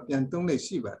လှမ်းပြီးတော့ပြန်တုံးလို့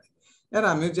ရှိပါတယ်အဲ့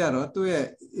ဒါမျိုးကြတော့သူ့ရဲ့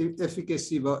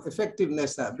efficacy ပေါ့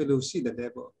effectiveness ကဘယ်လိုရှိတယ်လဲ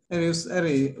ပေါ့အဲ့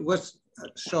ဒီ what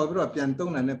ရှော်ပြီးတော့ပြန်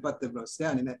တုံးတာနဲ့ပတ်သက်ပြီးတော့ဆရာ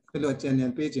အနေနဲ့ဘယ်လိုကြံဉာ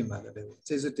ဏ်ပေးခြင်းပါလဲ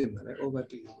ကျေးဇူးတင်ပါတယ် over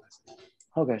to you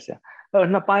ဟုတ်ကဲ့ဆရာအဲ့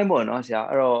တော့နှစ်ပိုင်းပေါ့နော်ဆရာ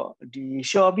အဲ့တော့ဒီ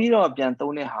လျှော်ပြီးတော့ပြန်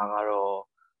သုံးတဲ့ဟာကတော့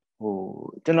ဟို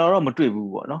ကျွန်တော်တော့မတွေ့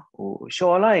ဘူးပေါ့နော်ဟို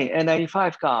လျှော်လိုက်ရင် N95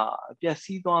 ကပျက်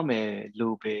စီးသွားမယ်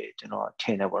လို့ပဲကျွန်တော်ထ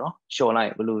င်တယ်ပေါ့နော်လျှော်လိုက်ရ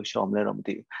င်ဘယ်လိုလျှော်မလဲတော့မ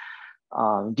သိဘူး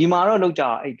ဒီမှာတော့လောက်ကြ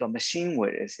အဲ့တော့ machine ဝ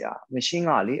ယ်တယ်ဆရာ machine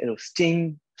ကလေအဲ့လို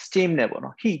steam နဲ့ပေါ့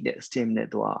နော် heat နဲ့ steam နဲ့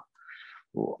သူက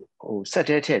ဟိုset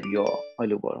ထဲထည့်ပြီးတော့အဲ့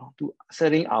လိုပေါ့နော်သူ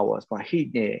setting hours မှာ heat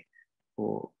နဲ့ဟို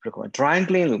ဘယ်လိုခေါ် dry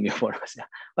clean လို့မျိုးပေါ့နော်ဆရာ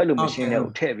အဲ့လို machine နဲ့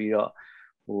ထည့်ပြီးတော့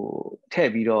ဟိုထ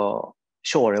ည့်ပြီးတော့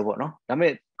လျှော်တယ်ပေါ့နော်ဒါပေ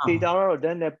မဲ့ဒေတာတော့တ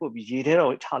န်းနဲ့ပုတ်ပြီးရေထဲ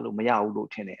တော့ချလို့မရဘူးလို့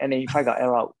ထင်တယ် N95 က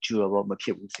error durable မဖြ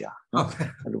စ်ဘူးဆရာနော်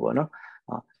အဲ့လိုပေါ့နော်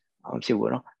မဖြစ်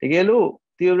ဘူးနော်တကယ်လို့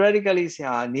theoretically ဆ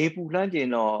ရာနေပူလှမ်းကျင်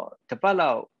တော့တစ်ပတ်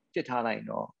လောက်ပြစ်ထားလိုက်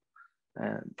တော့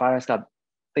virus က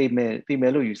သိမ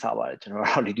ယ်လို့ယူဆပါတယ်ကျွန်တော်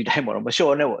တို့ဒီတိုင်းပေါ့နော်မ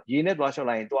လျှော်နဲ့ပေါ့ရေနဲ့သွားလျှော်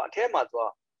လိုက်ရင်သူကအထဲမှာသူက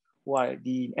ဟို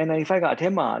ဒီ N95 ကအထဲ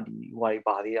မှာဒီဟိုတွေ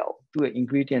ပါသေးအောင်သူ့ရဲ့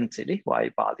ingredients တွေလေဟို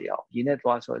တွေပါသေးအောင်ရေနဲ့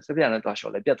သွားလျှော်စပြနဲ့သွား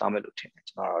လျှော်လဲပြတ်သွားမယ်လို့ထင်တယ်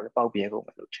ကျွန်တော်တို့ပေါက်ပြဲကုန်မ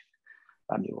ယ်လို့ထင်တယ်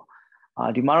အဲ့မျိုးပေါ့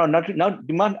ဒီမှာတော့နောက်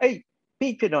ဒီမှာအဲ့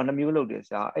peak ဖြစ်တော့နှမျိုးလုပ်တယ်ဆ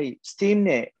ရာအဲ့ steam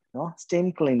နဲ့နော် steam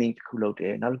cleaning တစ်ခုလုပ်တ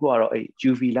ယ်နောက်တစ်ခုကတော့အဲ့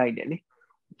UV light နဲ့လေ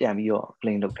ပြန်ပြီးတော့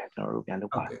clean လုပ်တယ်ကျွန်တော်တို့ပြန်လု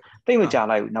ပ်ပါတယ်တိတ်မကြ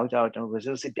လိုက်ဘူးနောက်ကျတော့ကျွန်တော်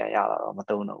result ပြန်ရလာတော့မ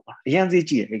သုံးတော့ဘူးအရင်စီး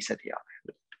ကြည့်ရအိတ်ဆက်တရားပဲ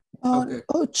Okay.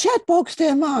 Chat box ထဲ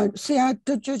မှာဆရာ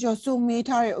တို့ကြောစုမေး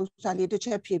ထားတဲ့ဥစ္စာလေးတစ်ချ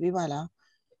က်ဖြေပေးပါလား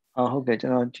ဟုတ်ကဲ့ကျွ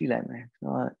န်တော်ကြည့်လိုက်မယ်ကျွ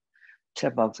န်တော်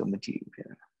chat box ကိုမကြည့်ဘူးဖြစ်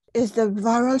တယ် Is the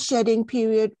viral shedding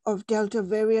period of Delta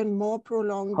variant more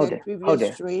prolonged than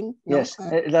previous strain? Yes,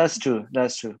 that's true.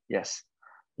 Yes.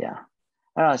 Yeah.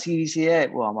 CDC ရဲ့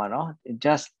ဟိုမှာနော်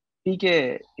just ပြီးခဲ့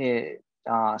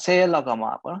10 ရက်လောက်ကမှ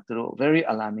ပေါ့နော်သူတို့ very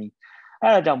alarming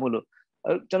အဲ့ဒါကြောင့်မို့လို့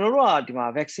ကျွန်တော်တို့ကဒီမှာ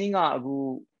vaccine ကအခု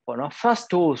ပေါ့နော် first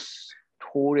dose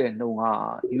ထိုးတဲ့နှုန်းက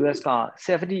US က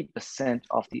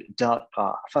 70% of the adult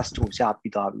first dose ရ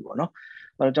ပြီးသွားပြီပေါ့နော်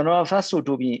ကျွန်တော် first dose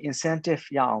ထိုးပြီး incentive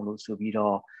ရအောင်လို့ဆိုပြီး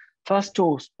တော့ first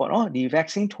dose ပေါ့နော်ဒီ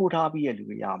vaccine ထိုးထားပြီးရဲ့လူ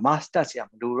တွေက mask တက်စရာ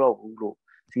မလိုတော့ဘူးလို့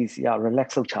CDC က relax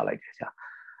လုပ်ချလိုက်တယ်ကြာ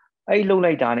အဲ့လုံ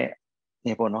လိုက်တာနဲ့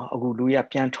နေပေါ့နော်အခုလူရ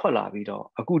ပြန်ထွက်လာပြီးတော့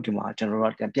အခုဒီမှာကျွန်တော်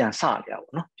တို့ပြန်စနေတာ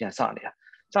ပေါ့နော်ပြန်စနေတာ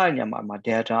စတဲ့ညမှာ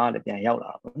data ကလည်းပြန်ရောက်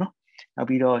လာတာပေါ့နော်နောက်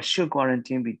ပြီးတော့ should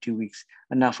quarantine be 2 weeks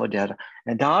enough for data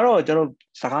ဒါကတော့ကျွန်တော်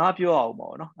စကားပြောအောင်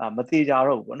ပေါ့နော်မသေးကြ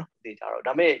တော့ဘူးပေါ့နော်မသေးကြတော့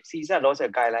ဒါပေမဲ့ CSA law ရဲ့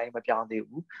guideline မပြောင်းသေး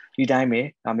ဘူးဒီတိုင်းပဲ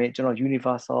ဒါပေမဲ့ကျွန်တော်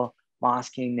universal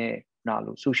masking နဲ့နောက်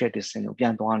လို့ social distancing ကိုပြ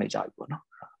န်သွားနေကြပြီပေါ့နော်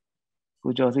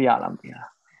ကိုကျော်စိရလားမသိလား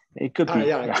it could be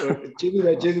ကျေး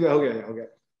ဇူးပဲဟုတ်ကဲ့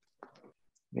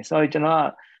sorry ကျွန်တော်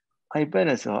iPad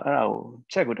နဲ့ဆိုတော့အဲ့ဒါကို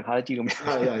check ကိုတခါလေးကြည့်လို့မရဘူး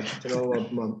ကျွန်တော်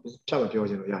ချက်မပြော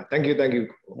ချင်လို့thank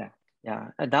you yeah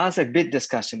that's a big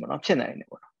discussion ပေါ့နော်ဖြစ်နိုင်တယ်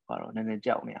ပေါ့နော်ဘာလို့နည်းနည်း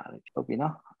ကြောက်နေရတယ်ဟုတ်ပြီ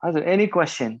နော်အဲ့ဆို any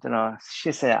question ကျွန်တော်ရှ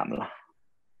င်းဆက်ရမလား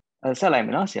ဆက်လိုက်မ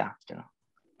ယ်နော်ဆရာကျွန်တော်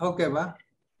ဟုတ်ကဲ့ပါ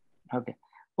ဟုတ်ကဲ့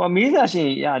ဟိုမေးစားရှင်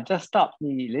just stop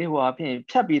นี่လေဟိုအဖြစ်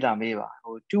ဖြတ်ပြီးတာမေးပါ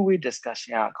ဟို two way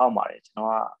discussion ကကောင်းပါတယ်ကျွန်တော်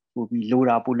ကဟိုပြီးလို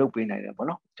တာပို့လုပ်ပေးနိုင်တယ်ပေါ့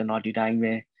နော်ကျွန်တော်ဒီတိုင်း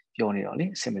ပဲပြောနေတော့လေ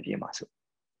အဆင်မပြေပါဆို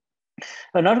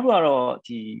နောက်တစ်ခုကတော့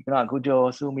ဒီခုကျော်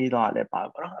စူးမေးသွားတယ်ပါ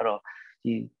ပေါ့နော်အဲ့တော့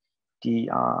ဒီ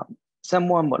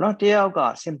someone ပေါ့နော်တယောက်က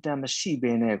symptom မရှိ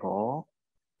ဘဲနဲ့ကော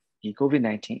ဒီ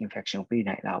COVID-19 infection ပေး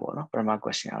နိုင်လားပေါ့နော်ပထမ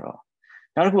question ကတော့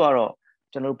နောက်တစ်ခုကတော့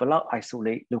ကျွန်တော်တို့ဘယ်လောက်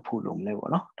isolate လုပ်ဖို့လုပ်မလဲ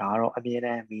ပေါ့နော်ဒါကတော့အမြဲတ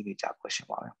မ်းမေးနေကြ question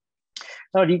ပါပဲအဲ့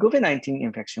တော့ဒီ COVID-19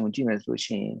 infection ကိုကြည့်မယ်ဆိုလို့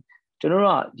ရှိရင်ကျွန်တော်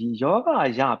တို့ကဒီယောဂ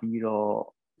ရပြီးတော့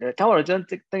ဒါတော့ကျွန်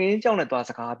တော်တကယ်ကြောက်နေသွား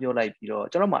စကားပြောလိုက်ပြီးတော့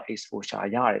ကျွန်တော်မှ exposure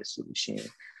ရတယ်ဆိုလို့ရှိရင်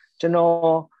ကျွန်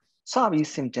တော်စပြီး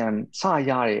symptom စ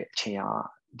ရတဲ့အချိန်က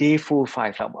day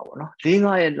 4-5 လောက်ပါပေါ့နော်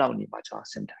4-5 ရက်လောက်နေမှာကျွန်တော်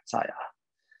symptom စရတာ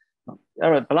အဲ့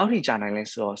တော့ဘယ်လောက်ထိကြာနိုင်လဲ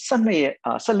ဆိုတော့12ရက်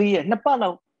14ရက်2ပတ်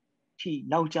လောက်ထိ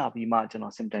နောက်ကျပြီးမှကျွန်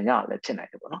တော် symptom ရလည်းဖြစ်နိုင်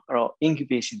တယ်ပေါ့နော်အဲ့တော့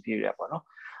incubation period ပေါ့နော်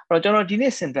အဲ့တော့ကျွန်တော်ဒီ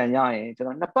နေ့ symptom ရရင်ကျွန်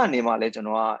တော်2ပတ်နေမှလည်းကျွန်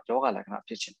တော်ကယောဂလက္ခဏာ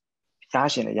ဖြစ်ချင်ရ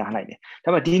ရှင်လည်းရနိုင်တယ်ဒါ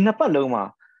ပေမဲ့ဒီ2ပတ်လုံးမှာ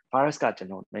virus ကကျွန်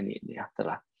တော်နေတာဟုတ်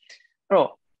လားအဲ့တော့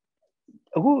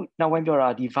အခုနောက်ပိုင်းပြောတာ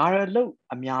ဒီ viral လို့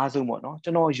အများဆုံးပေါ့နော်ကျွ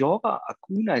န်တော်ယောဂအ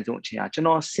ကူးနိုင်ဆုံးအချိန်ကကျွန်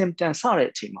တော် symptom စတဲ့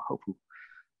အချိန်မှာဟုတ်ဘူး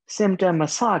symptom မ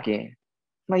စခင်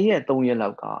2ရက်3ရက်လော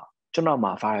က်ကကျွန်တော်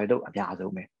မှာ viral လို့အများ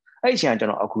ဆုံးပဲအဲ့ဒီအချိန်ကကျွ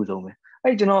န်တော်အကူးဆုံးပဲ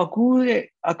အဲ့ကျွန်တော်အ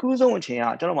ကူးဆုံးအချိန်က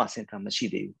ကျွန်တော်မှာ symptom မရှိ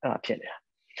သေးဘူးအဲ့ဒါဖြစ်နေတာ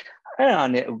အဲ့ဒါ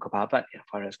နဲ့အခုကဘာပတ်နေတာ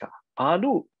virus ကဘာ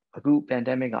လို့အခု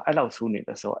pandemic ကအဲ့လောက်ဆိုးနေ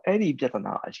လဲဆိုတော့အဲ့ဒီပြဿ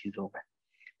နာအကြီးဆုံးပဲ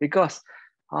because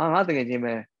ငါတကယ်ချင်း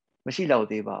ပဲမရှိတော့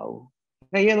သေးပါဘူး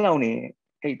2ရက်လောက်နေ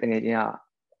အဲ့တကယ်ချင်း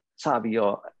ကစပြီး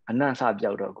တော့အနံ့စ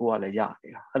ပြောက်တော့ကိုကလည်းရနေ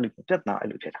တာအဲ့လိုပြဿနာအဲ့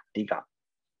လိုဖြစ်တာအဓိက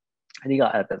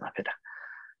အဲ့ပြဿနာဖြစ်တာ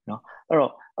เนาะအဲ့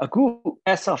တော့အခု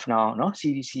as of now เนาะ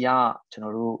CDC ကကျွန်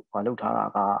တော်တို့ဟိုလုပ်ထားတာ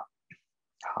က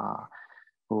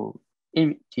ဟို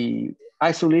ဒီ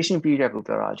isolation period ကို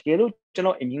ပြောတာတကယ်လို့ကျွန်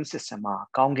တော် immune system မှာ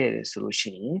ကောင်းခဲ့တယ်ဆိုလို့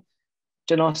ရှိရင်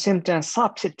ကျွန်တော် symptom စ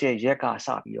ဖြစ်တဲ့ရက်ကစ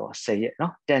ပြီးတော့10ရက်เนา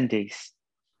ะ10 days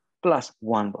plus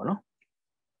 1ပေါ့เนาะ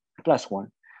plus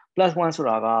 1 ဆို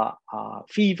တာက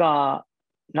fever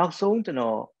နောက်ဆုံးကျွန်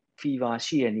တော် fever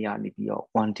ရှိရနေရနေပြီးတော့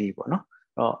1 day ပေါ့เนาะ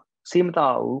အဲ့တော့ဆေးမတော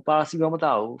က်ဘူး paracetamol မ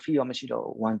တောက်ဘူး fever မရှိတော့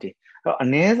ဘူး1 day အဲ့တော့အ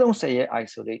နည်းဆုံး10ရက်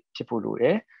isolate ဖြစ်ဖို့လိုတ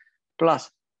ယ် plus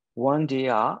 1 day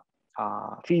က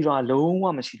fever လုံးဝ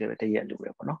မရှိတဲ့တရက်လိုပဲ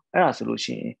ပေါ့เนาะအဲ့ဒါဆိုလို့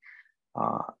ရှိရင်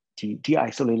ဒီ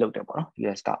isolate လုပ်တယ်ပေါ့เนาะ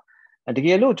US ကတက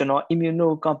ယ်လို့ကျွန်တော်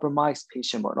immunocompromised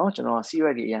patient ပေါ့เนาะကျွန်တော်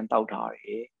steroid တွေအရင်တောက်ထားတ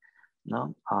ယ်နော်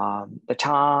တ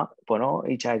ခြားပေါ့နော်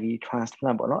HIV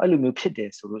transplant ပေါ့နော်အဲ့လိုမျိုးဖြစ်တ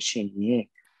ယ်ဆိုလို့ရှိရင်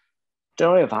ကျွန်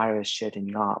တော်ရဲ့ virus shedding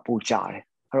ကပိုကြတယ်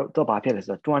အဲ့တော့ဘာဖြစ်လဲ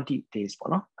ဆိုတော့20 days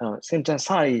ပေါ့နော်အဲ့တော့ symptom စ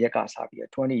ရရက်ကစပြီး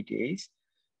20 days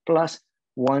plus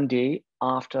 1 day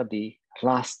after the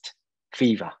last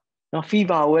fever နော်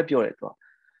fever ကိုပဲပြောတယ်သူက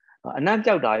အနံ့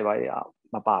ပြောက်တာတွေပါ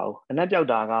မပါဘူးအနံ့ပြောက်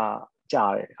တာက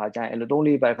ကြားတယ်ခါကျရင်အဲ့လို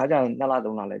3-4ပတ်ခါကျရင်2လ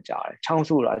3လလည်းကြားတယ်ချောင်း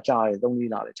ဆိုးတာကြားတယ်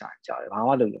3-4လလည်းကြားတယ်ဘာ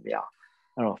မှလုပ်လို့မရဘူး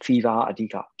အဲ့တော့ fever အဓိ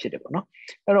ကဖြစ်တယ်ပေါ့နော်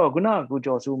အဲ့တော့ခုနကကို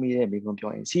ကျော်စိုးမီးရဲ့မိကွန်း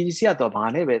ပြောရင် CDC ကတော့ဘာ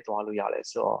နဲ့ပဲသွားလို့ရလဲ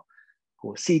ဆိုတော့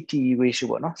ဟို CT ratio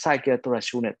ပေါ့နော် cycle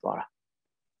threshold နဲ့သွားတာ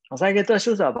ဆိုင်ကယ်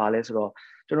threshold ဆိုတာဘာလဲဆိုတော့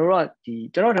ကျွန်တော်တို့က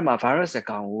ကျွန်တော်တို့ထဲမှာ virus တစ်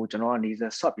ကောင်ကိုကျွန်တော်ကနေစ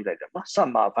swap ပြလိုက်တယ်နော် swap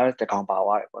မှာ virus တစ်ကောင်ပါ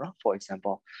သွားတယ်ပေါ့နော် for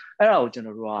example အဲ့ဒါကိုကျွန်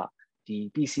တော်တို့ကဒီ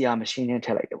PCR machine နဲ့ထ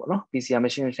ည့်လိုက်တယ်ပေါ့နော် PCR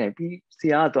machine နဲ့ထည့်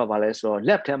PCR ကတော့ဘာလဲဆိုတော့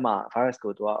lab ထဲမှာ virus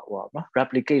ကိုသူကဟိုပါနော်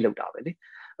replicate လုပ်တာပဲလေ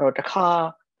အဲ့တော့တစ်ခါ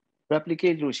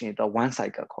replicate လို့ရှိရင်တော့ one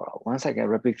cycle ခေါ်တာ one cycle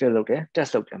replicate လုပ်တယ်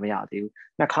test လုပ်တယ်မရသေးဘူး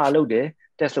နှစ်ခါလုပ်တယ်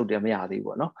test လုပ်တယ်မရသေးဘူး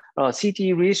ပေါ့နော်အဲ့တော့ CT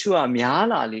ratio ကများ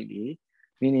လာလေ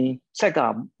meaning ဆက်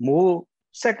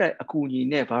ကအကူအညီ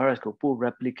နဲ့ virus ကိုပို့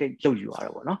replicate လုပ်ယူရတ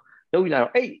ယ်ပေါ့နော်လုပ်ယူလာ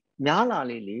တော့အဲ့များလာ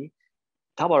လေ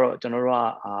ဒါပါတော့ကျွန်တော်တို့က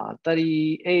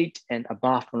38 and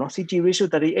above ပေါ့နော် CT ratio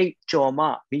 38ကျော်မှ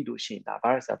မိလို့ရှိရင်ဒါ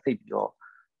virus ကသိပ်ပြီးတော့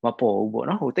မပေါ်ဘူးပေါ့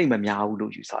နော်ဟိုတိတ်မများဘူး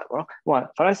လို့ယူဆတယ်ပေါ့နော်ဟိုက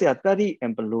virus က30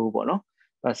 and below ပေါ့နော်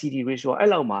CT ratio အဲ့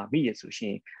လောက်မှမိရဆိုရှ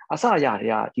င်အစရ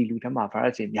တဲ့ကဒီလူထဲမှာ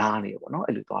virus တွေများနေပေါ့နော်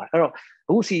အဲ့လိုသွားတယ်အဲ့တော့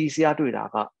အခု CDC ကတွေ့တာ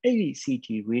ကအဲ့ဒီ CT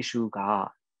ratio က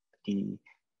ဒီ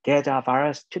Delta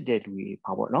virus ဖြစ်တဲ့လူတွေ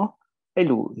ပါပေါ့နော်အဲ့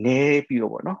လိုနည်းပြီး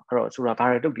တော့ပေါ့နော်အဲ့တော့ဆိုတာ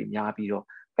viral တုပ်တွေများပြီးတော့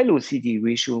အဲ့လို CT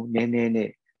ratio နည်းနဲ့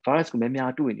virus ကို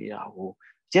များတွေ့နေတာကို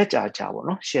ရက်ကြာပေါ့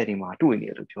နော် sharing မှာတွေ့နေ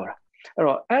တယ်လို့ပြောတာအဲ့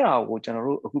တော့အဲ့ဒါကိုကျွန်တော်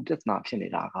တို့အခုပြဿနာဖြစ်နေ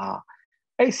တာက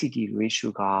အဲ့ CT ratio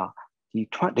ကဒီ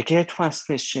တကယ်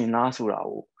transmission လားဆိုတာ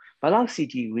ကိုဘာလို့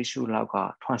CT ratio လောက်က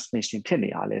transmission ဖြစ်နေ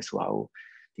ရလဲဆိုတာကို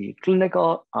ဒီ clinical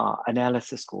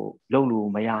analysis ကိုလုပ်လို့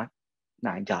မရ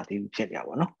နိုင်ကြသေးဘူးဖြစ်နေရ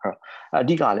ပါတော့အဲ့တော့အ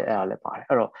ဓိကလည်းအဲ့ဒါလည်းပါတယ်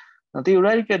အဲ့တော့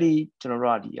theoretically ကျွန်တော်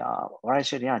တို့ကဒီvirus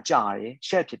shedding ကကြာတယ်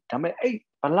share ဖြစ်ဒါပေမဲ့အဲ့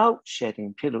ဘလောက် shedding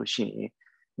ဖြစ်လို့ရှိရင်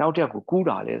နောက်တစ်ယောက်ကိုကူး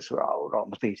တာလဲဆိုတာကိုတော့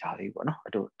မသိကြသေးဘူးပေါ့နော်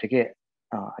အဲ့တော့တကယ်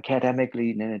academically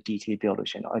နည်းနည်း detail ပြောလို့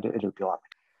ရှိရင်တော့အဲ့လိုပြောရမ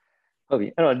ယ်ဟုတ်ပြီ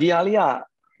အဲ့တော့ဒီဟာလေးက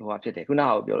ဟိုဖြစ်တယ်ခုန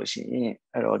ကပြောလို့ရှိရင်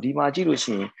အဲ့တော့ဒီမှာကြည့်လို့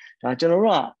ရှိရင်ဒါကျွန်တော်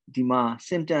တို့ကဒီမှာ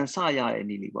symptom စရတဲ့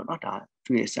နည်းလေးပေါ့နော်ဒါ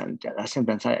သူရဲ့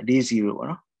symptom စရ day 0ပေါ့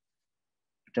နော်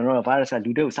ကျွန်တော်တို့ virus က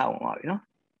လူတွေကိုစဝင်သွားပြီနော်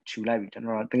ခြူလိုက်ပြီကျွန်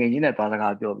တော်တို့တကယ်ကြီးနဲ့သွားစ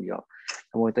ကားပြောပြီးတော့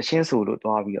ဟိုတချင်းဆိုလို့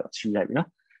သွားပြီးတော့ခြူလိုက်ပြီနော်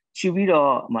ခြူပြီး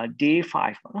တော့day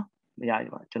 5ပေါ့နော်မရ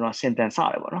ဘူးကျွန်တော် symptom စ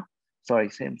တယ်ပေါ့နော် sorry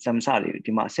symptom စတယ်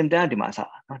ဒီမှာ symptom ဒီမှာစတာ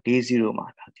နော် day 0မှာ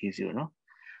day 0နော်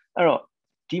အဲ့တော့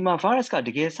ဒီမှာ virus ကတ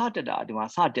ကယ်စတက်တာဒီမှာ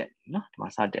စတက်နော်ဒီမှာ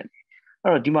စတက်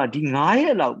အဲ့တော့ဒီမှာဒီ9ရ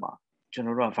က်လောက်မှာကျွန်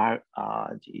တော်တို့က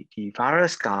ဒီ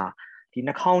virus ကဒီ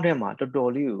နှာခေါင်းထဲမှာတော်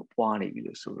တော်လေးကိုပွားနေပြီ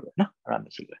လို့ဆိုလို့နော်အဲ့ဒါမ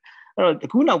ရှိဘူးအဲ့တော့အ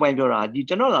ခုနောက်ပိုင်းပြောတာဒီ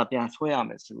ကျွန်တော်ကပြန်ဆွဲရမ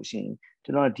ယ်ဆိုလို့ရှိရင်ကျွ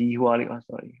န်တော်ဒီဟိုလေး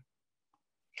sorry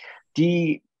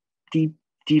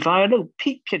ဒီ virus လို့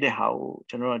peak ဖြစ်တဲ့ဟာကို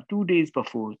ကျွန်တော်2 days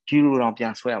before 0တောင်ပြ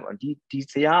န်ဆွဲရမှာဒီ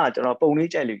ဇာတ်ကကျွန်တော်ပုံ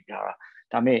လေးကြိုက်လို့ထားတာ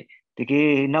ဒါပေမဲ့တကယ်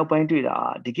နောက်ပိုင်းတွေ့တာ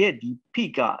တကယ်ဒီ peak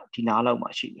ကဒီနားလောက်မှာ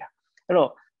ရှိတယ်အဲ့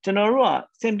တော့ကျွန်တော်တို့က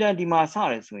symptom ဒီမှာစ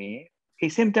တယ်ဆိုရင်ဒီ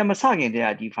symptom မစခင်တည်းက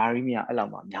ဒီ virus မြအဲ့လော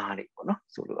က်မှာများနေပေါ့နော်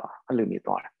ဆိုလိုတာအဲ့လိုမျိုး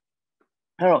သွားတယ်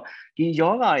အဲ့တော့ဒီ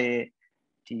ယောဂရဲ့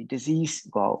ဒီ disease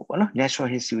ပေါ့နော် natural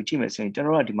history ကိုကြည့်မယ်ဆိုရင်ကျွန်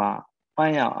တော်တို့ကဒီမှာပို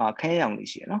င်းရအောင်ခဲရောင်လေး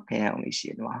ရှိရနော်ခဲရောင်လေးရှိ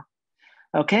ရဒီမှာ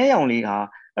အဲ့ခဲရောင်လေးက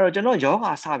အဲ့တော့ကျွန်တော်ယောဂ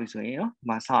စပြီဆိုရင်နော်ဒီ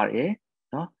မှာစတယ်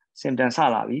နော် symptom စ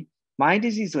လာပြီ mind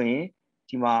disease ဆိုရင်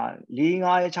ဒီမှာ4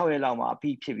 5ရက်6ရက်လောက်မှာအ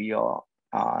ပြီးဖြစ်ပြီးတော့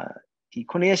ဒီ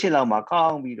9ရက်8လောက်မှာကော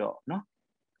င်းပြီးတော့နော်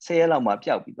10ရက်လောက်မှာ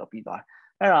ပျောက်ပြီးတော့ပြီးသွားတယ်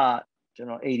အဲ့ဒါကျွန်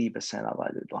တော် 80% လောက်ပါ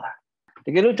လို့သွားတ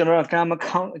ယ်တကယ်လို့ကျွန်တော်ကကံမ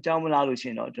ကောင်းအကြောင်းမလားလို့ရှိ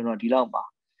ရင်တော့ကျွန်တော်ဒီလောက်မှာ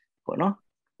ပေါ့နော်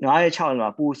9ရက်6ရက်လော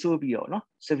က်ပိုဆိုးပြီးတော့နော်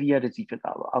severe disease ဖြစ်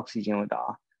တာပေါ့အောက်ဆီဂျင်ကိုတာ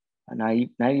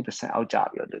90%အောက်ကျ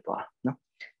ပြီးတော့သွားနော်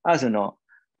အဲ့ဆိုတော့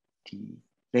ဒီ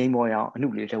လိမ်ပေါ်ရောင်အနု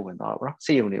လေးထည့်ဝင်သွားတော့ဗောနော်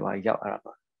ဆေးရုံတွေပါရောက်အဲ့ဒါ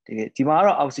ပေါ့ဒီမှာက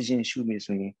တော့အောက်ဆီဂျင်ရှူနေ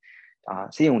ဆိုရင်ဒါ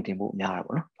ဆေးရုံတင်ဖို့များတာ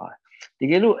ပေါ့နော်ဟုတ်တ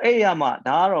ကယ်လို့အဲ့ရမှာ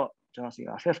ဒါကတော့ကျွန်တော်စီက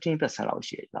 15% လောက်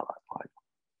ရှိတယ်ပါဟုတ်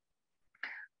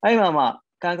အဲ့မှာ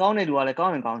ကံကောင်းတဲ့လူကလည်းကော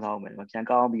င်းရင်ကောင်းစားအောင်မယ်ပြန်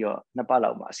ကောင်းပြီးတော့2ပတ်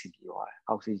လောက်မှအဆင်ပြေသွားတယ်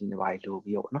အောက်ဆီဂျင်တွေပါလို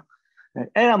ပြီးတော့ဗောနော်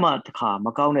အဲ့ဒါမှတစ်ခါမ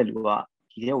ကောင်းတဲ့လူက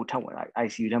ဒီထဲကိုထပ်ဝင်လာ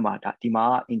ICU ထဲမှာဒီမှာ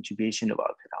intubation လို့ပါ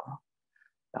ဖြစ်တာပေါ့နော်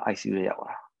ဒါ ICU ရဲ့ရောက်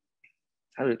လာ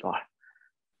အဲ့လိုသွား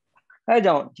အဲ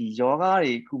ကြောင့်ဒီယောဂ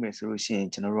တွေခုမယ်ဆိုလို့ရှိရင်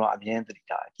ကျွန်တော်တို့ကအမြဲတမ်းသတိ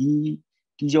ထား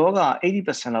ဒီယောဂ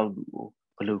 80% လောက်လူကို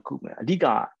ဘယ်လိုခုမယ်အဓိက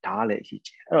ဒါကလည်းအရေး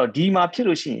ကြီးအဲ့တော့ဒီမှာဖြစ်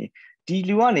လို့ရှိရင်ဒီ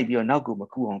လူကနေပြီးတော့နောက်ကိုမ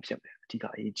ကူအောင်ဖြစ်မယ်အဓိက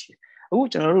အရေးကြီးအခု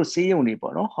ကျွန်တော်တို့ဆေးရုံတွေ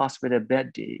ပေါ့နော် hospital bed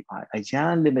တွေအရ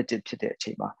န် limited ဖြစ်တဲ့အ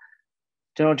ချိန်မှာ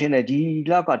ကျွန်တော်ထင်တယ်ဒီ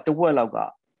လောက်ကတစ်ဝက်လောက်က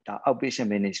ဒါ outpatient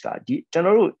manage ကဒီကျွန်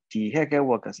တော်တို့ဒီ healthcare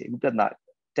workers တွေပြဿနာ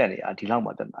တက်နေတာဒီလောက်မှ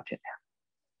ပြဿနာဖြစ်နေတာ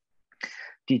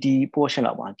ဒီ portion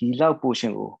လောက်မှာဒီလောက်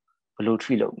portion ကိုဘယ်လို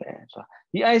treat လုပ်မလဲဆိုတော့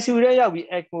ဒီ ICU ထဲရောက်ပြီး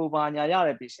ECMO ဘာညာရ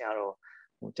တဲ့ patient ကတော့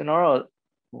ကျွန်တော်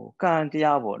တို့ကံတ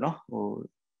ရားပေါ့နော်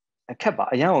အခက်ပါ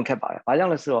အရန်အောင်ခက်ပါတယ်ဘာကြော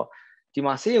င့်လဲဆိုတော့ဒီ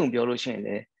မှာဆေးရုံပြောလို့ရှိရင်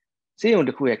လေဆေးရုံတ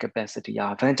စ်ခုရဲ့ capacity က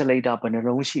ventilator ဘယ်နှ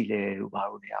လုံးရှိလဲလို့ဘာ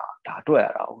လို့လဲဒါတွေ့ရ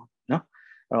တာပေါ့နော်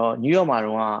အဲ့တော့ New York မှာ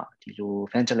တော့ဒီလို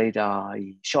ventilator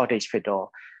shortage ဖြစ်တော့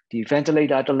ဒီ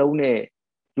ventilator တစ်လုံးနဲ့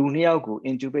လူ2ယောက်ကို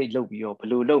intubate လုပ်ပြီးတော့ဘယ်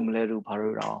လိုလုပ်မလဲလို့ဘာ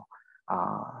လို့တော့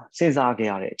စဉ်းစားခဲ့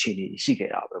ရတဲ့အခြေအနေရှိ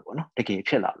ခဲ့တာပဲပေါ့နော်တကယ်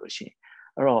ဖြစ်လာလို့ရှိရင်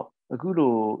အဲ့တော့အခု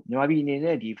လိုမြန်မာပြည်အနေ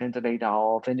နဲ့ဒီ ventilator ရော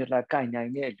ventilator ကိုင်နို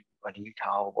င်တဲ့လူအနေ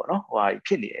ထားရောပေါ့နော်ဟိုဟာ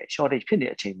ဖြစ်နေတယ် shortage ဖြစ်နေ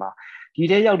တဲ့အချိန်မှာဒီ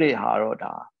ထဲရောက်တဲ့ဟာတော့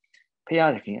ဒါ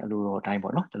ဖျားသခင်အလိုတော်တိုင်း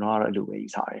ပေါ့နော်ကျွန်တော်ကတော့အလိုပဲယူ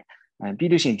ဆတယ်ပြီး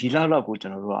လို့ရှိရင်ဒီလောက်ကိုကျွ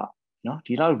န်တော်တို့ကနော်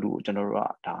ဒီလောက်လူကိုကျွန်တော်တို့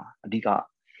ကဒါအဓိက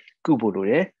ကုဖို့လို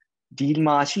တယ်ဒီ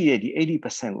မှာရှိတဲ့ဒီ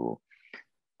 80% ကို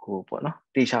ဟိုပေါ့နော်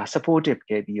တေချာ supportive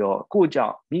ခဲ့ပြီးတော့ကိုကြော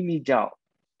င့်မိကြောင့်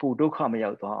ပိုဒုက္ခမ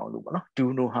ရောက်သွားအောင်လို့ပေါ့နော် do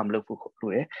no harm လုပ်ဖို့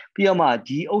လိုတယ်ပြီးတော့မှ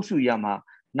ဒီအုပ်စုရမှာ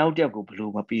နောက်တစ်ယောက်ကိုဘယ်လို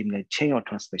မပေးမလဲ chain of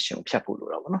transmission ကိုဖြတ်ဖို့လို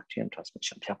တာပေါ့နော် chain of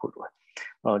transmission ဖြတ်ဖို့လိုတယ်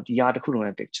အဲ့တော့ဒီဟာတစ်ခုလုံး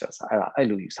ရဲ့ picture ဆိုအဲ့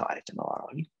လိုယူဆရတယ်ကျွန်တော်က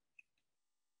တော့လေ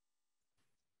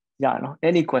Yeah, no.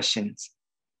 Any questions?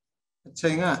 အချိ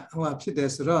န်ကဟိုဖြစ်တယ်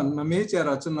ဆိုတော့မမေးကြ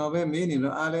တော့ကျွန်တော်ပဲမေးနေ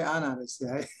လို့အားလဲအားနာတယ်ဆ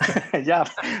ရာ။ Yeah.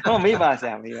 ဟောမေးပါဆ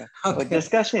ရာမေးပါ။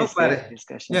 discussion is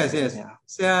discussion. Yes.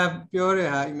 ဆရာပြောတဲ့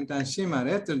ဟာအင်မတန်ရှင်းပါတ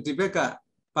ယ်။ဒီဘက်က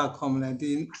ပါခေါ်မလဲ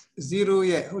ဒီ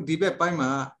0ရဲ့ဟိုဒီဘက်ပိုင်း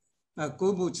မှာ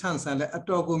ကိုဘူး chance လည်းအ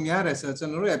တော်ကိုများတယ်ဆိုတော့ကျွ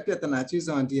န်တော်တို့ရဲ့ပြဿနာကြီး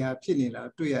ဆုံးဒီဟာဖြစ်နေတာ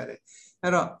တွေ့ရတယ်။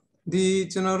အဲ့တော့ဒီ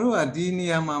ကျွန်တော်တို့ကဒီနေ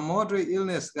ရာမှာ moderate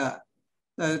illness က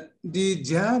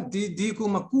ဒီကို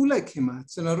မကူးလိုက်ခင်မှာ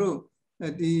ကျွန်တော်တို့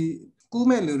ဒီကူး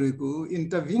မဲ့လူတွေကို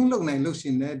intervene လုပ်နိုင်လို့ရှိ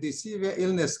ရင်ဒီ severe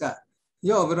illness က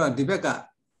ရော့ပြီးတော့ဒီဘက်က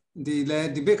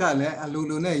လည်းအလို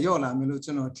လိုနဲ့ရော့လာမယ်လို့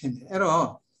ကျွန်တော်ထင်တယ်အဲ့တော့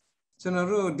ကျွန်တော်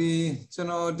တို့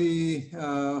ဒီ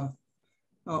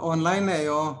online နဲ့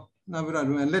ရောနောက်ပြီးတော့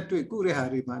လက်တွေ့ကုတဲ့ဟာ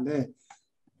တွေမှာလည်း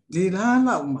ဒီလား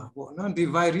လောက်မှာပေါ့နော်ဒီ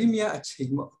viremia အချိ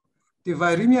န်ပေါ့ဒီ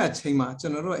viremia အချိန်မှာကျွ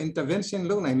န်တော်တို့ intervention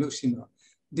လုပ်နိုင်လို့ရှိရင်တော့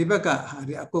ဒီဘက်ကဟာ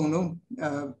ဒီအကုန်လုံး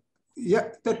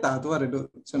တက်တာသွားတယ်လို့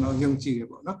ကျွန်တော်ယုံကြည်ရ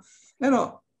ပေါ့နော်အဲ့တော့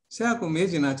ဆရာကမေး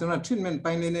ချင်တာကျွန်တော် treatment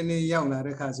ပိုင်းလေးနည်းနည်းရောက်လာ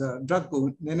တဲ့ခါဆိုတော့ drug ကို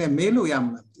နည်းနည်းမေးလို့ရမ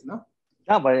လားဒီနော်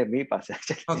ရပါတယ်မေးပါဆရာ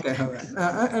ဟုတ်ကဲ့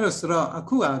အဲ့လိုဆိုတော့အ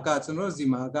ခုကကျွန်တော်စီ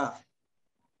မှာက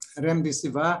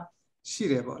remdesivir ရှိ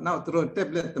တယ်ပေါ့နောက်သူတို့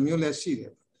tablet တစ်မျိုးလည်းရှိတ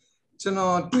ယ်ကျွန်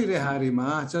တော်တွေ့တဲ့ဟာတွေမှာ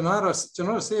ကျွန်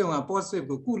တော်ဆေးရုံက positive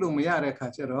ကိုကုလို့မရတဲ့ခါ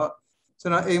ကျတော့ကျွ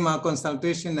န်တော်အိမ်မှာ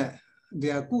consultation နဲ့ဒီ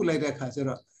ကကုလိုက်တဲ့ခါကျ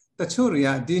တော့တချို့တွေက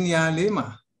ဒီနေရာလေးမှာ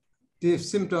ဒီ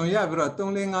symptom ရပြီးတော့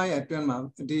3-5 ရက်အတွင်းမှာ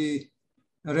ဒီ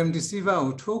remdesivir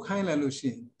ကိုထိုးခိုင်းလိုက်လို့ရှိ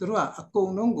ရင်သူတို့ကအကု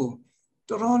န်လုံးကို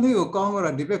တော်တော်လေးကိုကောင်း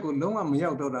တော့ဒီဘက်ကိုလုံးဝမ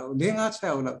ရောက်တော့တာကို4-5 ရ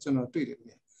က်လောက်ကျွန်တော်တွေ့တယ်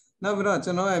ဗျ။နောက်ပြီးတော့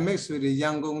ကျွန်တော်ရဲ့ မိတ်ဆွေတွေရ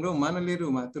န်ကုန်တို့မန္တလေး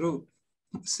တို့မှာသူတို့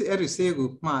အဲ့ဒီဆေးကို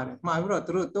မှားပြီးတော့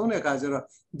သူတို့သုံးတဲ့အခါကျတော့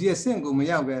ဒီအဆင့်ကိုမ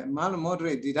ရောက်ပဲ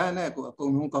moderate ဒီတိုင်းနဲ့ကိုအကု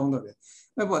န်လုံးကောင်းတော့တယ်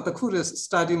။အဲ့ပေါ့တခုတည်း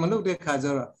study မလုပ်တဲ့အခါကျ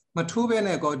တော့မထိုးဘဲ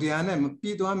နဲ့ကောဒီဟာနဲ့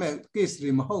ပြီးသွားမဲ့ case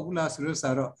တွေမဟုတ်ဘူးလားဆိုလို့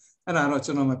ဆိုတော့အဲ့ဒါတော့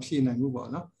ကျွန်တော်မဖြေနိုင်ဘူးပေါ့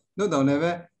နော်။နှုတ်တော်လည်း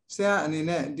ပဲဆရာအနေ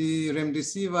နဲ့ဒီ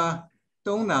remdesivir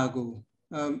သုံးတာကို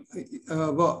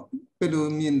ပေါ့ဘယ်လို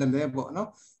မြင်တယ်လဲပေါ့နော်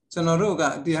ကျွန်တော်တို့က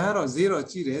ဒီဟာတော့0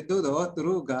ကြည့်တယ်သို့တော့သူ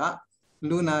တို့က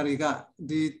လူနာတွေက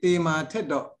ဒီတေမာထက်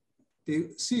တော့ဒီ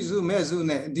စီစုမဲ့စု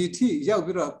နဲ့ဒီထိရောက်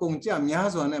ပြီးတော့ကုန်ကြများ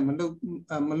စွာနဲ့မ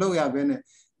လုပ်ရဘဲနဲ့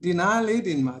ဒီနားလေးတ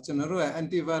င်မှာကျွန်တော်တို့ရဲ့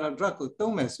antiviral drug ကို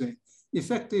သုံးမယ်ဆိုရင်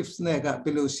effective နဲ့ကဘ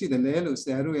ယ်လိုရှိတယ်လဲလို့ဆ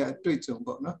ရာတို့ရဲ့အတွေ့အကြုံ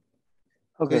ပေါ့နော်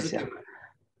ဟုတ်ကဲ့ဆရာ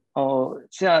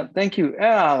ဆရာ thank you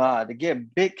အဲ့ဒါကတကယ်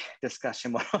big discussion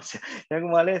ပေါ့နော်ဆရာက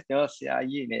မှလည်းကျွန်တော်ဆရာ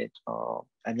ကြီးနဲ့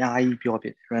အများကြီးပြောပြ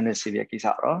remdesivir ကိစ္စ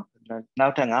တော့နော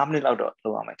က်ထပ်5မိနစ်လောက်တော့လု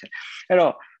ပ်ရမယ်ထင်အဲ့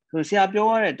တော့ဆရာပြော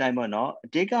ရတဲ့အတိုင်းပေါ့နော်အ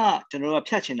ဓိကကျွန်တော်တို့က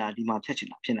ဖြတ်ချင်တာဒီမှာဖြတ်ချင်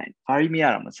တာဖြစ်နိုင်တယ် viremia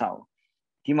တော့မဆောက်ဘူး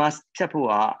ဒီမှာဖြတ်ဖို့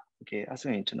က okay အဲ့ဆို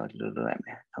ရင်ကျွန်တော်ဒီလိုလုပ်ရမ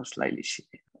ယ်နောက် slide လေးရှိ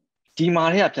တယ်ဒီမှာ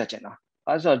လေးကဖြတ်ချင်တာ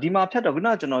အဲ့ဆိုဒီမှာဖြတ်တော့ခုန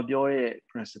ကကျွန်တော်ပြောတဲ့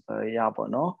principle ရပေါ့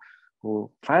နော်ဟို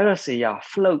virus တွေက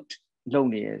float လုပ်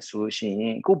နေရဆိုရှင်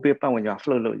ကိုဘေးပတ်ဝန်းကျင်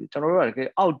float လုပ်ကျွန်တော်တို့ကတကယ်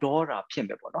outdoor တာဖြစ်မ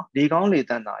ယ်ပေါ့နော်လေကောင်းလေ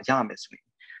တန်းတာရမယ်ဆိုရင်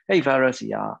အဲ့ virus တွေ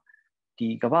ကဒီ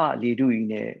ကမ္ဘာလေထုကြီး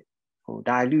နဲ့ဟို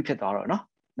dilute ဖြစ်သွားတော့နော်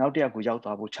နောက်တစ်ယောက်ကိုရောက်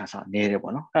သွားဖို့ chance နည်းတယ်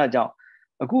ပေါ့နော်အဲ့ဒါကြောင့်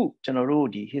အခုကျွန်တော်တို့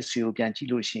ဒီ history ကိုပြန်ကြည့်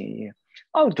လို့ရှိရင်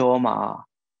outdoor မှာ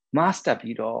mass တက်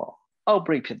ပြီးတော့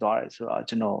outbreak ဖြစ်သွားတယ်ဆိုတော့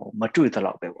ကျွန်တော်မတွေ့သ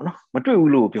လောက်ပဲပေါ့နော်မတွေ့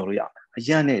ဘူးလို့ပြောလို့ရမယ်အရ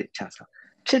င်နဲ့ chance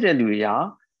ဖြစ်တဲ့လူတွေက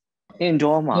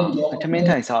indoor မှာထမင်း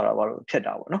ထိုင်စားတာဘာလို့ဖြစ်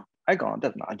တာပေါ့နော်အဲ့ကောင်တ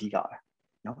က်တာအဓိကပဲ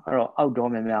နော်အဲ့တော့ outdoor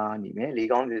များများနေမယ်လေ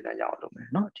ကောင်းလေတန်းကြအောင်လုပ်မယ်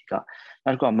နော်အဓိက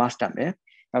နောက်တစ်ခုက mask တက်မယ်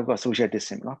နောက်က social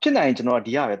distance နော်ဖြစ်နိုင်ရင်ကျွန်တော်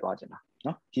ဒီရပဲသွားချင်တာ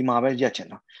နော်ဒီမှာပဲရက်ချင်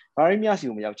တာ viremia စီ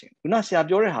ကိုမရောက်ချင်ခုနဆရာ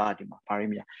ပြောတဲ့ဟာဒီမှာ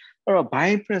viremia အဲ့တော့ by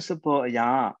principle အရာ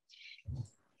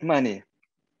မှန်နေ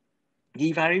ဒီ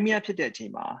viremia ဖြစ်တဲ့အချိ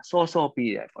န်မှာစော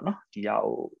ပြီးတယ်ပေါ့နော်ဒီဟာ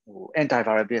ဟို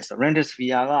antiviral base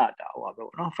remdesivir ကဒါဟိုပါပဲ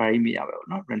ပေါ့နော် viremia ပဲပေါ့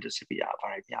နော် remdesivir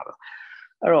viremia ပဲ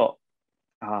အဲ့တော့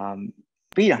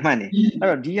ပြီးရမှန်နေအဲ့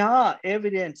တော့ဒီဟာ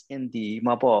evidence in the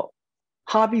မှာပေါ့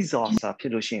herpes zoster ဖြ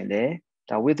စ်လို့ရှိရင်လေ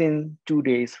ဒါ within 2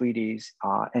 days 3 days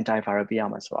antiviral ပြရ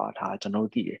မှာဆိုတာဒါကျွန်တော်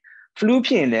သိတယ် flu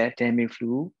ဖြစ်ရင်လည်း demi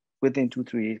flu within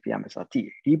 2-3 days ပြရမှာဆိုတာသိတ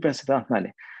ယ်ဒီ principle မှန်တ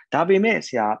ယ်ဒါပေမဲ့ဆ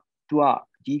ရာ तू က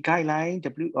the guideline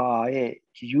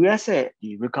US ရဲ့ဒီ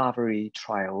recovery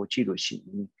trial ကိုကြည့်လို့ရှိရ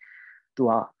င်သူ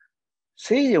က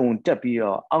ဆေးရုံတက်ပြီး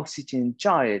တော့ oxygen ကျ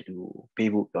တဲ့လူ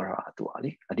ပေးဖို့ပြောတာသူက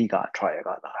လေအဓိက trial က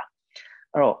လာတာ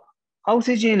အဲ့တော့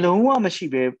oxygen လုံးဝမရှိ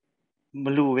ပဲမ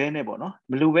လိုပဲနဲ့ပေါ့နော်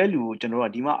မလိုပဲလူကိုကျွန်တော်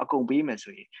တို့ကဒီမှာအကုန်ပေးမယ်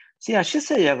ဆိုရင်ဆရာ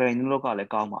80ရာခိုင်နှုန်းလောက်ကလ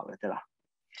ည်းကောင်းပါပဲတဲ့လား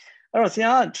အဲ့တော့ဆ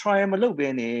ရာက trial မလုပ်ဘဲ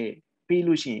နဲ့ပေး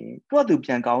လို့ရှိရင်သူကသူပြ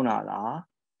န်ကောင်းတာလား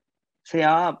ဆ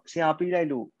ရာပေးလိုက်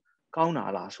လို့ကောင်းတာ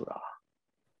လားဆိုတာ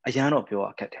အရန်တော့ပြောရ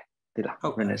ခက်တယ်ဒီလား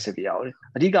Remdesivir ကိုလေ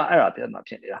အဓိကအဲ့ဒါပြဿနာ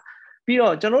ဖြစ်နေတာပြီး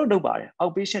တော့ကျွန်တော်တို့လုပ်ပါတယ်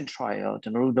outpatient trial ကျွ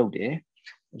န်တော်တို့လုပ်တယ်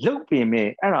လုပ်ပေမဲ့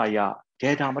အဲ့ဒါရ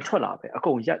data မထွက်လာပဲအ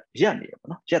ကုန်ရက်နေရပေါ့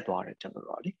နော်ရက်သွားတယ်ကျွန်တော်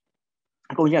တို့ကလေ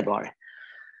အကုန်ရက်သွားတယ်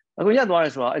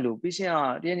ဆိုတော့အဲ့လို patient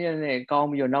ကတင်းတင်းနဲ့ကောင်း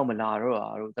ပြီးတော့နောက်မလာတော့တာ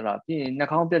တို့တလားပြီးရင်နှာ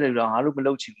ခေါင်းပြက်တယ်လို့ငါတို့မ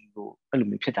လုပ်ချင်ဘူးလို့အဲ့လို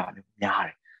မျိုးဖြစ်တာလည်းများတ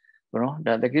ယ်ပေါ့နော်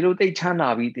ဒါတကယ်လို့တိတ်ချမ်းလာ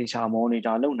ပြီးတေချာမောနေ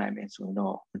တာလုပ်နိုင်မယ်ဆိုရင်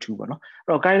တော့မထူးပေါ့နော်အဲ့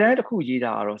တော့ guideline တစ်ခုရေး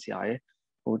တာကတော့ဆရာရဲ့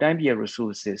ဟိုတိုင်းပြည်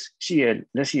resources ရှိရ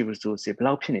လက်ရှိ resources ဘယ်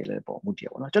လောက်ဖြစ်နေလဲပေါ့မူတည်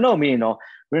ပေါ့နော်ကျွန်တော်မင်းတော့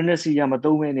Remdesivir မ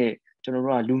သုံးမဲနဲ့ကျွန်တော်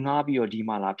တို့ကလူငှားပြီးတော့ဒီ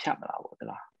မှာလာဖြတ်မလားပေါ့တ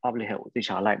လား public health ကိုတေ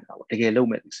ချာလိုက်မလားပေါ့တကယ်လုပ်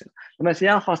မယ်ဒီစင်ဒါပေမဲ့ဆ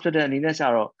ရာ hospital အနေနဲ့ကျ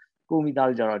တော့ကိုမိသား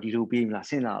စုကြတော့ဒီလိုပေးမလား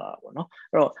စဉ်းစားလာတာပေါ့နော်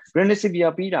အဲ့တော့ Remdesivir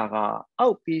ပြီးတာက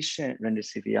outpatient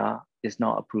Remdesivir is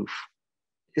not approved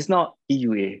it's not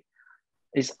EUA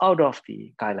is out of the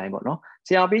guideline ပေါ့နော်ဆ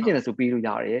ရာပေးခြင်းဆိုပေးလို့ရ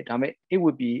တယ်ဒါပေမဲ့ it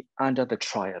would be under the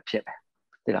trial ဖြစ်တယ်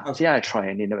ဒီလားဆရာရဲ့ trial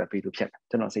အနေနဲ့ပဲပေးလို့ဖြစ်တယ်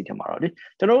ကျွန်တော်စိတ်ထဲမှာတော့လေ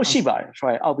ကျွန်တော်တို့ရှိပါတယ်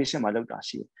trial outpatient မှာလုပ်တာ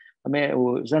ရှိတယ်ဒါပေမဲ့ဟို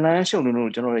ဇလန်းရှုံလို့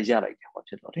ကျွန်တော်လည်းရလိုက်တယ်ဟော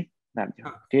ဖြစ်တော့လေနားမပြော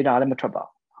data လည်းမထွက်ပါ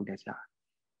ဘူးဟုတ်ကဲ့ဆရာ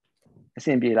အဆ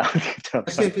င်ပြေလားကျွန်တော်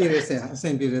အဆင်ပြေတယ်ဆရာအဆ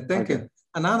င်ပြေတယ် thank you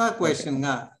another question က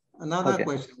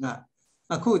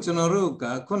အခုကျွန်တော်တို့က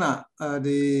ခုန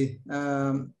ဒီ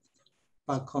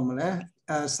ဘာခေါ်မလဲ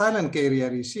silent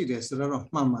carrier ရှိတယ်ဆိုတော့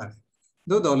မှန်ပါတယ်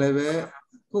သို့တော်လည်းပဲ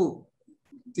ခု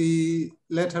ဒီ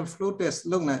lateral flow test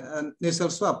လုပ်နိုင် nasal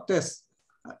swab test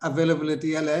availability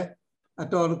ကလည်းအ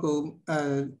တော်ကို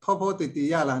ဖော်တည်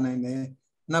ရလာနိုင်တယ်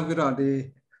နောက်ပြီးတော့ဒီ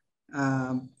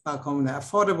ဘာခေါ်မလဲ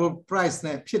affordable price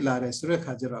နဲ့ဖြစ်လာတယ်ဆိုတဲ့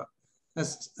ခါကျတော့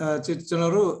ကျွန်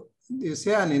တော်တို့ဒီဆ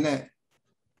ရာအနေနဲ့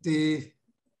ဒီ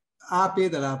အားပေး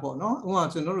တာပေါ့နော်ဥပမာ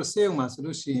ကျွန်တော်တို့ဆေးရုံမှာဆို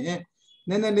လို့ရှိရင်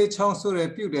နည်းနည်းလေးချောင်းဆိုးရ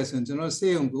ပြုတ်တယ်ဆိုရင်ကျွန်တော်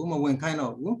ဆေးရုံကိုမဝင်ခိုင်း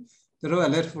တော့ဘူးတို့က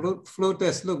let flow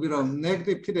test လုပ်ပြီးတော့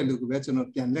negative ဖြစ်တဲ့လူကိုပဲကျွန်တော်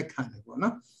ပြန်လက်ခံတယ်ပေါ့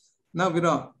နော်နောက်ပြီး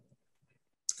တော့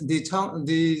ဒီချော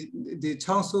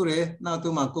င်းဆိုးတယ်နောက်သူ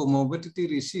မှာ comorbidity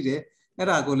တွေရှိတယ်အဲ့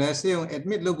ဒါကိုလည်းဆေးရုံ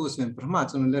admit လုပ်ဖို့ဆိုရင်ပထမ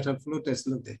ကျွန်တော် let flow test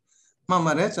လုပ်တယ်မှန်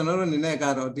ပါတယ်ကျွန်တော်တို့အနေနဲ့က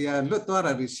တော့ဒီဟာလွတ်သွား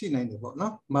တာတွေရှိနိုင်တယ်ပေါ့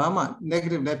နော်ဘာမှ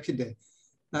negative လည်းဖြစ်တယ်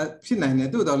ဖြစ်နိုင်တယ်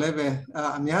တိုးတော်လည်းပဲ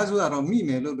အများစုကတော့မိမ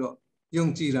ယ်လို့တော့ယုံ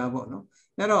ကြည်တာပေါ့နော်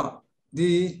အဲ့တော့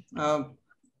ဒီ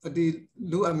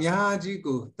လူအများကြီး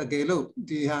ကိုတကယ်လို့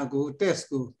ဒီဟာကို test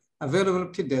ကို available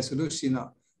ဖြစ်တယ်ဆိုလို့ရှိရင်တော့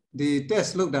ဒီ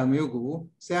test လုပ်တာမျိုးကို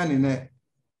ဆရာအနေနဲ့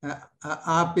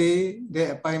အားပေးတဲ့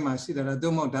အပိုင်းမှာရှိတယ်လား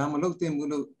သို့မဟုတ်ဒါမလုပ်သင့်ဘူး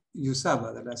လို့ယူဆပါ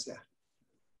သလားဆရာ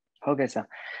ဟုတ်ကဲ့ဆရာ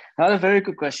that's a very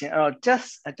good question အဲ့တော့ test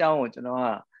အကြောင်းကိုကျွန်တော်က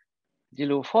ဒီ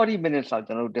လို40 minutes လောက်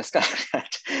ကျွန်တော်တို့ discuss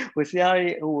ဟိုဆရာ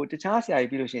ဟိုတခြားဆရာကြီး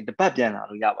ပြီးလို့ရှိရင်တပတ်ပြန်လာ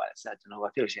လို့ရပါတယ်ဆရာကျွန်တော်က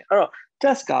ဖြစ်လို့ရှိရင်အဲ့တော့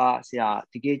test ကဆရာ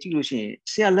တကယ်ကြည့်လို့ရှိရင်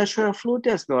ဆရာ lateral flow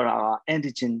test ပြောတာက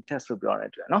antigen test လို့ပြောတ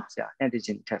ယ်တွေ့နော်ဆရာ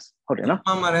antigen test ဟုတ်တယ်နော်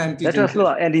မှန်ပါတယ် antigen lateral flow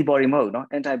က antibody မဟုတ်နော်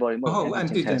antibody မဟုတ် ဟုတ်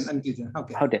antigen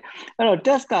ဟုတ်တယ်အဲ့တော့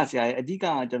test ကဆရာရဲ့အဓိက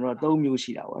ကျွန်တော်တို့3မျိုး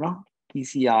ရှိတာပေါ့နော်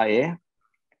PCR ရယ်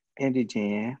antigen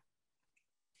ရယ်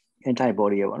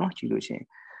antibody ရယ်ပေါ့နော်ကြည့်လို့ရှိရင်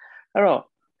အဲ့တော့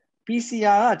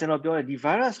PCR ကကျွန်တော်ပြောတယ်ဒီ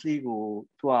virus လေးကို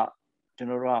သူကကျွန်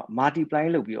တော်တို့က multiply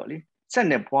လုပ်ပြီးတော့လေဆက်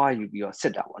နဲ့ပွားယူပြီးတော့စ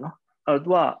စ်တာပေါ့နော်အဲ့တော့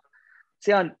သူကဆ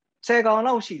ရာ10ကောင်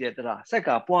လောက်ရှိတယ်တလားဆက်က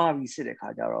ပွားပြီးစစ်တဲ့ခါ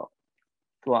ကျတော့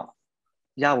သူက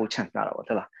ရဖို့ချန်ပြတာပေါ့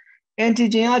တလား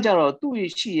antigen ကကျတော့သူ့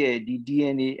ရှိရဲ့ဒီ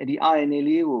DNA ဒီ RNA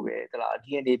လေးကိုပဲတလား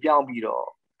DNA ပြောင်းပြီးတော့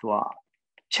သူက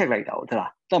check လိုက်တာပေါ့တ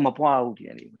လားတော့မပွားဘူး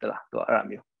DNA တလားသူကအဲ့ဒါ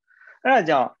မျိုးအဲ့ဒါ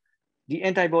ကြောင့်ဒီ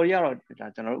antibody ကတော့ဒါ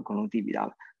ကျွန်တော်တို့အကုန်လုံးသိပြီးသား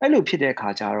ပဲအဲ့လိုဖြစ်တဲ့ခါ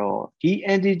ကျတော့ဒီ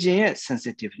antigen ရဲ့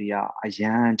sensitivity ကအရ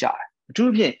န်ကျတယ်အ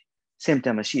ထူးဖြင့်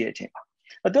symptom မရှိတဲ့အချိန်မှာ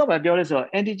အဲ့တော့ဗာပြောလဲဆိုတော့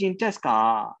antigen test က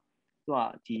သူက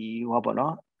ဒီဟောပေါ့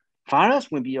နော် virus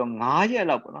ဝင်ပြီးတော့9ရက်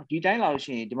လောက်ပေါ့နော်ဒီတိုင်းလာလို့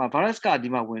ရှိရင်ဒီမှာ virus ကဒီ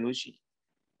မှာဝင်လို့ရှိရ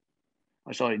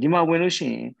င် sorry ဒီမှာဝင်လို့ရှိ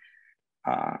ရင်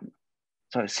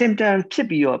sorry symptom ဖြစ်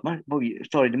ပြီးတော့မဟုတ်ဘူး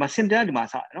sorry ဒီမှာ symptom ဒီမှာ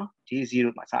စတယ်နော် J0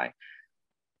 မှာစတယ်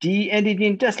ဒီ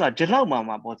antigen test လာဒီလောက်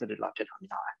မှ positive လာဖြစ်တာ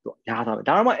များတယ်သူကများတော့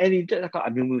ဒါမှ antigen test က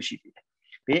အမျိုးမျိုးရှိပြီ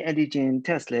ဘေး antigen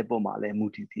test လဲပုံမှာလဲမူ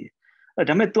တည်သေးတယ်အဲ့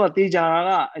ဒါပေမဲ့သူကတေချာက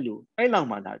အဲ့လောက်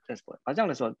မှဒါ test ပေါ့ဘာကြောင့်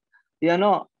လဲဆိုတော့ဒီက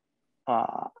တော့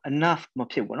enough မ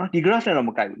ဖြစ်ဘူးเนาะဒီ graph နဲ့တော့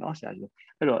မကိုက်ဘူးเนาะဆရာကြီး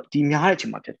အဲ့တော့ဒီများတဲ့အချိ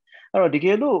န်မှာဖြစ်တယ်အဲ့တော့တက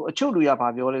ယ်လို့အချို့လူရဘာ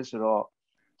ပြောလဲဆိုတော့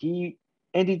ဒီ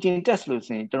antigen test လို့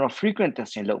ဆိုရင်ကျွန်တော် frequent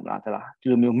testing လုပ်မလားတဲ့လားဒီ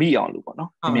လိုမျိုးမိအောင်လို့ပေါ့နော်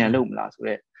အမြန်လုပ်မလားဆို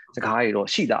တော့စကားတွေတော့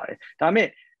ရှိတာတယ်ဒါပေမဲ့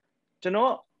ကျွန်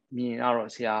တော်မြင်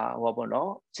တော့ဆရာဟောပေါ့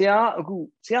နော်ဆရာ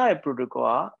ရဲ့ protocol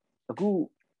ကအခု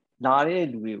လာတဲ့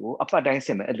လူတွေကိုအပတ်တိုင်းစ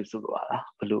စ်မယ်အဲ့လိုဆိုလို့ရလား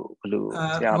ဘလို့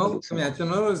ဆရာဘလို့ခင်ဗျာကျွန်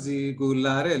တော်တို့စီကို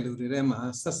လာတဲ့လူတွေထဲမှာ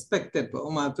suspected ပေါ့ဥ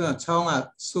မာသူကချောင်းက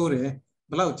ဆိုးတယ်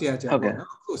ဘယ်လောက်ကြာပေါ့နော်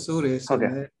အခုဆိုးတယ်ဆို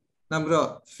တော့နောက်ပြီးတော့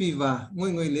fever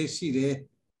ငွေ့လေးရှိတယ်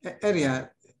အဲ့ဒီဟာ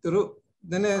သူတို့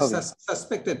နည်းနည်း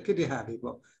suspected ဖြစ်တဲ့ဟာတွေ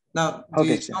ပေါ့နောက်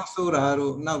ဒီချောင်းဆိုးတာ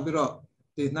တို့နောက်ပြီးတော့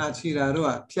ဒီနှာချီတာတို့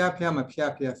ကဖျားမ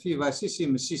ဖျား fever ရှိ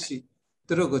မရှိ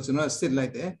သူတို့ကိုကျွန်တော်စစ်လို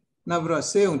က်တယ်နောက်ပြီးတော့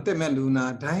ဆေးရုံတက်မဲ့လူနာ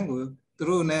တိုင်းကိုသူ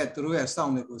တို့နဲ့သူတို့ရဲ့စော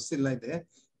င့်တွေကိုစစ်လိုက်တယ်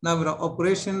နောက်ပြီးတော့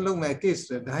operation လုပ်မဲ့ case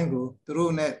တွေတိုင်းကိုသူ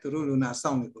တို့နဲ့သူတို့လူနာ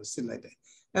စောင့်တွေကိုစစ်လိုက်တယ်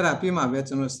အဲ့ဒါပြီးမှပဲ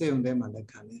ကျွန်တော်ဆေးရုံထဲမှာလက်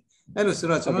ခံတယ်အဲ့လိုဆို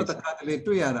တော့ကျွန်တော်တခါတလေ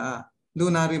တွေ့ရတာလူ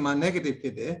နာတွေမှာ negative ဖြ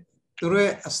စ်တယ်သူတို့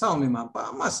ရဲ့အဆောင်တွေမှာဘာ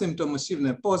မှ symptom မရှိ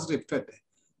ဘဲ positive ထွက်တယ်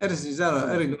အဲ့ဒါစီကြတော့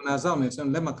အဲ့ဒီလူနာဆောင်တွေကျွန်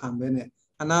တော်လက်မခံဘဲနဲ့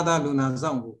အနာသာလူနာ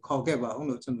ဆောင်ကိုခေါ်ခဲ့ပါအောင်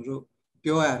လို့ကျွန်တော်တို့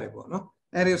ပြောရတယ်ပေါ့နော်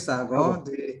အဲ့ဒီစာကော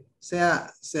ဒီဆရာ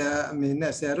အမေ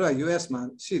နဲ့ဆရာတို့က US မှာ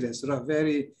ရှိတယ်ဆိုတော့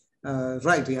very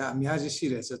right တွေအများကြီးရှိ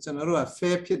တယ်ဆိုတော့ကျွန်တော်တို့က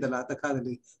fair ဖြစ်တယ်လားတခါတ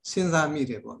လေစဉ်းစားမိ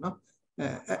တယ်ပေါ့နော်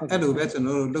အဲ့လိုပဲကျွန်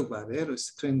တော်တို့လုပ်ပါတယ်လို့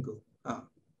screen ကို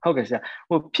ဟုတ်ကဲ့ဆရာ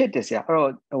ဖြစ်တယ်ဆရာအဲ့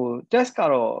တော့test က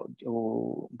တော့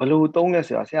ဘယ်လိုသုံးလဲ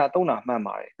ဆိုတော့ဆရာသုံးတာမှန်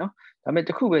ပါတယ်เนาะဒါပေမဲ့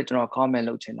တခုပဲကျွန်တော် comment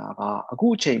လုပ်ချင်တာကအခု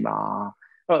အချိန်မှာ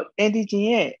အဲ့တော့ antigen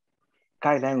ရဲ့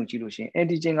guideline ကိုကြည့်လို့ရှိရင်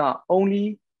antigen က only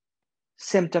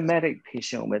symptomatic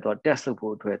patient ကိုပဲတော့ test လုပ်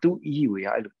ဖို့အတွက်သူ EU ရ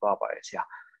အဲ့လိုပြောပါတယ်ဆရာ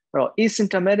အဲ့တော့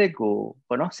asymptomatic ကို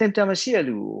ပေါ့နော် symptom မရှိတဲ့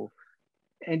လူကို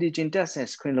antigen test နဲ့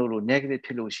screen လုပ်လို့ negative ဖြ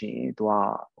စ်လို့ရှိရင်သူက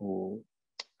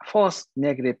false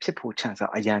negative ဖြစ်ဖို့ chance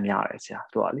အများများတယ်ဆရာ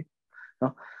သူကလေ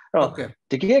နော်အဲ့တော့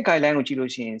တကယ် guideline ကိုကြည့်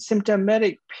လို့ရှိရင်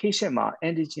symptomatic patient မှာ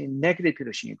antigen negative ဖြစ်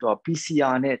လို့ရှိရင်သူက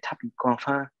PCR နဲ့ထပ်ပြီး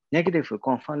confirm negative ကို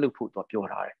confirm လုပ်ဖို့သူပြော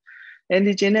ထားတယ်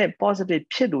antigen နဲ့ positive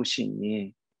ဖြစ်လို့ရှိရင်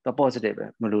သူ positive ပဲ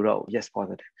မလို့တော့ yes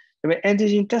positive ဒါပေမဲ့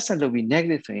antigen test လုပ်ပြီး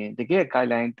negative ဆိုရင်တကယ်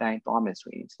guideline တိုင်းသွားမယ်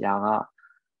ဆိုရင်ဆရာက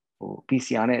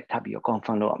PCR နဲ့ထပ်ပြီး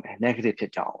confirm လုပ်ရမယ် negative ဖြ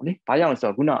စ်ကြအောင်လေ။ဘာကြောင့်လဲဆို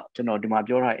တော့ခုနကျွန်တော်ဒီမှာ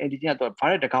ပြောထားတဲ့ antigen ကတော့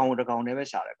virus တစ်ကောင်နဲ့ပဲ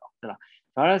ရှာတယ်ကောင်ဟုတ်လား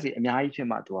virus ကြီးအများကြီးဖြစ်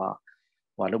မှသူက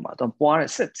ဟိုလုံးမှာသူပွားတဲ့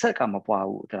ဆက်ကမပွား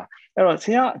ဘူးဟုတ်လားအဲ့တော့ဆ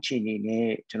ရာအခြေအနေနဲ့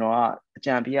ကျွန်တော်ကအ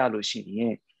ကြံပေးရလို့ရှိရ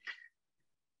င်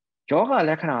ယောဂ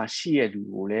လက္ခဏာရှိရလူ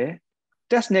ကိုလည်း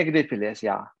test negative ဖြစ်လဲဆ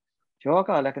ရာယောဂ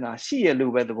လက္ခဏာရှိရလူ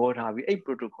ပဲသဘောထားပြီးအဲ့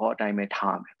protocol အတိုင်းပဲ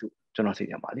ထားမယ်သူကျွန်တော်သိ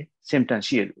ကြပါလေ symptom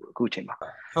ရှိရလူအခုအချိန်မှာ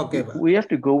ဟုတ်ကဲ့ပါ we have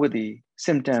to go with the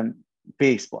symptom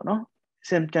base ပေါ့နော်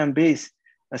symptom base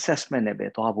assessment နဲ့ပဲ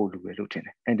သွားဖို့လိုပဲလို့ထင်တ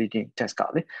ယ် antigen test က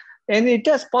လေ antigen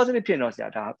test positive ဖြစ်တော့ဆရာ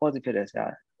ဒါ positive ဖြစ်တယ်ဆရာ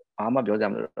ဘာမှပြောကြ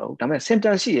မလို့တော့ဒါပေမဲ့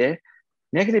symptom ရှိရ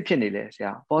negative ဖြစ်နေလဲဆ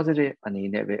ရာ positive အနေ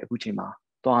နဲ့ပဲအခုချိန်မှာ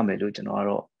သွားမယ်လို့ကျွန်တော်က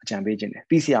တော့အကြံပေးခြင်းတယ်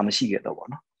PCR မရှိခဲ့တော့ပေါ့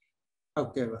နော်ဟု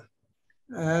တ်ကဲ့ပါ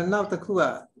နောက်တစ်ခုက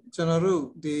ကျွန်တော်တို့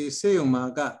ဒီဆေးရုံမှာ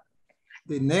က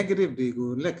ဒီ negative တွေကို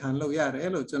လက်ခံလို့ရတယ်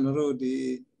လို့ကျွန်တော်တို့ဒီ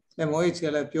MOH က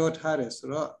လည်းပြောထားတယ်ဆို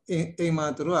တော့အိမ်မှာ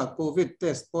သူတို့က COVID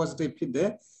test positive ဖြစ်တယ်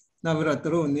နောက်ပြီးတော့သူ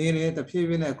တို့နေနေတဖြည်း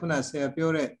ဖြည်းနဲ့ခုနဆရာ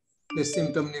ပြောတဲ့ဒီ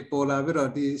symptom တွေပေါ်လာပြီး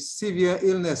တော့ဒီ severe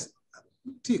illness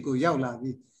ထိကိုရောက်လာ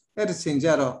ပြီအဲ့ဒီချိန်ကျ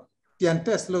တော့ပြန်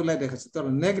test လုပ်လိုက်တဲ့အခါကျ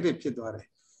တော့ negative ဖြစ်သွားတယ်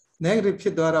negative ဖြ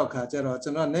စ်သွားတော့ခါကျတော့ကျွ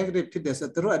န်တော် negative ဖြစ်တယ်ဆို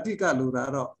တော့သူတို့အဓိကလိုတာ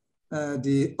တော့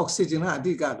ဒီ oxygen ကအ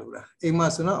ဓိကလိုတာအိမ်မှာ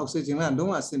ဆိုတော့ oxygen ကလုံး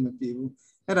ဝအဆင်မပြေဘူး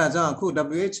အဲ့ဒါကြောင့်အခု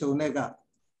WHO နဲ့က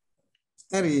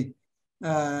အဲ့ဒီ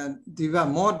ဒီက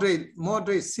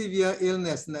moderate severe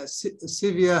illness နဲ့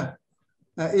severe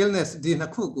illness ဒီနှ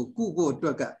စ်ခုကိုကုဖို့အတွ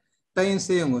က်ကတိုင်း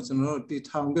ဆေးရုံကိုကျွန်တော်တို့တည်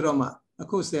ထောင်ပြီးတော့မှအ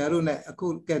ခုဆရာတို့နဲ့အခု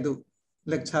ကဲ့သို့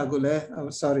lecture ကိုလည်း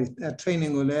sorry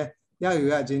training ကိုလည်းရယူ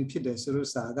ရခြင်းဖြစ်တယ်ဆိုလို့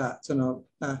စာကကျွန်တော်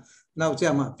နောက်ကြ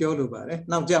မှာပြောလိုပါတယ်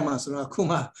နောက်ကြမှာဆိုတော့အခု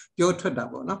မှပြောထွက်တာ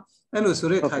ပေါ့နော်အဲ့လိုဆို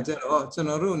တဲ့ခါကျတော့ကျွန်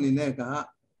တော်တို့အနေနဲ့က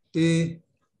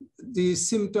ဒီ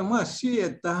symptom ရှိရ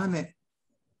တဲ့နဲ့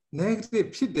negative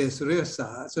ဖြစ်တယ်ဆိုတဲ့စာ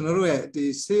ကျွန်တော်တို့ရဲ့ဒီ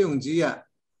ဆေးရုံကြီးက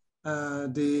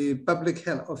ဒီ public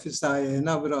health officer ရဲ့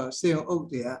နောက်ပြီးတော့ဆေးရုံအုပ်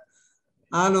တွေက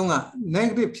အားလုံးက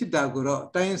negative ဖြစ်တာကိုတော့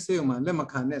တိုင်းဆေးရုံမှာလက်မ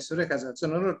ခံနဲ့ဆိုတဲ့ခါကျကျွ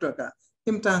န်တော်တို့အတွက်ကအ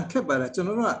င်တန်ခက်ပါတယ်ကျွန်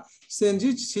တော်တို့ကစင်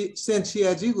ချီ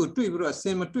ယာကြီးကိုတွေ့ပြီးတော့စ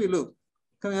င်မတွေ့လို့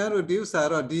ခင်ဗျားတို့ဒီဥစ္စာ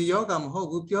တော့ဒီယောဂမဟုတ်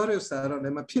ဘူးပြောတဲ့ဥစ္စာတော့လ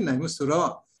ည်းမဖြစ်နိုင်ဘူးဆို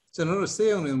တော့ကျွန်တော်တို့ဆေး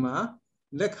ရုံတွေမှာ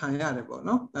လက်ခံရတယ်ပေါ့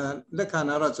နော်လက်ခံ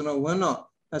တာတော့ကျွန်တော်ဝန်းတော့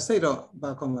စိတ်တော့ဘာ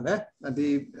ခေါ်မလဲဒီ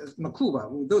မခုပါ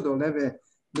ဘူးတိုးတော်လည်းပဲ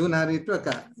လူနာတွေအတွက်က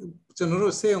ကျွန်တော်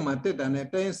တို့ဆေးရုံမှာတက်တာနဲ့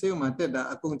တိုင်းဆေးရုံမှာတက်တာ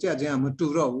အကုန်ကြခြင်းကမတူ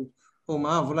တော့ဘူးဟို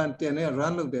မှာ volunteer နဲ့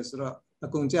run လုပ်တယ်ဆိုတော့အ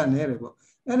ကုန်ကြနေတယ်ပေါ့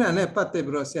အဲ့ဒါနဲ့ပတ်သက်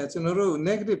ပြီးတော့ဆရာကျွန်တော်တို့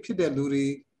negative ဖြစ်တဲ့လူတွေ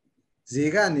ဈေ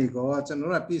ကနေကောကျွန်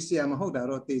တော်တို့က PCR မဟုတ်တာ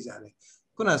တော့သိကြတယ်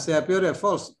ခုနဆရာပြောတဲ့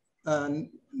false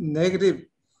negative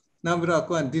နောက်ပြီးတော့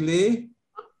ကိုယ် delay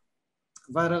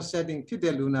viral shedding ဖြစ်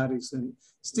တဲ့လူနာတွေဆိုရင်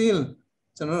still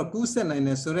ကျွန်တော်တို့ကူးစက်နိုင်တ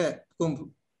ယ်ဆိုတော့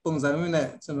ပုံစံမျိုးနဲ့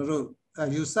ကျွန်တော်တို့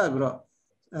ယူဆပြီးတော့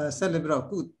ဆက်လက်ပြီးတော့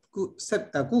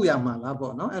ကုရမှာလား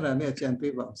ပေါ့နော်အဲ့ဒါနဲ့ကြံ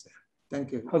ပေးပါဦးဆရာ thank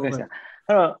you ဟုတ်ကဲ့ဆရာ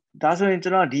အဲ့တော့ဒါဆိုရင်ကျွ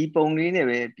န်တော်ဒီပုံလေးနဲ့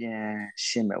ပဲပြန်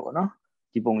ရှင်းမယ်ပေါ့နော်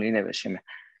ဒီပုံလေးနဲ့ပဲရှင်းမယ်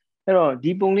အဲ့တော့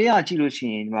ဒီပုံလေးကကြည့်လို့ရှိ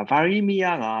ရင်ဒီမှာ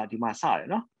viremia ကဒီမှာစတယ်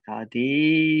နော်ဒါ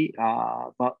day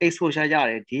exposure ရ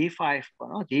တယ် day 5ပေါ့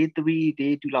နော် day 3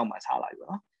 day 2လောက်မှာစလာပြီပေါ့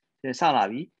နော်စလာ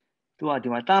ပြီသူကဒီ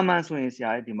မှာတာမန်ဆိုရင်ဆရာ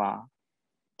ဒီမှာ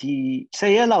ဒီ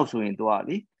10ရက်လောက်ဆိုရင်သူက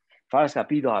လေ virus က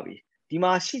ပြီးသွားပြီဒီ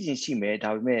မှာရှိချင်းရှိမယ်ဒါ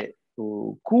ပေမဲ့ဟို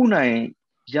ကူးနိုင်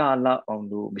ရလောက်အောင်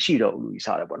လို့မရှိတော့ဘူးလို့ယူဆ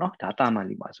တယ်ပေါ့နော်ဒါတာမန်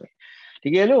လေးမှာဆိုရင်တ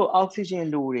ကယ်လို့ oxygen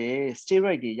လိုတယ်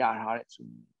steroid တွေရထားတဲ့ဆို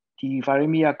ဒီ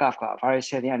viremia curve က virus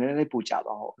shedding ကနည်းနည်းပိုကျ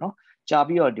သွားဟုတ်နော်ကြာ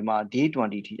ပြီးတော့ဒီမှာ day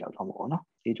 20 ထိရောက်သွားမှာပေါ့နော်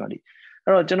day 20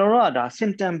အဲ့တော့ကျွန်တော်တို့ကဒါ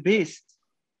symptom based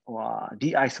ဟိုဒီ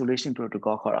isolation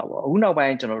protocol ခေါ်တာပေါ့အခုနောက်ပို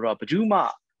င်းကျွန်တော်တို့ကဘယ်သူမှ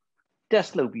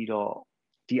test လုပ်ပြီးတော့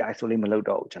ဒီ isolate မလုပ်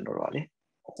တော့ဘူးကျွန်တော်တို့ကလေ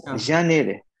ရန်နေတ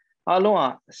ယ်အားလုံးက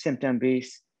symptom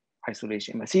based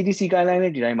isolation မှာ CDC guideline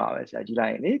နဲ့ဒီတိုင်းပါပဲဆရာကြည့်လို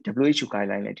က်ရင်လေ WHO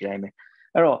guideline နဲ့ဒီတိုင်းပဲ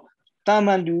အဲ့တော့တာမ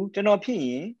န်တူကျွန်တော်ဖြစ်ရ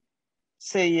င်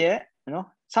10ရက်နော်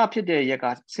စဖြစ်တဲ့ရက်က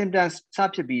symptoms စ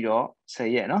ဖြစ်ပြီးတော့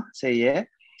10ရက်နော်10ရက်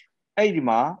အဲ့ဒီ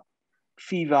မှာ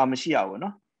fever မရှိရဘူး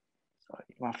နော် sorry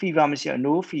ဒီမှာ fever မရှိရ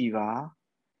no fever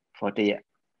for 1ရက်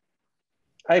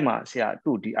အဲ့မှာဆရာ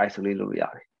သူ့ဒီ isolate လုပ်လို့ရ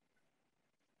တယ်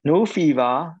no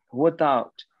fever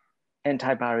without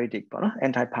antipyretic ပေါ့နော်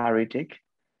antipyretic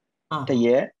 1ရ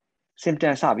က်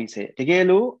symptom စပြီးစေတကယ်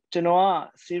လို့ကျွန်တော်က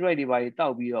steroid တွေပါတော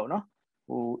က်ပြီးတော့နော်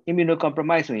ဟို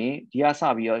immunocompromise ဆိုရင်ဒီကစ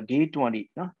ပြီးတော့ day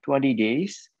 20နော်20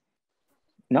 days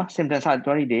နော် symptom စ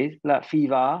20 days plus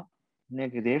fever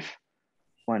negative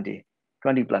 1 day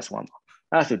 20 plus 1ပေါ့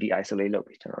အဲ့ဆိုဒီ isolate လုပ်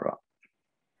ပြီကျွန်တော်တို့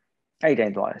အဲ့တို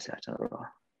င်းသွားတယ်ဆရာကျွန်တော်တို့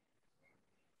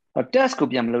test ကို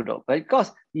ပြန်မလုပ်တော့ because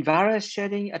ဒီ virus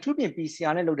shedding အထူးဖြင့်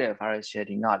PCR နဲ့လုပ်တဲ့ virus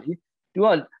shedding ကလေသူက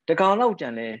တကောင်လောက်ကြံ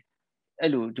လဲ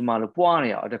အဲ့လိုဒီမှာလို့ပွားနေ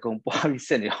အောင်တကုံပွားပြီးစ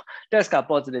စ်နေတော့ test က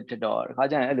positive ဖြစ်တော့ခါ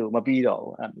ကျရင်အဲ့လိုမပြီးတော့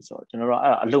ဘူးအဲ့လိုဆိုကျွန်တော်တို့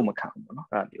အဲ့ဒါအလုပ်မခံဘူးပေါ့နော်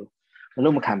အဲ့ဒါမျိုးအလု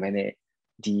ပ်မခံဘဲနဲ့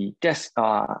ဒီ test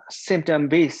symptom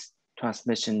based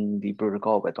transmission ဒီ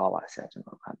protocol ပဲသွားပါတယ်ဆရာကျွန်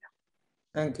တော်တို့ခင်ဗျာ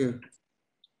thank you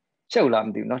ရှုပ်လားမ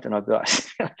သိဘူးเนาะကျွန်တော်ပြောတာ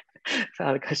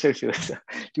စားကရှုပ်ကျူး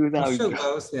စားပြီးရှုပ်ပါ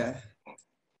ဦးဆရာ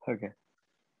ဟုတ်ကဲ့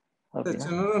ကျွ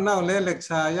န်တော်တို့နောက်လဲ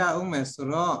lecture ရအောင်မယ်ဆို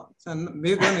တော့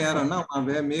မေးခွန်းတွေကတော့နောက်မှာ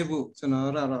ပဲမေးဖို့ကျွန်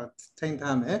တော်တို့ထိန်း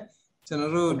ထားမယ်ကျွန်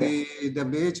တော်တို့ဒီ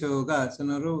WHO ကကျွန်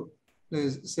တော်တို့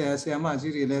ဆရာမ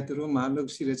ကြီးတွေလည်းသူတို့မှာလုပ်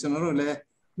ရှိတယ်ကျွန်တော်တို့လည်း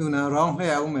လူနာ round လှ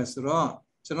ည့်အောင်မယ်ဆိုတော့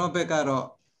ကျွန်တော်ဘက်ကတော့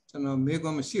ကျွန်တော်မေးခွ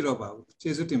န်းမရှိတော့ပါဘူး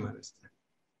ကျေးဇူးတင်ပါတယ်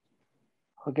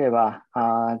ဟုတ်ကဲ့ပါ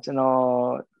ကျွန်တော်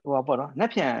ဟိုပါပေါ့နော်လ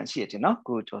က်ဖြန်ရှိတယ်နော်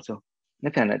ကိုကျော်စိုးလ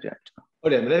က်ဖြန်နဲ့တွေ့ဟု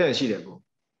တ်တယ်လက်ဖြန်ရှိတယ်ကို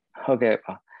ဟုတ်ကဲ့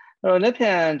ပါအဲ့တော့လက်ဖြ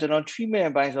န်ကျွန်တော်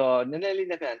treatment ဘိုင်းဆိုတော့နည်းနည်းလေး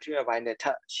လက်ဖြန် treatment ဘိုင်းနဲ့ထ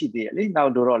ပ်ရှိသေးတယ်လေနော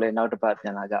က်တော့လည်းနောက်တစ်ပတ်ပြ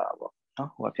န်လာကြတာပေါ့နော်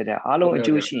ဟိုဖြစ်တဲ့အားလုံးအ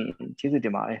ကျိုးရှိကျေးဇူးတ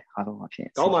င်ပါတယ်အားလုံးပါဖြစ်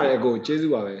ကောင်းပါတယ်ကိုကျေး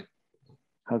ဇူးပါပဲ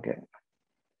ဟုတ်ကဲ့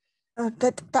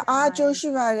တအားအကျိုးရှိ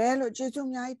ပါတယ်လို့ကျေးဇူး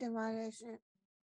အများကြီးတင်ပါတယ်ရှင်